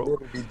about, bro.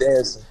 Be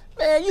dancing.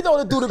 Man, you know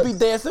the dude that be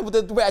dancing with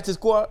the Ratchet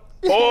Squad.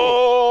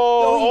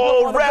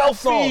 Oh,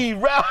 Ralphie.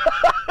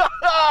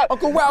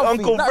 Uncle Ralphie.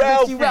 Uncle not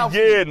Ralphie. Richie Ralphie.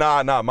 Yeah,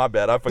 nah, my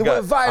bad. I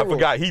forgot. went viral. I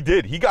forgot. He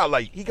did. He got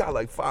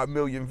like 5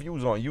 million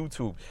views on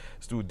YouTube.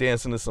 This dude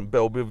dancing to some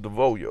Belle Biv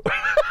DeVoe, yo.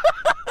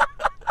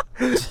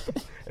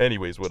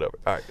 Anyways, whatever.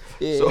 All right.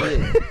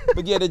 Yeah.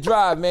 But yeah, the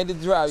drive, man, the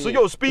drive. So yeah.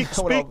 yo,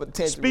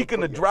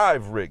 speaking of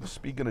drive, Rick.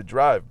 Speaking of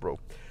drive, bro.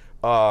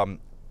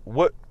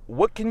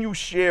 What can you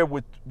share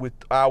with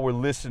our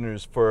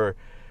listeners for,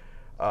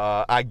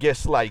 I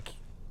guess, like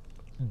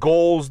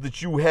goals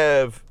that you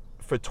have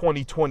for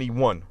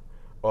 2021,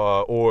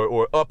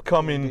 or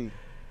upcoming,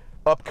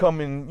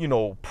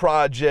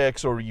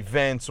 projects or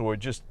events or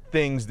just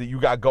things that you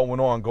got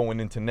going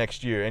into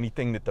next year?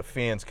 Anything that the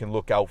fans can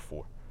look out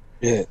for?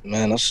 Yeah,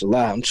 man, that's a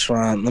lot. I'm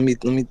trying. Let me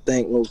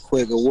think real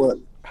quick of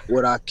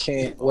what I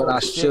can't, what I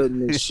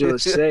shouldn't and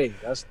should say.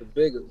 That's the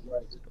bigger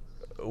one.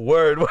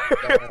 Word.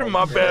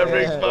 My bad,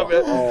 Riggs. My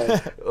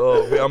bad.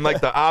 Oh man, I'm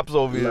like the ops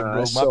over here,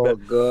 bro. It's My all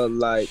bad. good.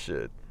 Like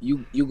Shit.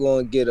 you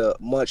gonna get a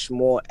much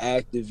more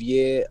active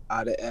year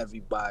out of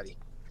everybody.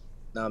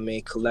 Know what I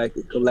mean,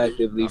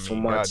 collectively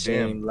from my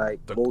team, like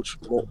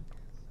multiple.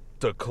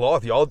 The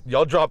cloth,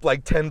 y'all dropped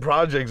like 10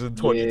 projects in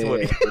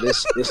 2020. Yeah, but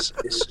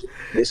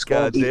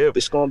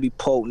it's gonna be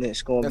potent.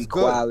 It's gonna be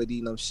quality.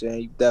 You know what I'm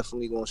saying? You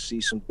definitely gonna see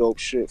some dope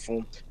shit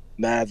from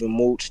Mav and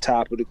Mooch,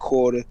 top of the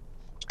quarter.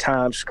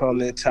 Time's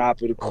coming,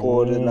 top of the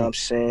quarter. You know what I'm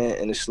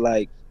saying? And it's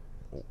like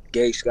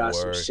Gates got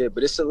some shit,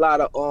 but it's a lot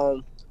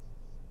of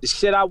the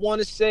shit I want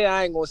to say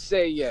I ain't gonna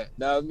say yet.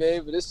 Know what I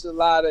mean? But it's a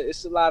lot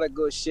of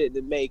good shit in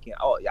the making.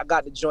 Oh, I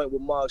got the joint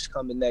with Muggs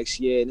coming next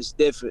year, and it's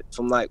different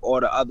from like all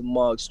the other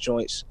Muggs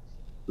joints.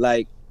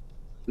 Like,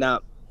 now,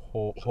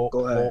 go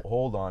ahead.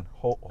 Hold on.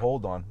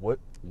 What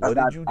I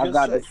did you just say? I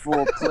got the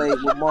full plate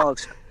with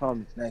Muggs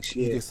coming next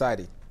year. He's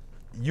excited.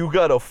 You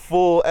got a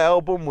full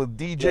album with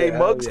DJ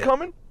Muggs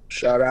coming?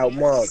 Shout out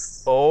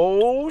Muggs.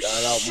 Oh,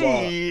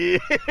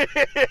 shit.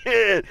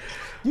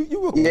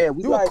 You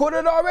recorded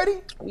it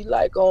already? We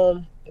like,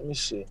 let me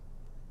see.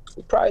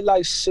 We're probably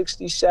like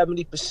 60,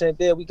 70%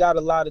 there. We got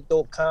a lot of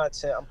dope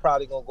content. I'm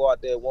probably gonna go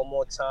out there one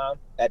more time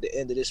at the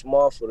end of this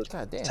month or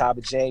the top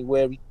of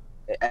January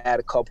and add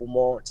a couple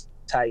more,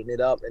 tighten it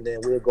up, and then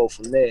we'll go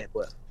from there.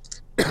 But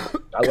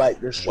I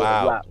like this shit a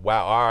lot.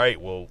 Wow. All right.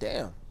 Well,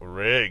 damn.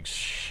 Riggs,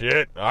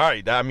 shit. All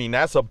right. I mean,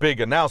 that's a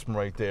big announcement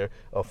right there.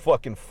 A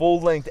fucking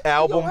full-length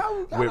album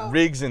with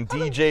Riggs and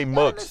DJ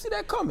Muggs. See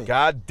that coming.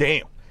 God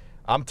damn.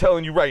 I'm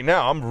telling you right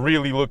now, I'm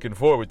really looking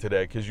forward to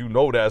that because you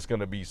know that's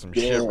going to be some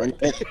shit right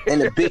there. And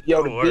the beat,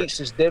 the beats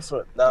is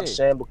different. You know what I'm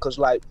saying? Because,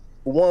 like,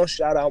 for one,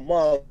 shout out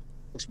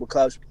Muggs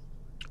because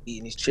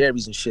eating these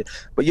cherries and shit.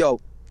 But, yo,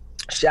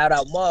 shout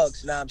out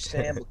Muggs, you know what I'm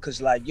saying?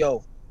 Because, like,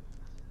 yo,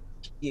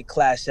 he a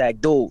class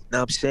act dude, you know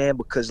what I'm saying?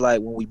 Because,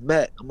 like, when we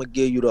met, I'm going to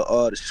give you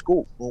the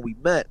scoop. When we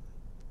met,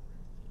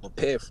 I'm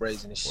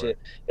paraphrasing this shit.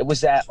 It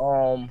was at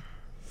the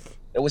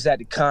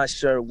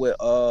concert with,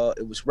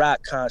 it was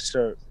rock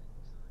concert.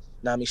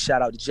 Now, I mean,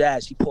 shout out to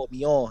Jazz. He put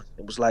me on.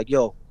 It was like,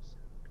 yo,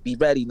 be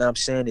ready, know what I'm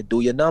saying, and do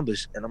your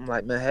numbers. And I'm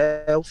like, man,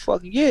 hell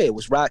fucking yeah. It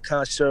was rock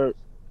concert.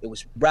 It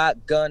was Rock,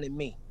 Gun, and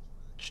me.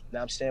 Know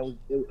what I'm saying?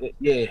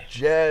 Yeah.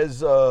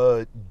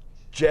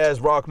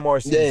 Jazz Rock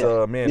Marcy's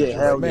manager. Yeah,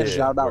 hell yeah.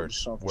 Shout out to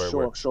something for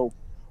sure. So,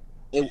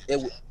 it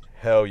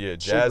hell yeah.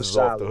 Jazz is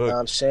off the hook. You know what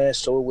I'm saying?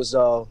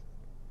 So,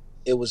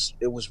 it was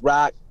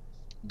Rock,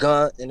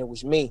 Gun, and it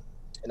was me.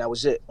 And that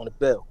was it on the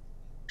bill.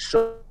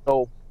 So,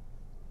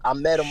 I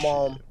met him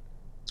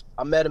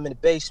in the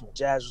basement.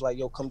 Jazz was like,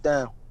 yo, come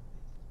down.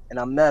 And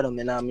I met him,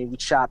 and I mean, we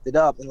chopped it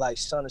up, and like,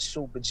 son of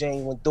super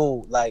genuine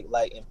dude, like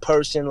in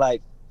person,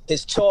 like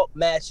his talk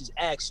matches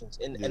actions.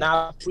 And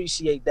I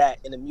appreciate that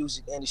in the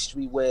music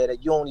industry where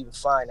that you don't even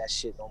find that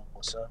shit no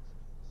more, son.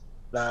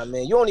 Know what I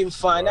mean? You don't even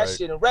find that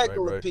shit in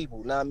regular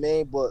people, know what I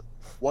mean? But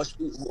once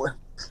we linked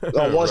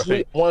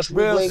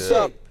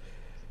up, know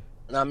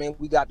what I mean,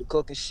 we got to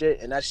cooking shit,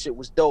 and that shit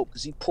was dope,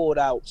 because he pulled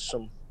out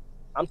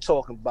I'm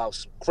talking about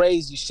some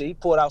crazy shit. He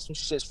pulled out some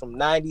shits from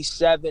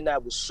 97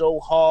 that was so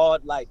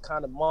hard, like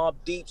kind of Mobb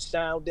Deep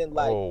sounding.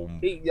 Like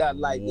he got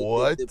like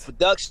the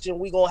production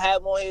we gonna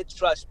have on here.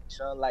 Trust me,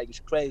 son. Like it's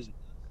crazy.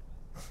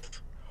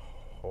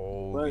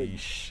 Holy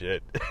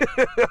shit!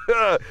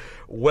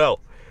 Well,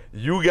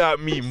 you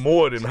got me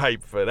more than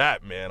hyped for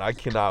that, man. I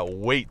cannot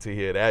wait to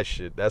hear that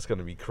shit. That's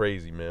gonna be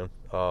crazy, man.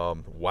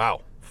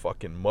 Wow,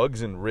 fucking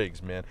Muggs and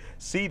Riggs, man.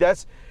 See,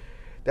 That's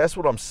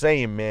what I'm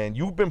saying, man.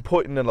 You've been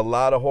putting in a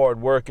lot of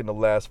hard work in the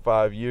last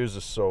 5 years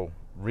or so,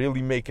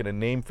 really making a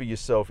name for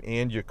yourself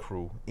and your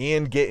crew,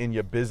 and getting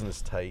your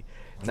business tight.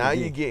 Now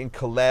you're getting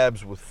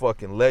collabs with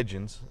fucking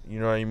legends,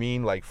 you know what I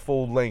mean? Like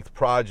full-length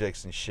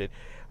projects and shit.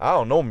 I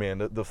don't know,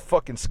 man. The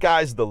fucking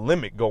sky's the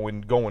limit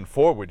going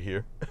forward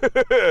here,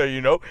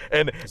 you know.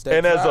 And as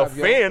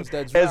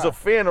a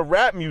fan of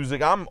rap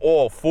music, I'm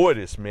all for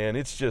this, man.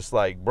 It's just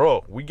like,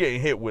 bro, we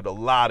getting hit with a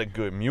lot of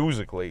good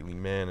music lately,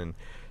 man, and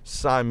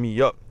sign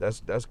me up.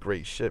 That's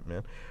great shit,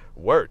 man.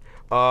 Word.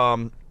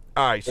 All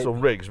right, so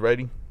Riggs,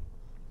 ready?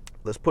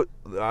 Let's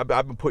I've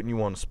been putting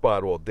you on the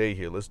spot all day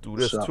here. Let's do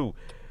this too.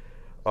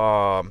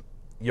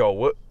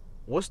 Yo,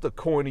 what's the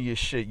corniest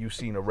shit you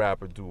seen a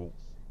rapper do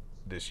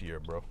this year,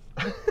 bro?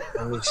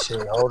 Let me see.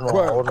 Hold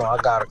on. I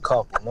got a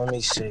couple. Let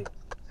me see.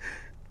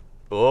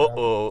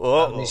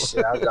 Let me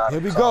see. I got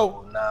Here we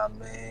go. Nah,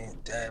 man.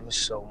 Damn, it's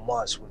so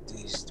much with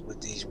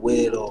these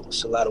weirdos.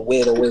 It's a lot of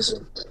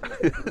weirdoism.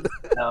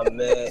 Nah,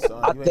 man.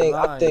 Son,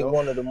 I think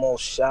one of the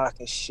most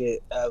shocking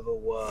shit ever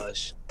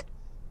was,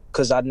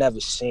 cause I never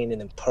seen it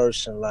in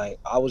person. Like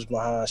I was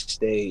behind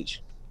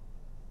stage,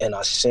 and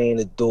I seen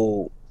a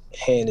dude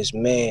hand his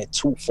man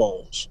 2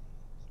 phones.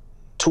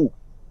 2.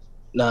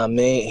 Nah,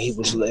 man. He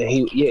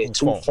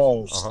 2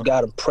 phones.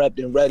 Got him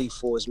prepped and ready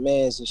for his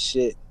mans and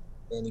shit.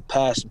 And he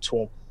passed him to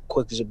him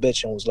quick as a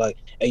bitch and was like,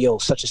 hey, yo,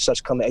 such and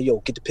such coming. Hey,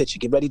 yo, get the picture.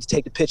 Get ready to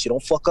take the picture.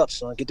 Don't fuck up,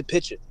 son. Get the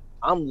picture.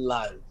 I'm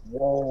like,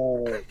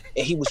 whoa.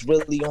 And he was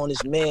really on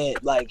his man.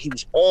 Like, he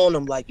was on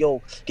him like,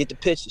 yo, get the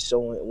picture. So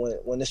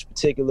when this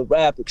particular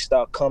rapper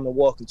start coming,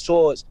 walking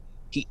towards,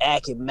 he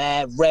acting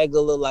mad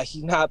regular, like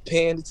he not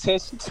paying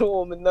attention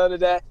to him and none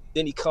of that.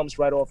 Then he comes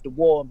right off the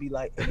wall and be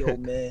like, hey, yo,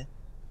 man.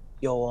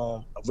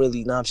 Yo, I really,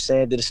 you know what I'm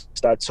saying? Did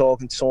start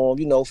talking to him,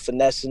 you know,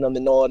 finessing him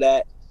and all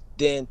that.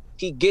 Then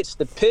he gets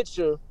the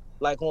picture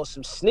like on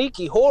some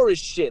sneaky horror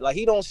shit. Like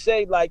he don't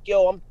say like,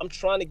 yo, I'm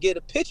trying to get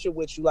a picture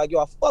with you. Like, yo,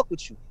 I fuck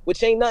with you,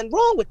 which ain't nothing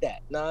wrong with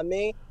that. Know what I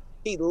mean?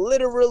 He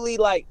literally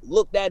like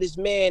looked at his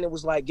man and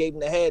was like, gave him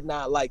the head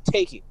nod, like,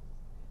 take it.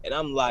 And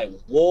I'm like,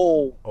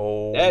 whoa.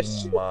 Oh,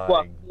 that's my fuck.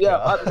 God. Yeah,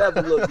 I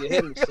never looked at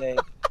him the same.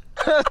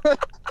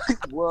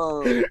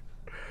 Whoa.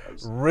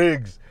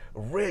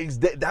 Riggs,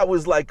 that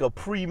was like a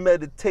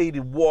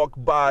premeditated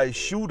walk-by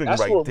shooting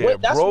there,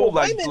 bro.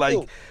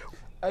 Like.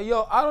 Hey,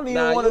 yo, I don't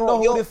even want to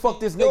know who the fuck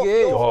this nigga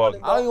is.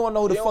 I don't even want to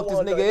know who the fuck this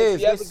nigga is.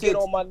 If you ever get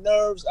on my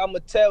nerves, I'm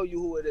going to tell you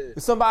who it is.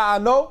 It's somebody I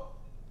know?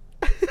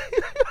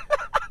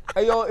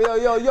 Hey, yo,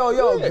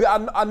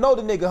 yeah. I know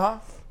the nigga, huh?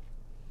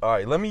 All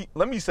right, let me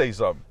say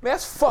something. Man,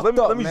 that's fucked up,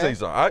 man. Let me say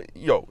something.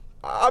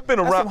 I've been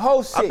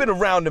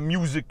around the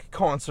music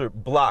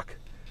concert block.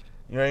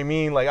 You know what I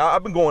mean? Like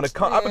I've been going to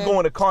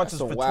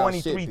concerts for wild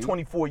 23, shit,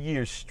 24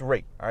 years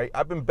straight. All right,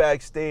 I've been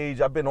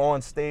backstage, I've been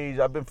on stage,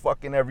 I've been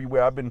fucking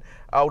everywhere. I've been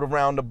out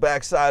around the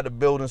backside of the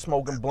building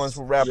smoking blunts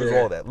with rappers,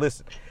 all that.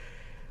 Listen,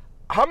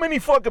 how many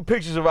fucking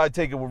pictures have I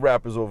taken with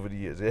rappers over the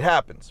years? It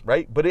happens,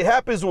 right? But it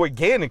happens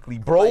organically,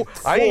 bro. Like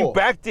I ain't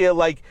back there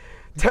like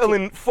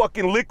telling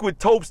fucking Liquid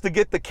Topes to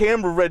get the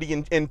camera ready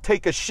and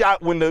take a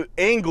shot when the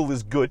angle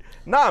is good.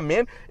 Nah,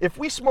 man. If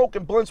we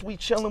smoking blunts, we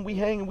chilling, we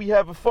hanging, we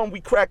having fun, we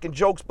cracking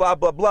jokes, blah,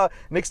 blah, blah.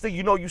 Next thing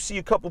you know, you see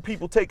a couple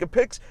people taking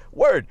pics.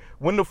 Word.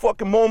 When the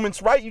fucking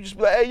moment's right, you just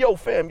be like, hey, yo,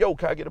 fam, yo,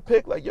 can I get a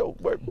pic? Like, yo,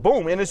 word.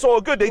 Boom. And it's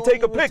all good. They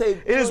take a pic.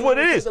 It is what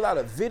it is. Take a lot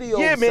of videos,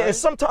 yeah, man. son. And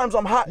sometimes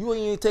I'm hot. You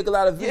ain't even take a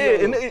lot of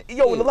videos.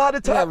 Yeah, and a lot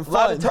of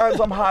times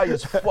I'm high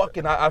as fuck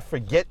and I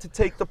forget to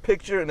take the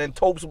picture, and then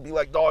Topes will be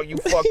like, dog, you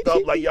fucked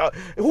up. Like, y'all,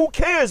 who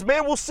cares,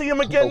 man? We'll see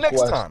him again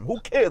next time. Who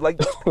cares? Like,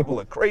 these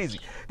people are crazy.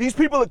 These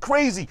people are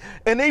crazy.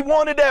 And they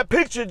wanted that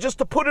picture just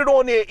to put it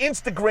on their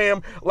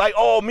Instagram like,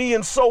 oh, me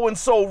and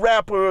so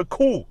rapper are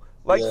cool.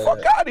 Like, fuck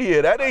out of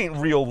here. That ain't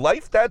real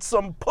life. That's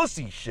some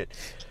pussy shit.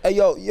 Hey,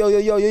 yo,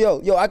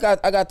 I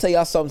got to tell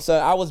y'all something,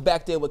 son. I was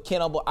back there with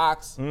Cannibal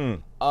Ox,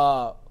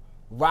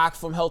 Rock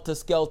from Helter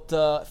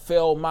Skelter,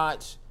 Phil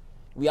Monch.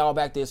 We all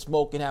back there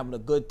smoking, having a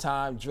good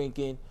time,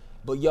 drinking.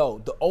 But, yo,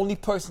 the only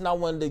person I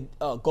wanted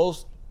to,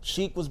 Ghost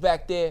Sheik was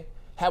back there,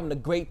 having a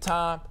great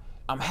time.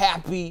 I'm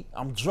happy,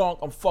 I'm drunk,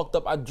 I'm fucked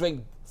up. I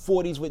drank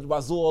 40s with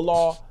Razul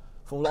Allah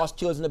from Lost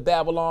Children of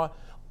Babylon.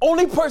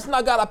 Only person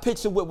I got a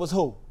picture with was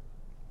who?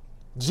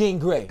 Jean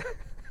Grey.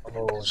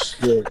 Oh,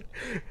 shit.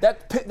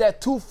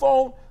 That 2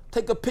 phone,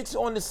 take a picture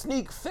on the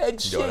sneak, Fed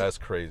shit. Yo, that's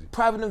crazy.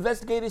 Private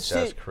investigative shit.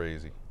 That's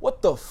crazy.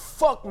 What the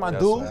fuck, my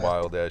That's dude? some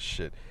wild ass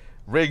shit.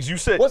 Riggs, you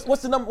said.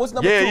 What's the number? What's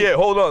number 2? Yeah,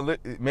 hold on.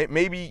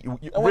 Maybe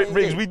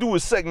Riggs, we do a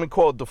segment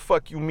called "The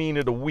Fuck You Mean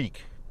of the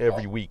Week"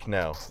 every week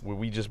now, where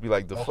we just be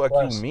like, "The fuck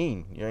you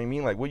mean?" You know what I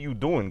mean? Like, what you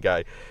doing,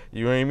 guy?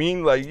 You know what I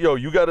mean? Like, yo,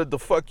 you got a "The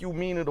fuck you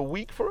mean of the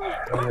week" for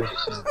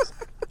us?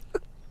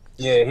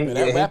 Yeah, he can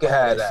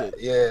have that.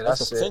 Yeah,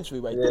 that's a it. century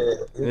right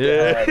there.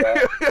 Yeah, he can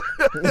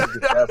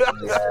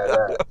definitely have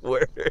that.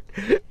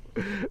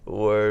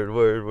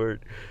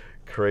 Word.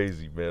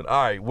 Crazy, man.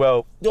 All right,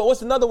 well. Yo,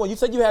 what's another one? You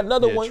said you had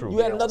another one. True. You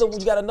had another one.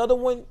 You got another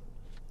one?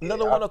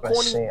 Another one of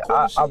corny shit?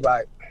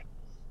 Like,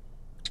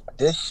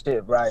 this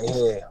shit right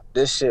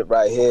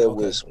here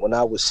was when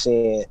I was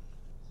seeing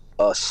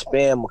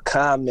spam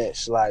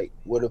comments like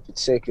with a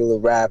particular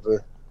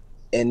rapper,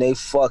 and they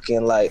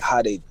fucking like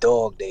how they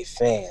dog they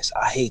fans.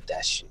 I hate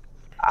that shit.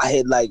 I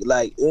hate like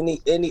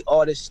any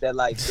artist that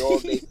like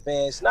dog they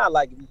fans. Not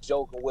like you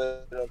joking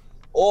with them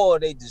or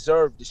they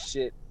deserve the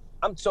shit.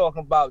 I'm talking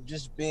about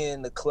just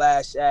being the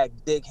class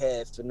act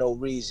dickhead for no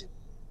reason.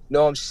 You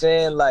know what I'm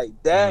saying? Like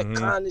that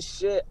kind of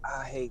shit.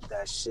 I hate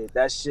that shit.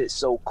 That shit's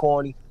so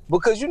corny.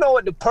 Because you know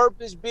what the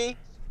purpose be?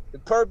 The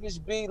purpose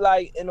be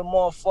like in the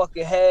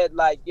motherfucking head,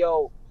 like,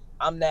 yo,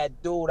 I'm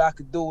that dude, I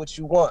could do what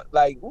you want.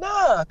 Like,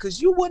 nah,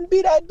 cause you wouldn't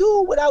be that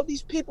dude without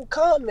these people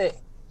commenting.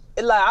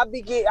 And like I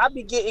be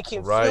getting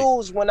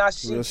confused when I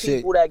see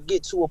people that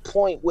get to a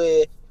point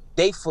where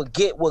they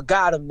forget what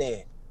got them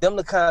there. Them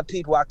the kind of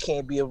people I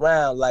can't be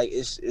around. Like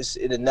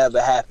it'll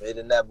never happen.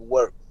 It'll never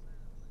work.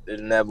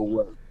 It'll never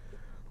work.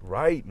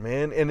 Right,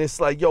 man. And it's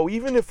like, yo,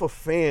 even if a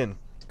fan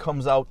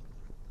comes out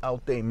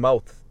their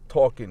mouth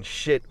talking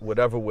shit,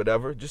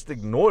 whatever, just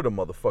ignore the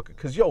motherfucker.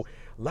 Cause yo,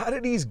 a lot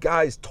of these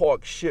guys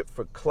talk shit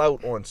for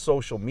clout on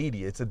social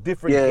media. It's a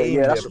different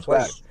game they're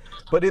playing.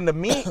 But in the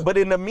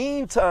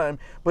meantime,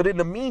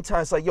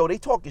 it's like, yo, they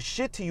talking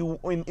shit to you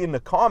in the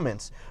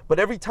comments. But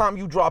every time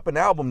you drop an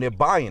album, they're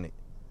buying it.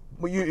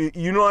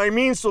 You know what I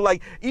mean? So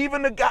like,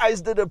 even the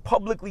guys that are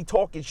publicly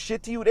talking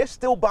shit to you, they're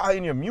still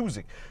buying your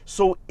music.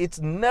 So it's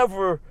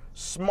never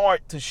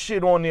smart to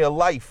shit on their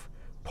life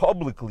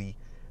publicly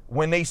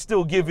when they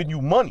still giving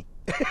you money.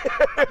 You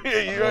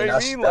know what I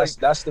mean?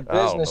 That's the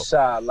business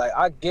side. Like,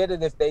 I get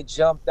it if they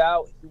jumped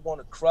out, if you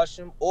want to crush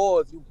them,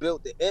 or if you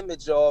built the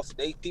image off,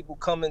 people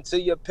coming to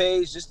your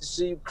page just to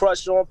see you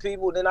crush on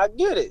people, then I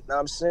get it. Know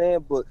what I'm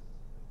saying? But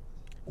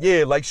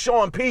yeah, like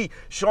Sean P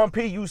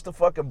used to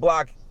fucking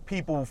block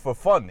people for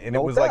fun, and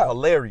it was like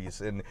hilarious,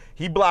 and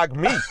he blocked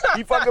me.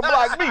 He fucking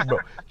blocked me, bro.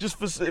 Just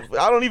for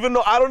I don't even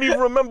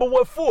remember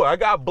what for. I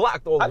got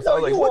blocked all the time.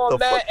 I know you like, on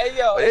mad. Hey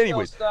yo,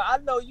 anyways, I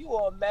know you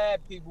on mad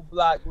people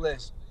block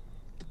list.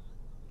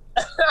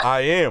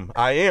 I am,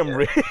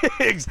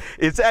 Riggs.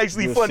 It's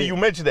actually funny you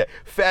mentioned that.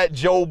 Fat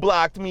Joe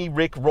blocked me.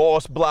 Rick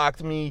Ross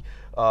blocked me.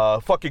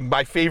 Fucking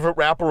my favorite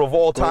rapper of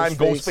all time,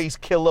 Ghostface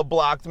Killah,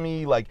 blocked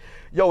me. Like,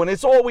 yo, and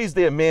it's always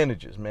their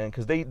managers, man,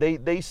 because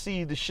they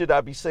see the shit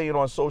I be saying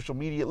on social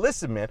media.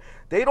 Listen, man,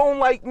 they don't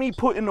like me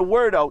putting the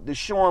word out that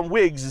Sean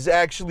Wiggs is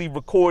actually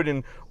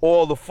recording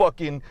all the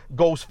fucking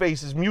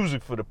Ghostface's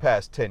music for the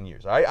past 10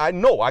 years. I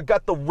know. I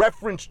got the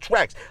reference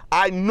tracks.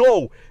 I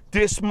know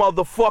this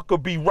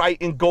motherfucker be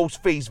writing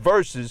Ghostface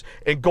verses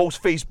and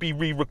Ghostface be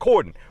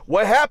re-recording.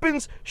 What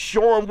happens?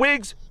 Sean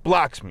Wiggs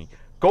blocks me.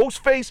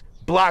 Ghostface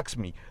blocks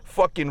me.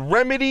 Fucking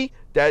Remedy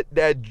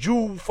that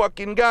Jew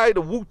fucking guy,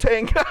 the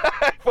Wu-Tang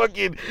guy,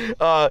 fucking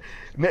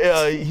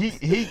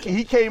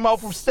he came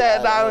out from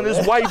Staten Island,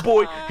 this white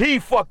boy, he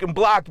fucking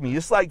blocked me.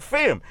 It's like,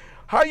 fam,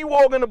 how you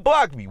all gonna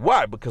block me?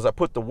 Why? Because I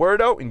put the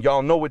word out and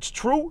y'all know it's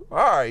true? All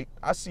right,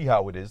 I see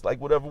how it is. Like,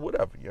 whatever, you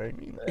know what I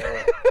mean?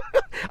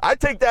 I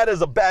take that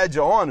as a badge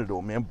of honor,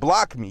 though, man.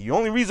 Block me. The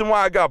only reason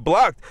why I got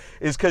blocked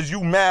is because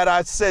you mad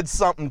I said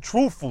something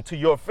truthful to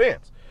your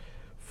fans.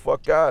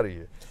 Fuck out of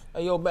here.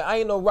 Hey, yo, man, I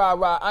ain't no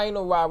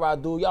rah-rah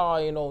dude. Y'all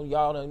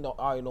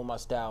already know my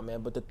style,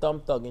 man. But the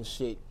thumb thugging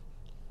shit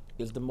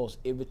is the most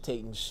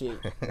irritating shit.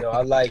 Yo,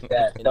 I like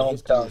that. In the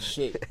history of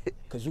shit.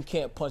 Because you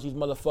can't punch these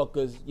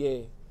motherfuckers,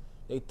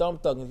 They thumb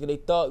thugging. They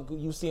thug.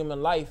 You see them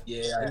in life,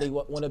 and they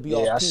want to be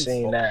all peace. I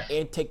seen that.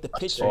 And take the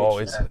picture. Oh,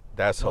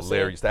 that's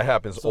hilarious. That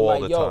happens all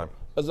the time.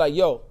 It's like,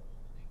 yo,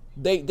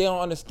 they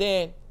don't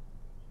understand.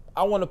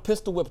 I want to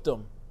pistol whip them.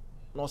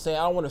 You know what I'm saying?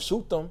 I don't want to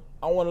shoot them.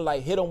 I want to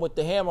like hit them with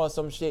the hammer or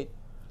some shit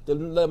to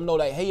let them know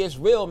like, hey, it's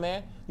real,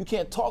 man. You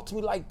can't talk to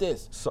me like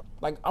this.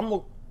 But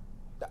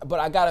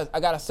I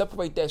gotta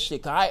separate that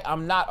shit. Cause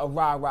I'm not a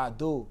rah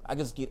dude. I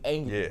just get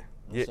angry.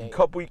 Yeah, a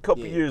couple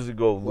years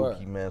ago,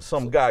 Lukey, man,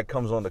 some guy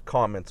comes on the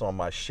comments on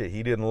my shit.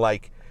 He didn't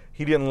like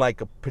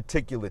a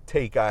particular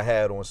take I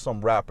had on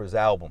some rapper's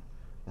album,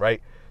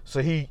 right?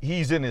 So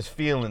he's in his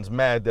feelings,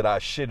 mad that I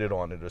shitted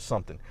on it or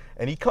something.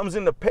 And he comes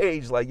in the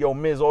page like, yo,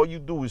 Miz, all you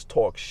do is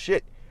talk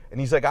shit. And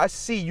he's like, I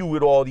see you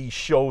at all these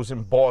shows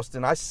in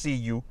Boston. I see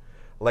you.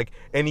 Like,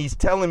 and he's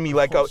telling me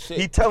like,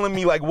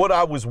 what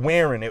I was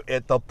wearing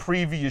at the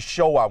previous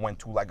show I went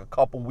to like a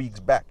couple weeks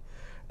back.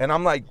 And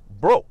I'm like,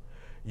 bro,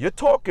 you're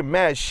talking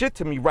mad shit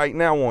to me right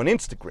now on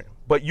Instagram,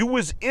 but you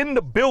was in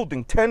the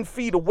building 10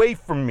 feet away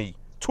from me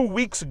 2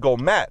 weeks ago,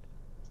 Matt.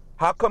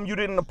 How come you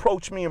didn't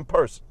approach me in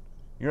person?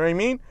 You know what I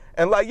mean?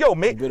 And like, yo,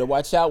 mate. You better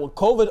watch out with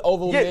COVID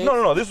over with. Yeah,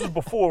 no, this was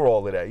before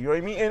all of that. You know what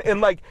I mean?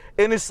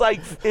 And it's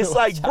like,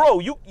 bro,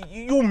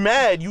 you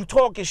mad, you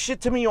talking shit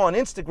to me on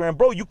Instagram,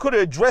 bro. You could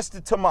have addressed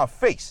it to my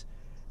face.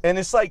 And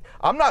it's like,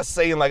 I'm not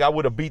saying like I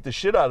would have beat the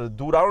shit out of the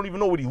dude. I don't even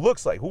know what he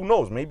looks like. Who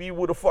knows? Maybe he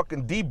would have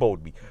fucking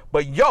deboed me.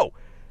 But yo,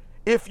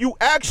 if you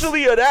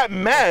actually are that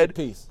mad,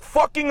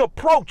 fucking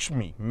approach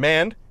me,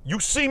 man. You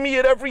see me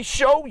at every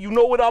show, you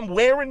know what I'm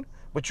wearing,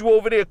 but you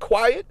over there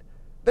quiet,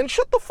 then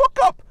shut the fuck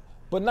up.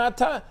 But 9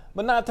 times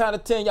out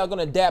of 10, y'all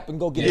gonna adapt and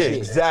go get it.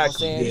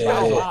 Exactly. You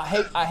know what I'm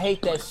saying? I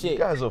hate that shit. You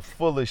guys are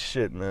full of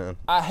shit, man.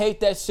 I hate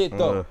that shit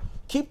though.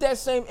 Keep that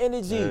same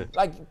energy.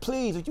 Like,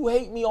 please, if you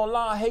hate me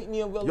online, hate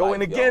me in real life. Yo,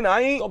 and again,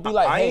 I ain't. Don't be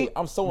like, hey,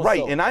 I'm so-and-so.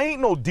 Right, and I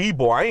ain't no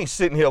D-boy. I ain't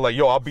sitting here like,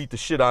 yo, I'll beat the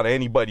shit out of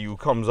anybody who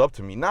comes up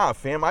to me. Nah,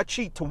 fam, I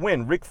cheat to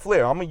win. Ric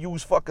Flair. I'm gonna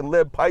use fucking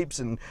lead pipes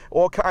and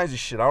all kinds of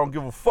shit. I don't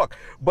give a fuck.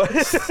 But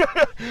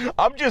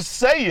I'm just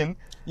saying.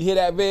 You hear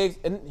that, Riggs?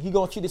 And he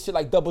gonna treat this shit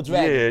like Double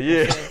Dragon.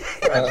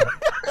 Yeah.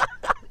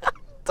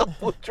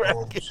 Double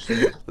Dragon.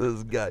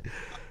 This guy.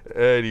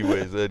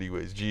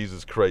 Anyways,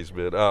 Jesus Christ,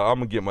 man. I'm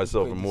gonna get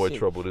myself in more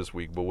trouble this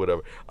week, but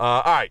whatever.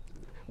 All right,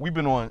 we've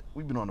been on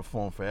the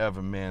phone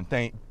forever, man.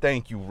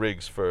 Thank you,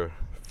 Riggs, for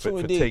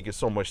taking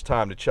so much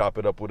time to chop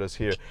it up with us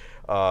here.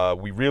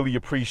 We really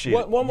appreciate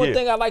it. One more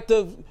thing I like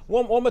to.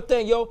 One more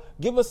thing, yo.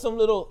 Give us some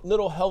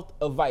little health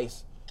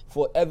advice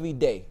for every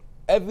day.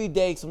 Every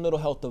day, some little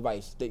health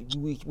advice that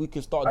we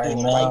can start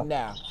doing right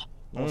now.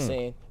 You know what I'm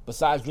saying?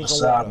 Besides drinking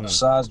water.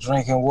 Besides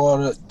drinking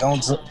water,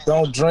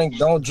 don't drink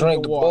the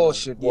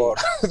bullshit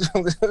water.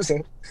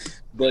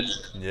 But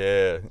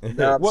yeah.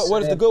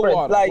 What is the good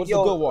water? Like, What's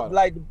the good water?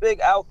 Like the big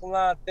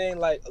alkaline thing,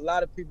 like a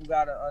lot of people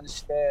gotta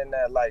understand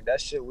that like that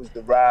shit was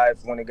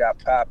derived when it got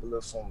popular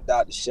from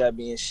Dr.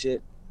 Sebi and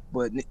shit.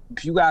 But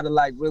you gotta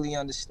like really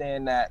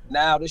understand that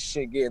now this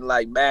shit getting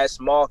like mass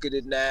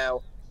marketed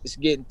now. It's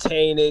getting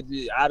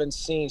tainted. I done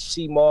seen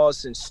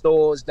CMOS in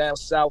stores down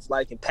south,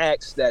 like in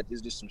packs, that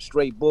is just some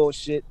straight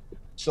bullshit.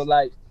 So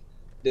like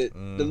the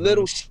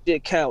little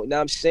shit count. You know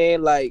what I'm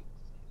saying? Like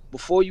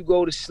before you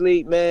go to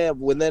sleep, man,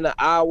 within an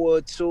hour or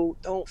two,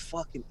 don't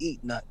fucking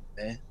eat nothing,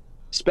 man.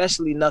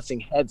 Especially nothing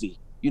heavy.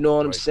 You know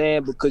what I'm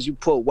saying? Because you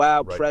put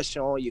wild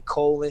pressure on your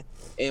colon,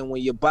 and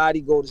when your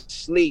body go to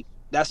sleep,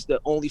 that's the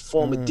only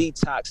form of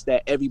detox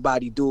that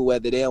everybody do,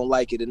 whether they don't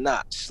like it or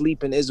not.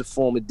 Sleeping is a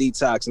form of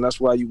detox, and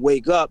that's why you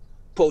wake up,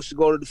 supposed to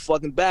go to the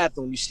fucking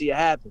bathroom. You see it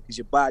happen because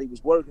your body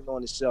was working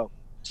on itself.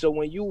 So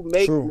when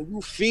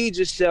you feed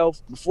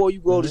yourself before you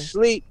go to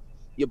sleep,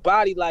 your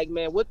body like,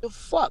 man, what the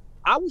fuck?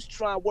 I was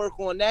trying to work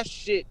on that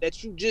shit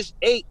that you just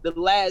ate the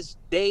last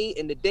day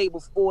and the day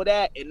before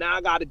that, and now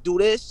I got to do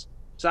this.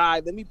 So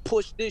let me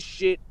push this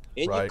shit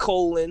in your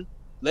colon.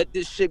 Let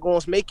this shit go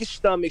on, make your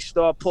stomach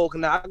start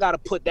poking out. I gotta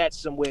put that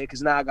somewhere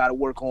because now I gotta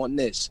work on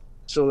this.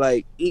 So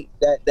like eat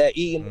that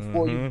eating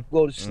before you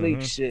go to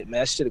sleep shit, man.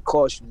 That shit'll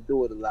cost you to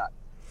do it a lot.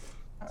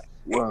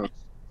 Wow.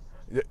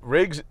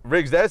 Riggs,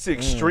 that's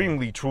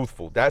extremely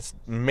truthful. That's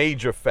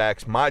major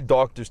facts. My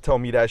doctors tell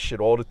me that shit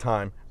all the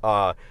time.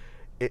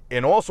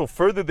 And also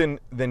further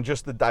than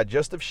just the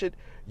digestive shit,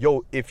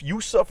 yo, if you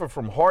suffer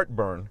from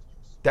heartburn,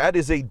 that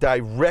is a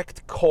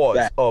direct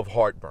cause of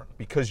heartburn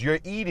because you're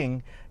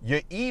eating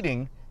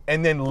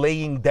and then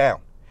laying down.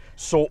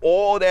 So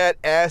all that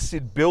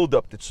acid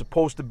buildup that's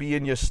supposed to be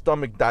in your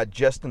stomach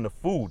digesting the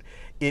food,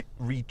 it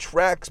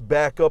retracts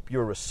back up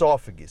your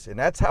esophagus. And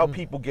that's how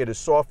people get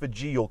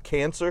esophageal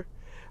cancer.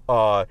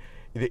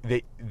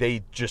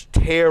 They just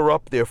tear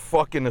up their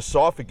fucking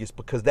esophagus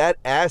because that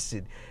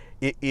acid,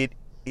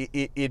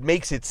 it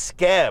makes it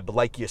scab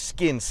like your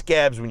skin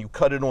scabs when you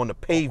cut it on the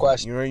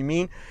pavement. You know what I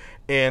mean?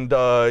 And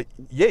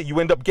yeah, you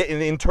end up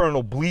getting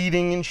internal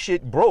bleeding and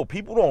shit. Bro,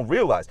 people don't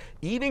realize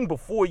eating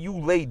before you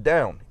lay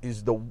down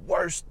is the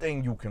worst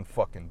thing you can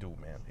fucking do,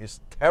 man. It's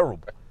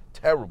terrible,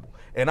 terrible.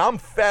 And I'm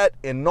fat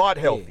and not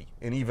healthy,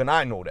 and even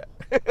I know that.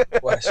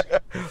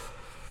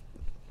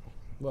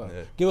 Well,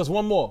 give us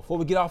one more before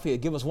we get off here.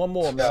 Give us one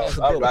more, man. That's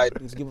a good one.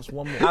 Please give us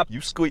one more.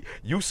 You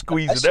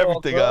squeezing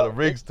everything out of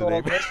Riggs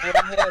today, man. That's what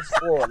I'm here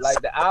for.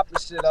 Like the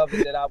opposite of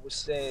it that I would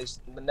say is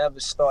never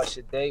start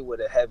your day with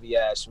a heavy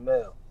ass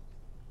meal.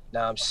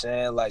 Now I'm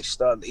saying, like,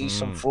 start to eat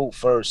some fruit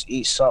first,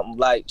 eat something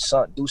light,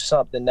 do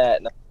something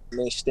that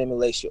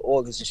stimulates your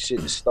organs and shit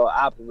to start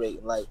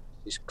operating. Like,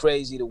 it's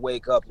crazy to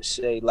wake up and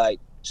say, like,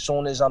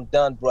 soon as I'm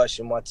done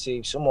brushing my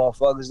teeth, some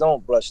motherfuckers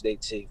don't brush their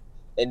teeth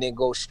and then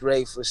go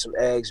straight for some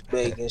eggs,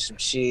 bacon, some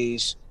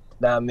cheese,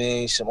 know what I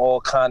mean, some all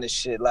kind of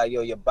shit. Like,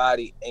 yo, your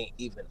body ain't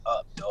even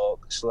up, dog.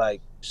 It's like,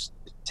 it's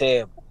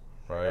terrible.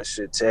 Right. That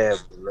shit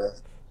terrible, man.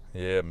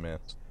 Yeah, man.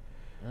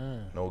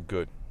 No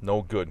good.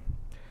 No good.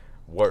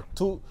 Work.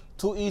 Two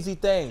easy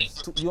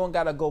things. You don't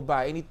gotta go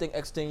buy anything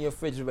extra in your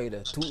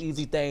refrigerator. Two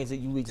easy things that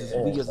we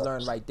just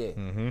learned right there.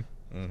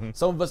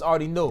 Some of us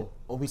already know,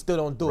 or we still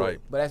don't do it.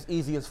 But that's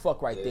easy as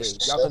fuck right there.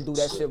 Y'all can do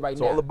that shit right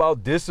now. It's all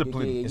about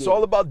discipline. It's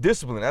all about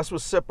discipline. That's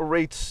what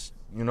separates,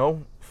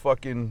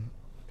 fucking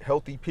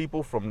healthy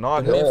people from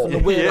not healthy.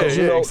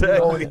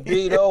 Exactly.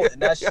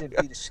 And that should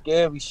be the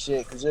scary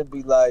shit, because it'd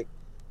be like,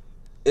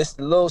 it's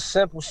the little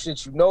simple shit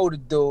to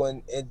do,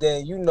 and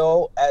then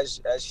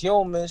as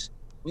humans,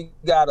 we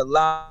got a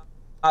lot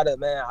of,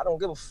 man, I don't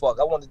give a fuck.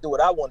 I want to do what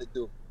I want to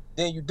do.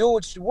 Then you do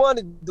what you want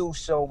to do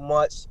so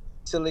much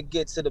till it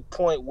gets to the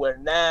point where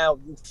now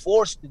you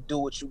forced to do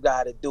what you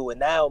got to do, and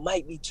now it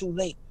might be too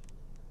late.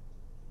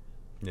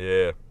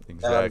 Yeah,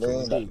 exactly.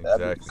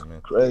 Exactly,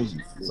 man. Crazy.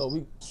 So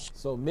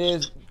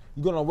Miz,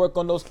 you're gonna work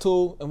on those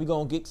two, and we're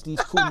gonna get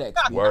these crew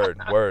necks. Word.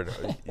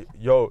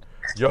 Yo,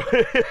 you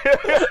fucking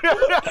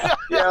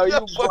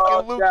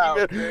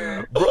Lukey,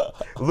 man. Bro,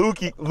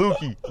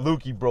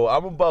 Lukey, bro.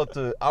 I'm about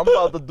to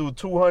do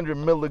 200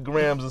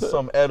 milligrams of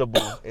some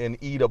edible and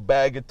eat a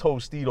bag of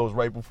Tostitos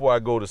right before I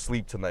go to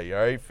sleep tonight. All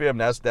right, fam.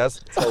 That's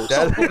the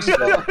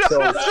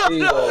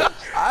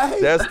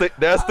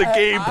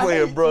game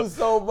plan, bro. You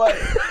so much.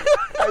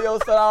 Hey, yo,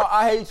 son,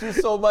 I hate you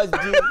so much,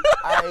 G.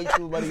 I hate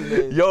you, buddy.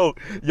 Yo,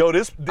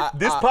 this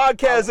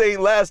podcast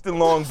ain't lasting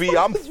long, B.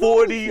 I'm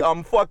 40.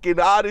 I'm fucking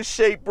out of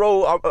shape, bro.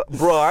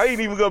 I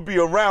ain't even gonna be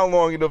around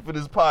long enough for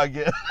this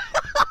podcast.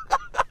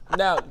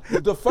 Now,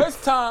 the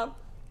first time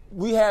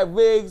we had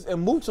Riggs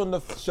and Mooch on the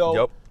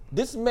show,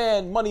 this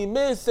man, Money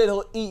Miz, said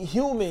he'll eat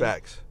human.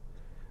 Facts.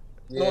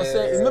 You know what I'm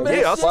saying? Remember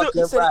that shit?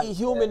 He said eat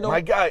human.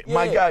 My guy,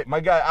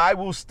 I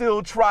will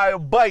still try a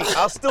bite.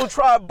 I'll still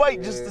try a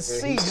bite just to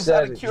see, just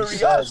out of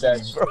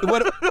curiosity, bro.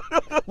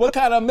 What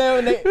kind of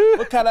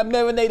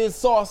marinated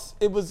sauce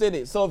it was in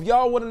it? So if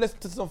y'all want to listen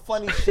to some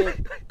funny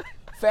shit,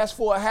 fast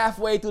forward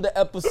halfway through the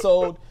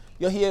episode,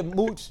 you'll hear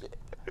Mooch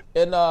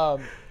and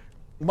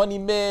Money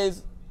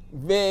Miz,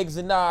 Riggs,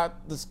 and I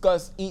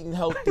discuss eating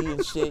healthy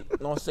and shit. You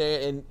know what I'm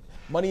saying? And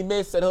Money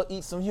Miz said he'll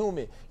eat some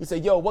human. He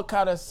said, yo, what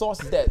kind of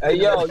sauce is that? Hey,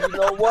 yo, you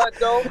know what,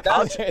 though?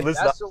 That's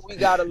what we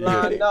got to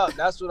line up.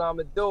 That's what I'm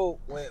going to do.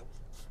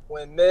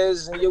 When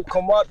Miz and you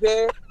come up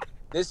here,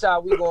 this how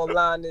we going to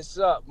line this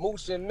up.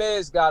 Mooch and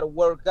Miz got to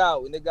work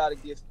out, and they got to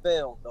get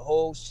filmed. The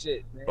whole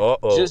shit, man.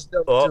 Just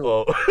them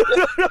two.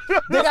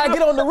 They got to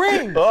get on the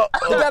ring. They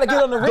got to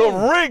get on the ring.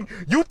 The ring?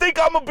 You think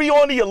I'm going to be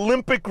on the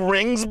Olympic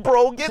rings,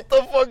 bro? Get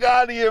the fuck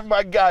out of here,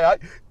 my guy.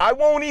 I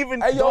won't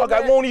even, I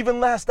won't even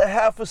last a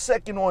half a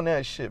second on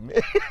that shit, man.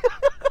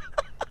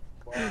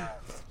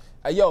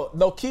 Hey, yo,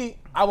 low key,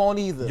 I won't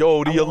either.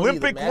 Yo, the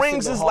Olympic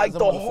rings is like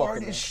the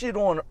hardest shit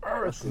on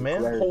earth,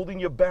 man. Holding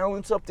your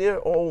balance up there,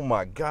 oh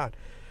my God.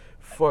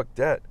 Fuck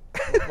that.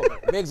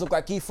 Riggs look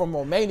like he from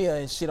Romania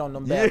and shit on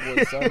them bad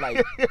boys, son.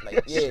 Like,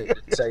 yeah.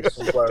 Take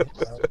some work,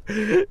 man.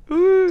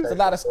 It's a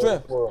lot of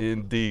strength.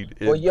 Indeed.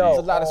 Well, yo, it's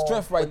a lot of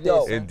strength right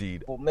there. Son.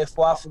 Indeed. Well,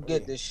 before I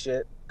forget this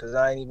shit, because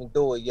I ain't even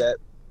do it yet,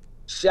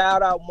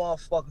 shout out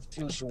motherfucking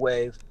Future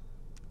Wave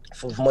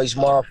for these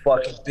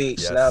motherfucking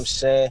beats, you know what I'm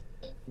saying?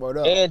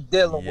 And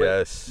dealing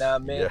with it, know what I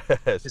mean?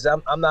 Because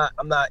I'm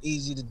not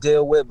easy to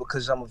deal with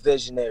because I'm a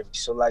visionary.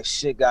 So like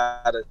shit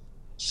gotta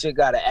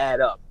add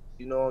up.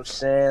 You know what I'm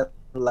saying?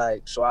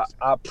 Like, so I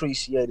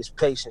appreciate his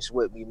patience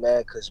with me,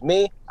 man. Cause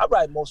I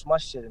write most of my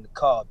shit in the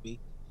car, B.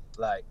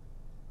 Like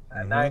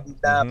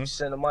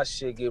 99% of my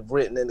shit get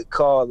written in the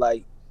car.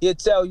 Like he'll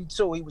tell you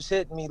too. He was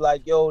hitting me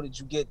like, yo, did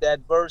you get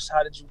that verse?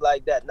 How did you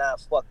like that? Nah,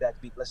 fuck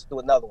that beat. Let's do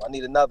another one. I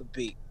need another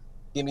beat.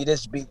 Give me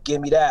this beat. Give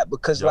me that.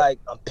 Because like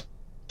I'm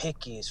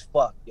picky as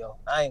fuck, yo.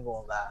 I ain't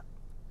gonna lie.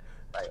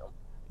 Like,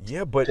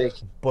 Yeah, but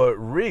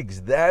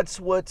Riggs, that's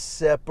what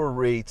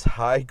separates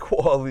high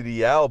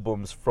quality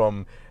albums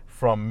from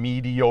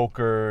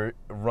mediocre,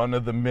 run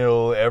of the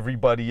mill,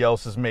 everybody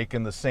else is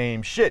making the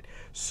same shit.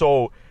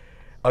 So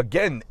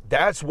again,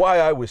 that's why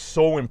I was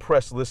so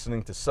impressed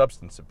listening to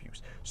Substance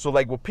Abuse. So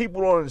like what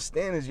people don't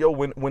understand is,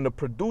 when the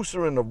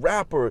producer and the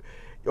rapper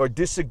are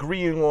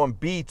disagreeing on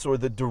beats or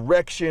the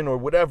direction or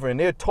whatever, and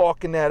they're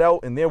talking that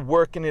out and they're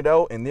working it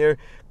out and they're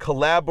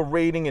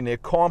collaborating and they're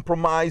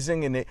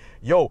compromising, and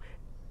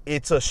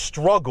it's a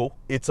struggle,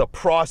 it's a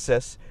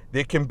process.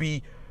 There can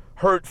be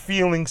hurt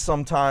feelings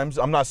sometimes.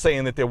 I'm not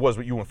saying that there was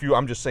with you and Few.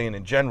 I'm just saying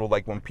in general,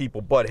 like when people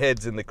butt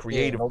heads in the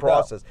creative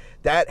process,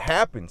 that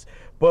happens.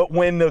 But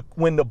when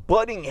the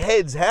butting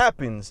heads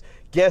happens,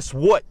 guess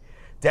what?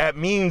 That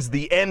means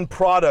the end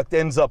product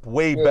ends up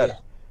way better.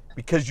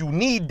 Because you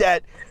need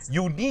that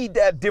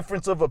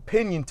difference of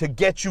opinion to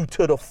get you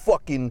to the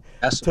fucking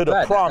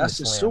the promised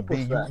land. Super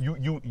fact.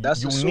 You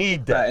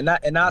need that.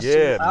 And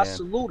I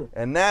salute him.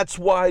 And that's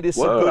why this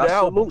is a good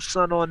album. I salute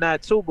Son on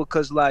that too,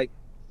 because like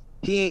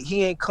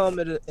he ain't come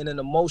in an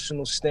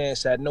emotional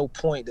stance at no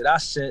point that I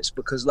sense,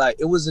 because like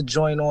it was a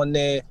joint on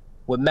there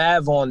with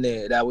Mav on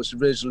there that was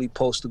originally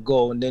supposed to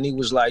go, and then he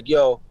was like,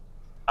 yo,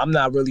 I'm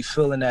not really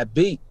feeling that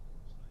beat.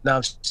 Now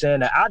I'm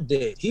saying that I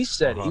did. He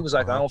said it. He was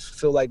like, I don't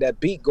feel like that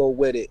beat go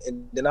with it.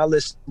 And then I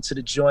listened to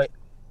the joint,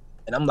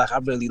 and I'm like, I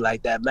really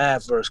like that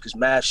Mav verse, because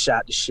Mav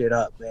shot the shit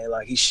up, man.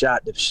 Like he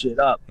shot the shit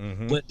up.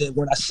 But then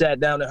when I sat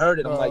down and heard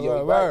it, I'm like,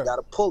 yo, you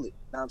gotta pull it.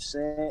 Know what I'm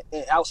saying?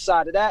 And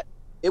outside of that,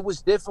 it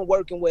was different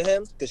working with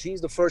him, because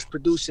he's the first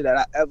producer that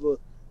I ever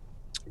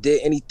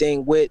did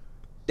anything with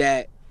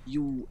that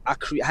I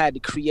had to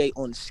create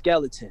on the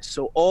Skeleton.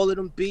 So all of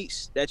them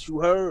beats that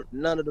you heard,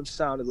 none of them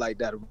sounded like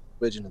that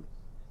originally.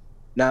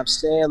 Now I'm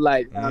saying,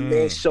 like, I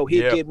mean, so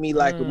he give me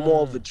like a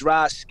more of a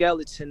dry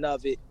skeleton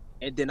of it,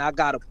 and then I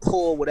gotta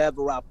pull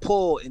whatever I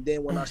pull, and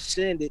then when I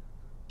send it,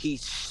 he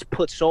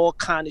puts all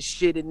kind of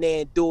shit in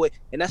there and do it,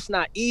 and that's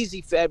not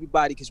easy for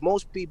everybody, because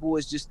most people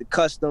is just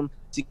accustomed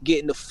to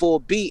getting the full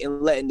beat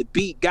and letting the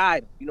beat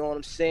guide them. You know what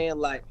I'm saying?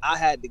 Like I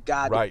had to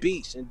guide the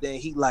beats, and then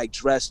he like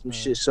dressed them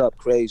shits up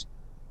crazy.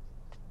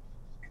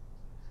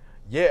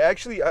 Yeah,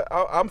 actually,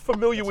 I'm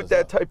familiar with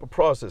that type of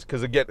process,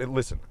 because again,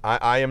 listen,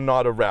 I am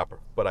not a rapper,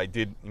 but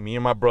me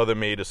and my brother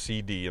made a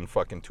CD in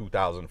fucking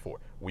 2004.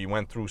 We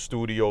went through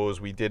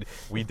studios, we did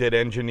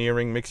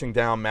engineering, mixing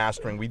down,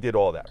 mastering, we did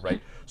all that,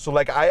 right? So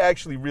like, I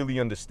actually really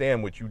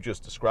understand what you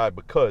just described,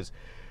 because,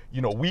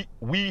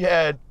 we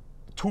had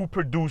two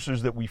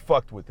producers that we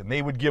fucked with, and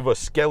they would give us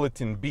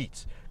skeleton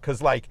beats,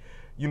 because like,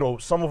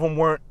 some of them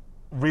weren't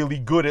really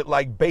good at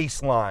like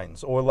bass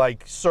lines or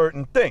like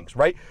certain things,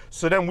 right?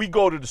 So then we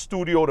go to the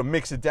studio to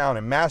mix it down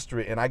and master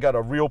it, and I got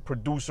a real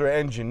producer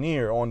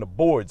engineer on the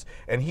boards,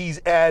 and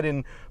he's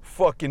adding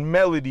fucking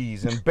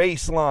melodies and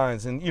bass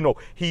lines, and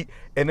and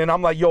then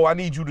I'm like, yo, I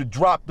need you to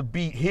drop the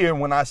beat here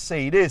when I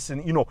say this,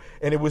 and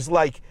and it was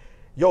like,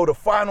 yo, the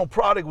final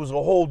product was a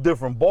whole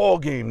different ball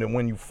game than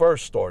when you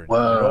first started.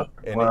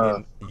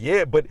 And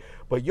yeah, but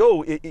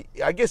yo,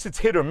 I guess it's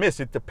hit or miss.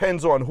 It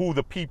depends on who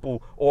the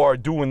people are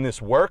doing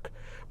this work.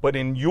 But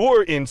in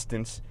your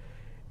instance,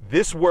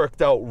 this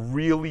worked out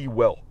really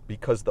well,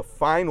 because the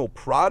final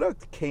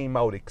product came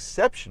out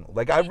exceptional.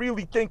 Like, I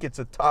really think it's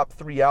a top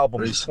 3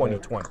 album of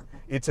 2020.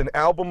 It's an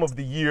album of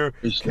the year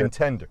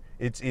contender.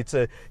 It's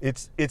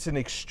an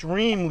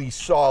extremely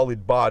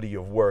solid body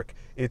of work.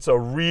 It's a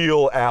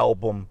real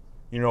album.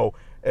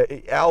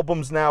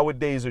 Albums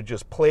nowadays are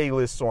just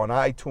playlists on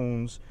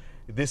iTunes.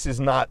 This is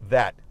not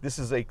that. This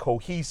is a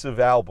cohesive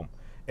album.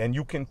 And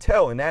you can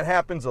tell, and that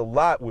happens a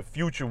lot with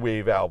future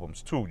wave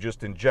albums too,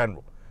 just in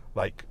general.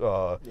 Like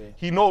they're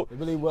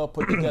really well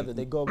put together.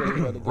 They go really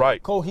well together.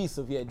 Right.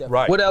 Cohesive, yeah, definitely.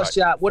 Right.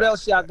 What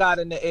else y'all got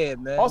in the air,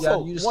 man?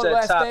 Also, you one said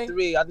last top thing.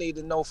 3. I need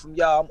to know from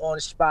y'all. I'm on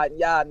the spot, and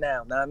y'all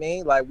now. Know what I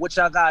mean? Like, what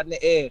y'all got in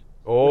the air?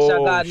 Oh, what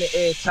y'all got in the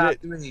air? shit. Top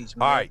 3s,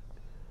 man. All right.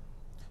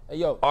 Hey,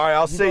 yo. All right,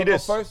 I'll say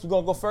this. You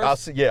gonna go first?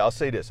 I'll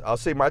say this. I'll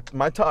say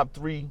my top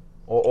 3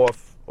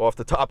 off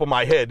the top of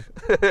my head,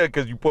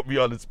 because you put me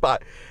on the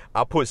spot.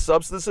 I'll put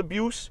Substance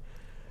Abuse.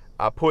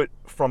 I put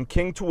From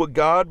King to a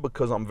God,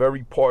 because I'm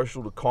very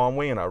partial to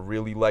Conway and I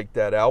really like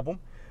that album.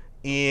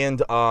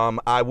 And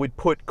I would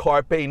put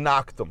Carpe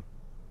Noctem,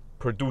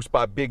 produced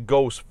by Big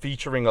Ghost,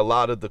 featuring a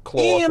lot of the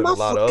Cloth and a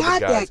lot of other guys.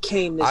 That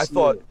came this I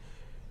thought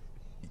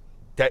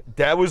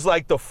that was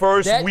like the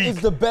first week. That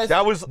is the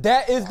best.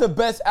 That is the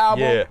best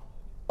album. Yeah.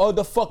 Oh,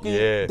 the fucking.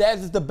 Yeah. That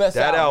is the best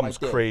album. That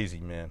album's right crazy,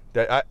 man.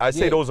 I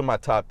say those are my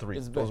top 3.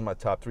 Those are my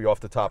top 3 off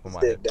the top of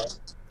my head.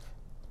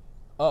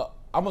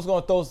 I'm just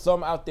gonna throw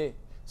some out there.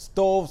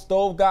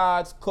 Stove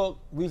Gods, Cook,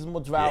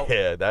 Reasonable Drought.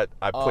 Yeah,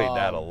 I played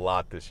that a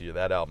lot this year.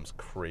 That album's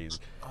crazy.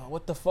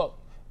 What the fuck?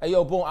 Hey,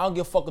 yo, boom, I don't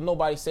give a fuck if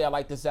nobody say I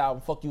like this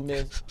album. Fuck you,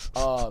 Miz.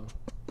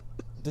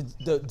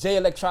 The J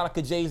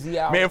Electronica Jay-Z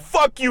album. Man,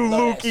 fuck you,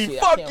 Lukey.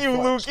 Fuck you,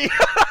 Lukey.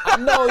 I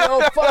know, yo,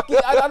 fuck you.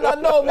 I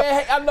know,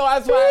 man. Hey, I know,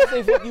 that's why I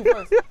say fuck you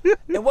first.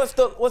 And what's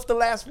the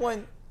last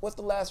one?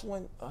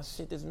 Oh,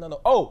 shit, there's another.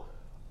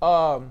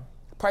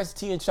 Price of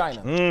Tea in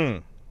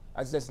China.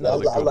 I just I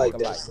like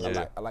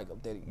that. I like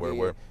that.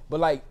 Word. But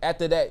like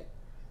after that,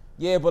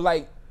 but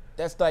like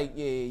that's like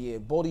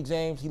Bodie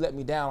James, he let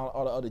me down on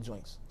all the other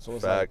joints. So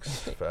it's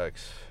facts.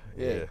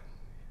 Yeah.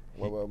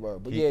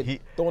 Word. But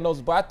throwing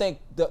those. But I think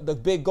the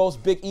Big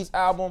Ghost, Big East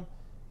album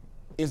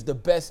is the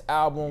best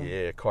album.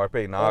 Yeah, Carpe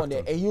on Noctem.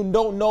 there. And you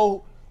don't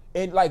know,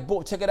 and like,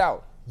 boy, check it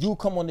out. You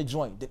come on the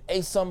joint. Then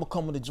A Summer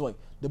come on the joint.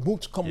 The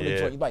Mooch come on the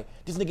joint. You're like,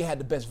 this nigga had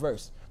the best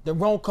verse. Then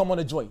Rome come on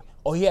the joint.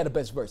 Oh, he had the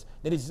best verse.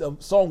 Then it's a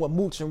song with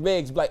Mooch and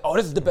Riggs. Be like, oh,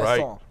 this is the best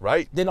song.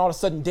 Right. Then all of a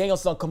sudden,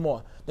 Danielson come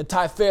on. Then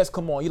Ty Ferris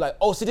come on. You're like,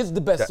 oh, shit, this is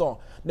the best song.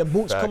 Then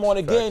Mooch come on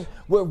again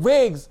with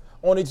Riggs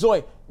on the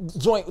joint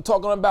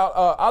talking about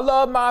I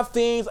love my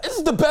fiends. This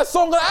is the best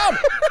song on the album.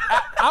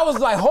 I was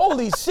like,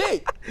 holy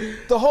shit.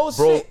 The whole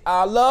shit.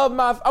 I love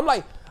my. I'm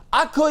like,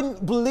 I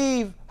couldn't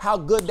believe how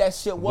good that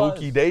shit was.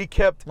 Lukey, they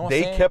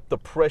kept the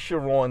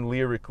pressure on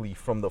lyrically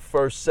from the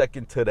first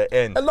second to the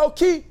end. And low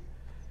key,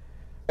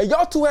 and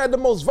y'all two had the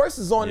most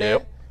verses on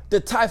there. The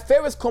Ty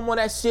Ferris come on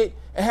that shit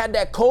and had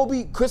that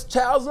Kobe Chris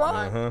Childs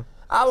line.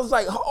 I was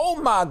like,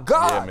 oh my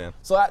God. Yeah, man.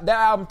 So that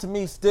album to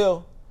me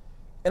still.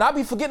 And I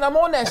be forgetting I'm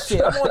on that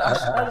shit. I'm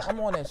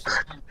on that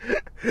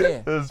shit.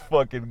 Yeah. This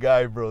fucking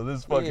guy, bro.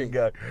 This fucking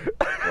guy.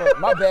 Well,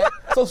 my bad.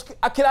 So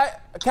can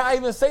I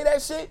even say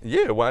that shit?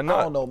 Yeah, why not?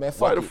 I don't know, man.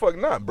 Why the fuck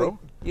not, bro?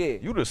 Yeah.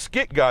 You the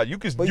skit guy. You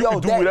can do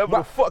whatever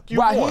the fuck you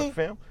want,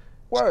 fam.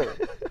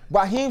 Word.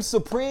 Raheem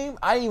Supreme,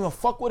 I didn't even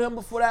fuck with him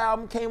before that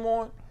album came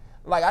on.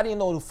 Like, I didn't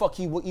know who the fuck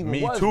he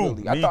even was,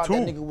 really. I thought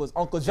that nigga was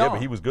Uncle John. Yeah,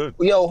 but he was good.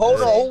 Yo,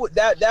 hold on.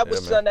 That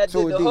was son that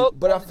did the hook.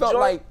 But I felt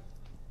like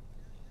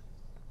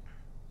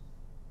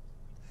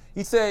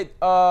he said,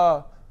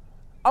 I'm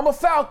a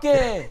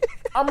Falcon.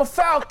 I'm a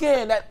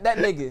Falcon. That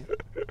nigga.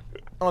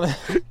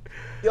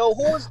 Yo,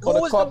 who's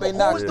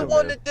the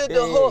one that did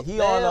the hook,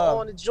 man,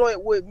 on the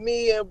joint with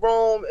me and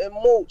Rome and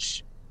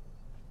Mooch?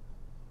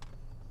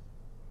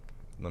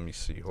 Let me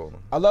see. Hold on.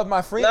 I love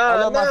my friends.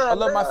 I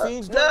love my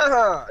fiends.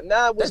 Nah,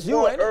 it was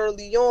more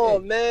early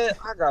on, man.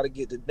 I gotta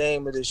get the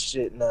name of this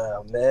shit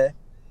now, man.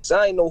 So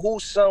I ain't know who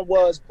Son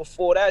was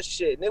before that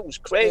shit, and it was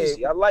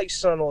crazy. I like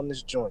Son on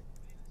this joint.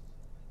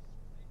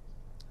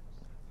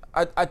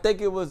 I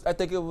think it was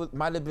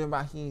might have been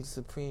Raheem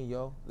Supreme,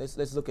 yo. Let's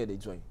look at it,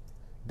 joint.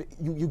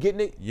 You getting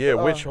it? Yeah,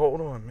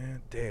 hold on,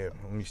 man. Damn.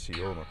 Let me see.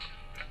 Hold on.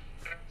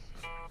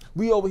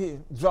 We over here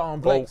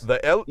drawing blanks.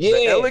 The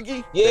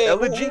Elegy? Yeah. The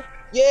Elegy?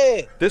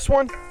 Yeah. This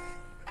one?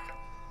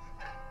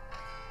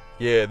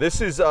 Yeah,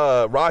 this is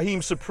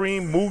Raheem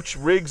Supreme, Mooch,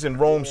 Riggs, and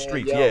Rome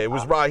Streets. Yo, yeah, it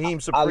was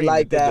Raheem Supreme. I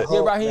like that.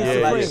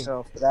 Raheem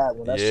Supreme. For that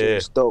one. That shit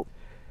was dope.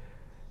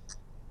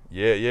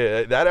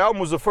 Yeah. That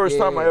album was the first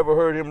time I ever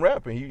heard him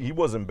rapping. He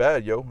wasn't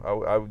bad, yo.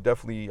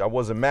 I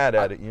wasn't mad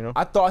at it, you know.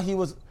 I thought he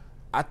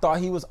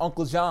was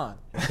Uncle John.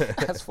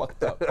 That's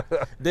fucked up.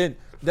 Then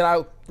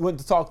I went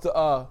to talk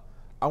to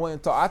I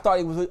thought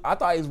he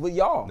was with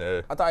y'all.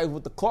 Yeah. I thought he was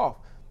with the Cloth.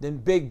 Then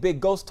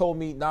Big Ghost told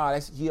me, nah,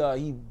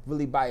 he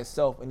really by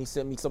himself, and he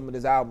sent me some of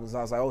his albums.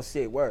 I was like, oh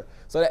shit, word.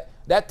 So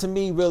that to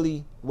me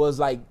really was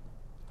like,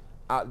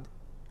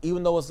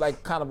 even though it's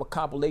like kind of a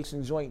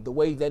compilation joint, the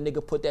way that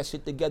nigga put that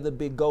shit together,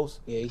 Big Ghost,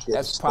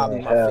 that's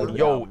probably my favorite.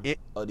 Yo,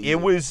 it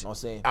was.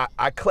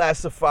 I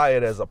classify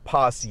it as a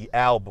posse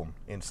album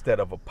instead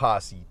of a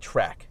posse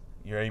track.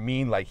 You know what I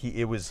mean? Like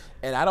it was.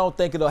 And I don't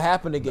think it'll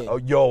happen again. Oh,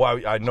 yo,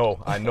 I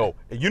know.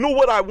 You know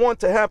what I want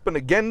to happen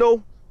again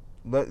though?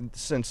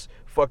 Since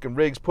fucking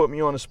Riggs put me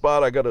on the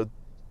spot, I gotta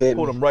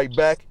put him right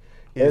back.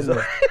 Is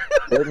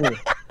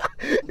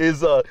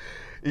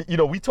you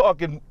know, we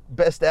talking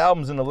best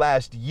albums in the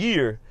last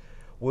year.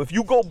 Well, if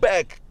you go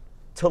back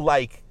to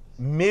like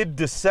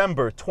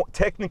mid-December,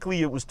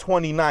 technically it was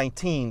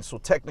 2019, so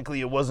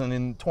technically it wasn't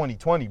in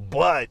 2020,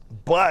 but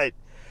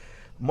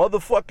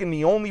motherfucking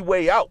The Only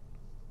Way Out,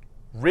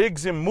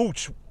 Riggs and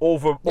Mooch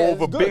over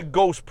Big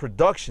Ghost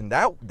production.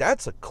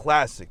 That's a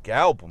classic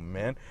album,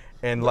 man.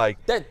 And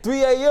like that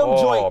 3 a.m.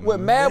 joint with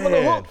Mad on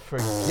the hook.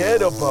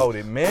 Forget about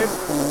it, man.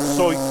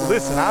 So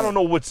listen, I don't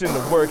know what's in the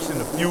works in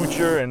the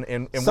future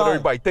and what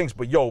everybody thinks,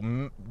 but yo,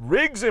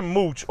 Riggs and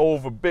Mooch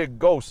over Big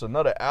Ghost,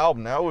 another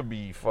album, that would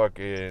be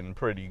fucking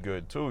pretty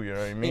good too. You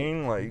know what I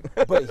mean?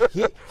 Like, but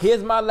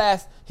here's my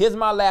last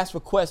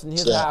request, and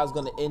here's how I was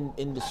gonna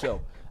end the show.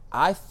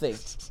 I think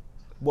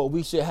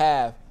we should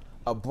have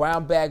a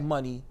Brown Bag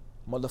Money,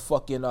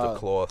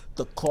 motherfucking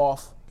the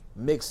Cloth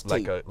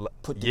mixtape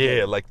put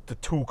together. Like the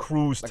two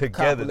crews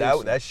together.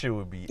 That shit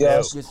would be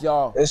just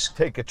y'all.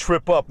 Take a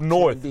trip up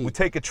north. We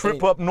take a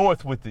trip up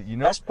north with it, you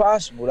know? That's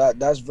possible.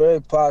 That's very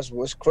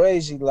possible. It's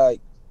crazy,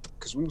 like,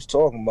 cause we was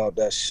talking about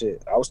that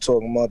shit. I was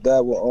talking about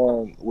that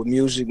with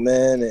Music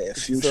Man and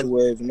Future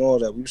Wave and all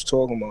that. We was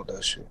talking about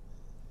that shit.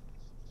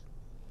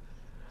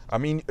 I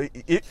mean,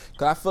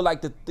 cause I feel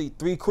like the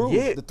three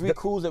crews, the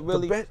crews that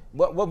really,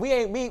 what we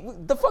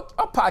ain't, the fuck,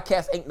 our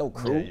podcast ain't no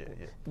crew.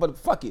 Yeah. But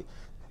fuck it.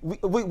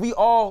 We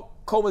all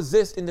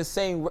coexist in the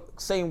same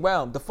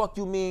realm. The fuck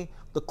you mean?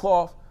 The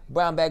Cloth,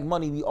 Brown Bag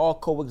Money, we all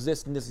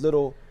coexist in this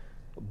little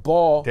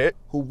Ball,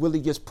 who really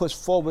just push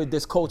forward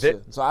this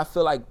culture. So I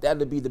feel like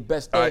that'd be the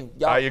best thing.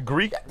 I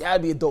agree.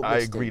 That'd be a dope. I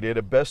agree. They're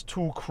the best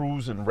two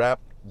crews in rap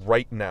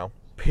right now.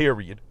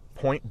 Period.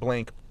 Point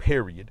blank.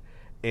 Period.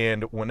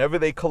 And whenever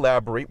they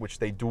collaborate, which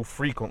they do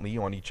frequently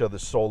on each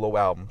other's solo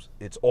albums,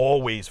 it's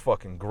always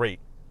fucking great.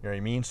 You know what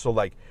I mean? So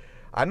like,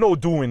 I know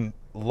doing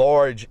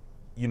large,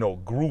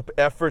 group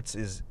efforts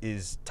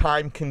is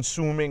time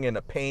consuming and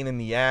a pain in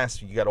the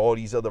ass. You got all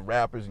these other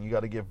rappers and you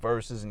got to get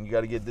verses and you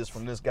got to get this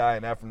from this guy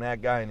and that from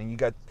that guy, and then you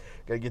got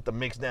to get the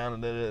mix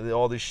down and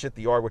all this shit,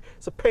 the artwork.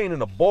 It's a pain in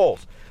the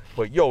balls.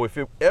 But if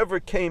it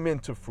ever came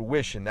into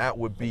fruition, that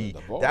would be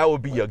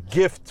a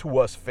gift to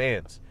us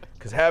fans.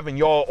 Because having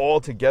y'all all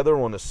together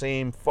on the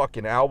same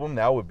fucking album,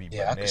 that would be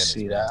bananas. I could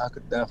see that. I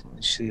could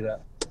definitely see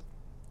that.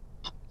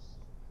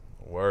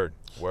 Word.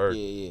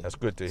 Yeah. That's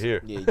good to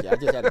hear. Yeah. I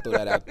just had to throw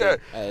that out there.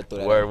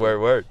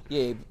 Word.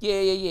 Yeah.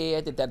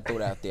 I did that. Throw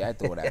it out there. I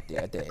throw it out there.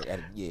 I had to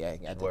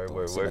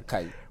throw a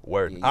kite.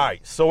 Word. Yeah. All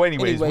right. So,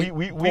 anyways,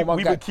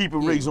 we've been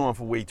keeping Riggs on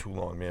for way too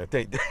long, man.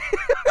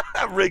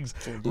 Riggs,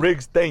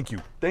 thank you.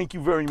 Thank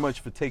you very much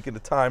for taking the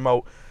time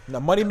out. Now,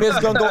 Money Man's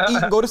gonna go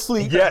eat and go to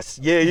sleep. Yes,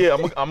 yeah.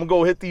 I'm gonna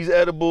go hit these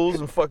edibles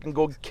and fucking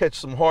go catch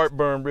some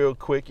heartburn real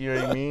quick. You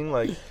know what I mean?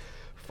 Like,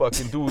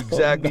 fucking do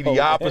exactly the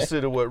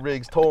opposite of what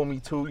Riggs told me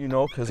to.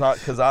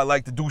 Cause I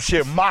like to do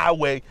shit my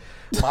way,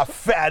 my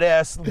fat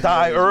ass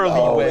die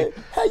early way.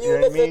 How you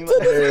listen to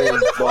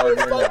this fucking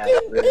interview?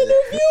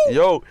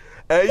 Yo,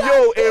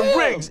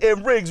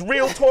 and Riggs,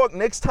 real talk.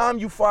 Next time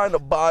you find a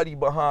body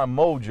behind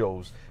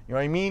Mojo's, you know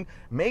what I mean?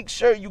 Make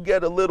sure you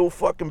get a little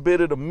fucking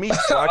bit of the meat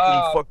so I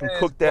can fucking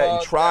cook that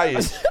and try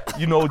it.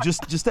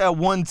 Just that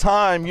one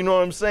time, you know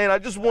what I'm saying? I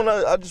just want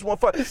to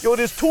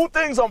there's two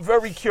things I'm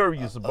very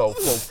curious about,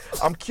 folks.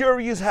 I'm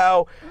curious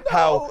how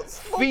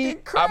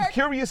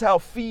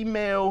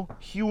female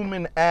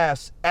human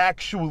ass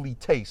actually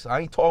tastes. I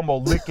ain't talking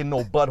about licking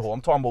no butthole.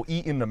 I'm talking about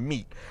eating the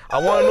meat. I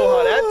want to know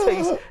how that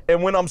tastes.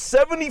 And when I'm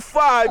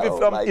 75,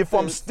 if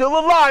I'm still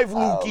alive,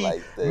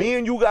 Lukey, me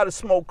and you got to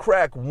smoke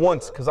crack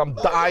once, because I'm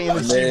dying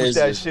to see what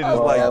that shit is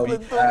like. I'm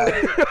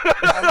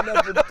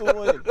never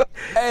doing it.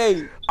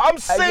 Hey, I'm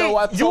saying,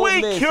 you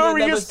ain't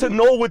curious to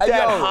know what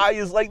that high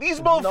is like.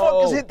 These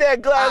motherfuckers hit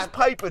that glass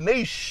pipe and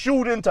they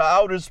shoot into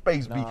outer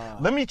space, B.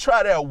 Let me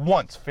try that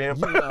once, fam.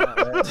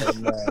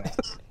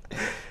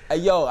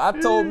 Hey,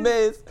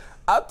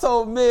 I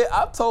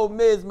told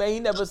Miz, man, he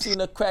never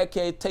seen a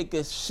crackhead take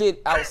a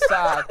shit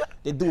outside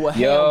to do a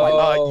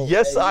hand.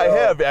 Yes, I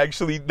have,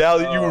 actually. Now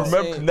that you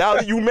remember, now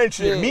that you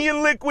mention it, me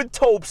and Liquid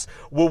Topes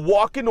were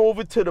walking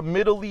over to the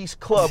Middle East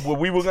Club where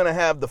we were gonna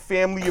have the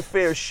Family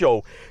Affairs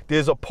show.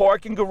 There's a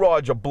parking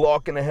garage a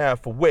block and a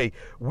half away.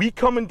 We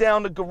coming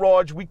down the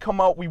garage, we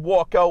come out, we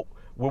walk out,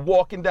 we're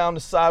walking down the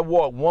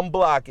sidewalk 1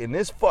 block, and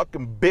this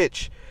fucking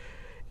bitch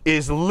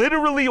is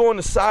literally on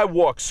the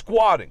sidewalk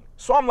squatting.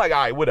 So I'm like, all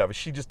right, whatever.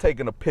 She just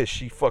taking a piss.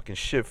 She fucking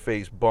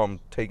shit-faced bum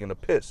taking a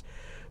piss.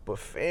 But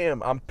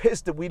fam, I'm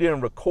pissed that we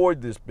didn't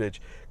record this bitch,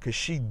 because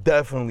she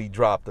definitely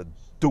dropped a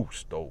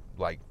deuce, though.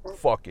 Like,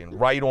 fucking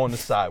right on the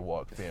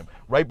sidewalk, fam.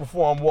 Right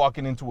before I'm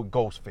walking into a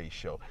Ghostface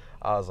show.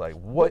 I was like,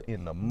 what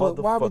in the motherfucker?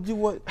 But why would you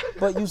want,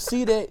 but you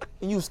see that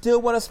and you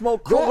still want to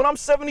smoke crack? Yo, when I'm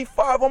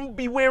 75, I'm going to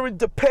be wearing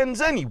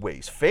Depends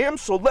anyways, fam.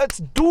 So let's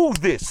do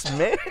this,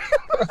 man.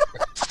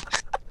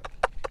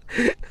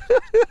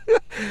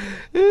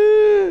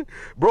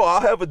 Bro,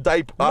 I'll have a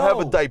diaper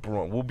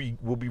on. We'll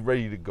be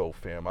ready to go,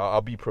 fam. I'll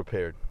be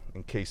prepared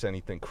in case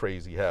anything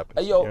crazy happens.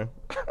 Hey, yo.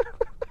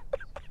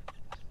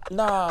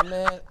 Nah,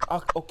 man.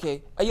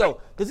 Okay. Hey,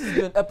 yo, this has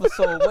been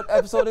episode. What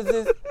episode is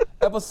this?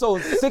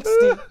 Episode 60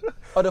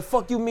 of the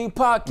Fuck You Mean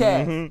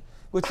podcast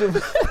with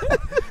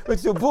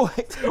your boy.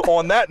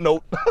 On that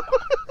note.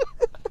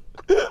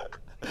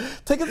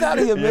 Take us out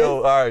of here, man. Yo,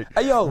 all right.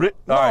 Hey, yo, all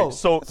right.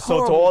 So to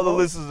all the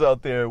listeners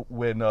out there,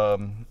 when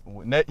in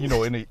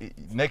the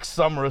next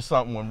summer or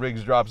something, when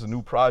Riggs drops a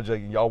new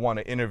project and y'all want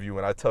to interview,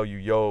 and I tell you,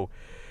 yo,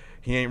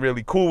 he ain't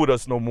really cool with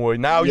us no more.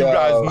 Now you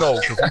guys know,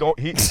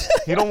 because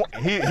he don't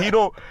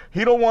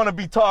want to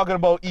be talking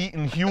about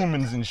eating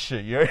humans and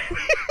shit. You know?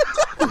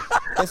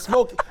 And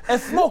smoking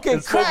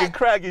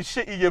crack and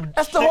shit in your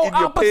That's the whole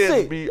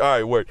opposite. Pants. All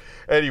right, word.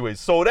 Anyway,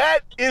 so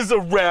that is a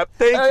wrap.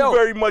 Thank you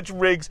very much,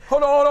 Riggs.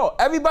 Hold on.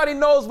 Everybody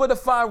knows where to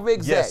find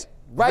Riggs at.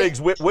 Right? Riggs,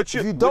 what's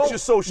your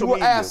social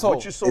media? Asshole.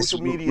 What's your social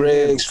media?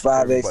 Riggs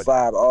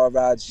 585,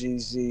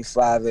 RIGZ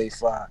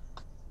 585.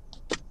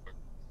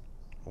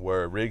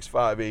 Word, Riggs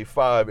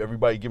 585.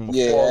 Everybody give him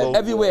a follow.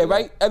 Everywhere,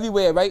 right?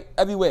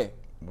 Everywhere.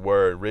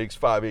 Word, Riggs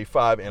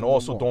 585. And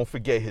also don't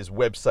forget his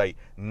website,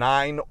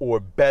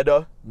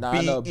 9orbetter,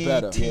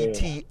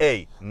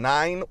 BETTA,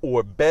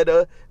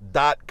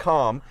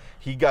 9orbetter.com.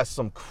 He got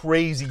some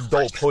crazy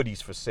dope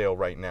hoodies for sale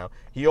right now.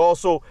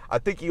 I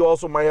think he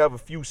also might have a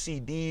few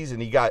CDs,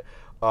 and he got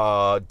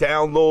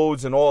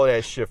downloads and all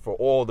that shit for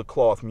all the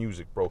cloth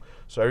music, bro.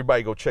 So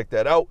everybody go check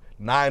that out,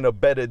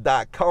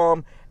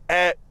 9orbetter.com,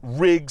 at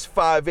Riggs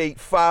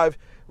 585.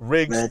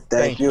 Riggs, man,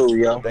 thank you,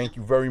 yo. Thank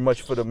you very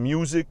much for the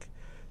music.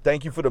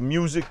 Thank you for the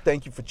music.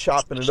 Thank you for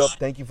chopping it up.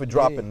 Thank you for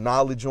dropping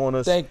knowledge on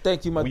us.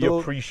 Thank you, my dude. We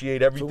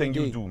appreciate everything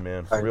you do,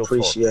 man. I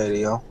appreciate it,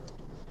 yo.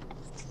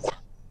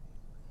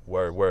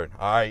 Word.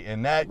 All right,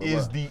 and that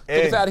is the end.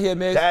 Take us out of here,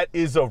 man. That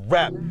is a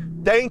wrap.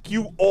 Thank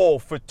you all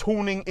for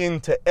tuning in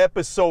to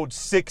episode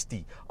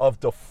 60 of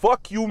the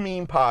Fuck You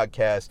Mean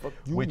podcast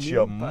with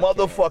your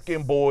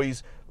motherfucking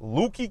boys,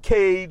 Lukey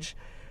Cage.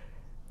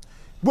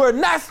 We're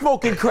not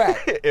smoking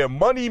crack. And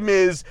Money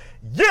Miz.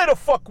 Yeah, the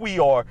fuck we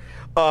are.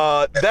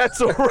 That's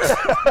a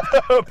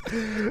wrap.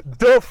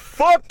 The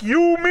fuck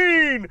you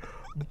mean,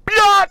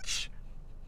 biatch?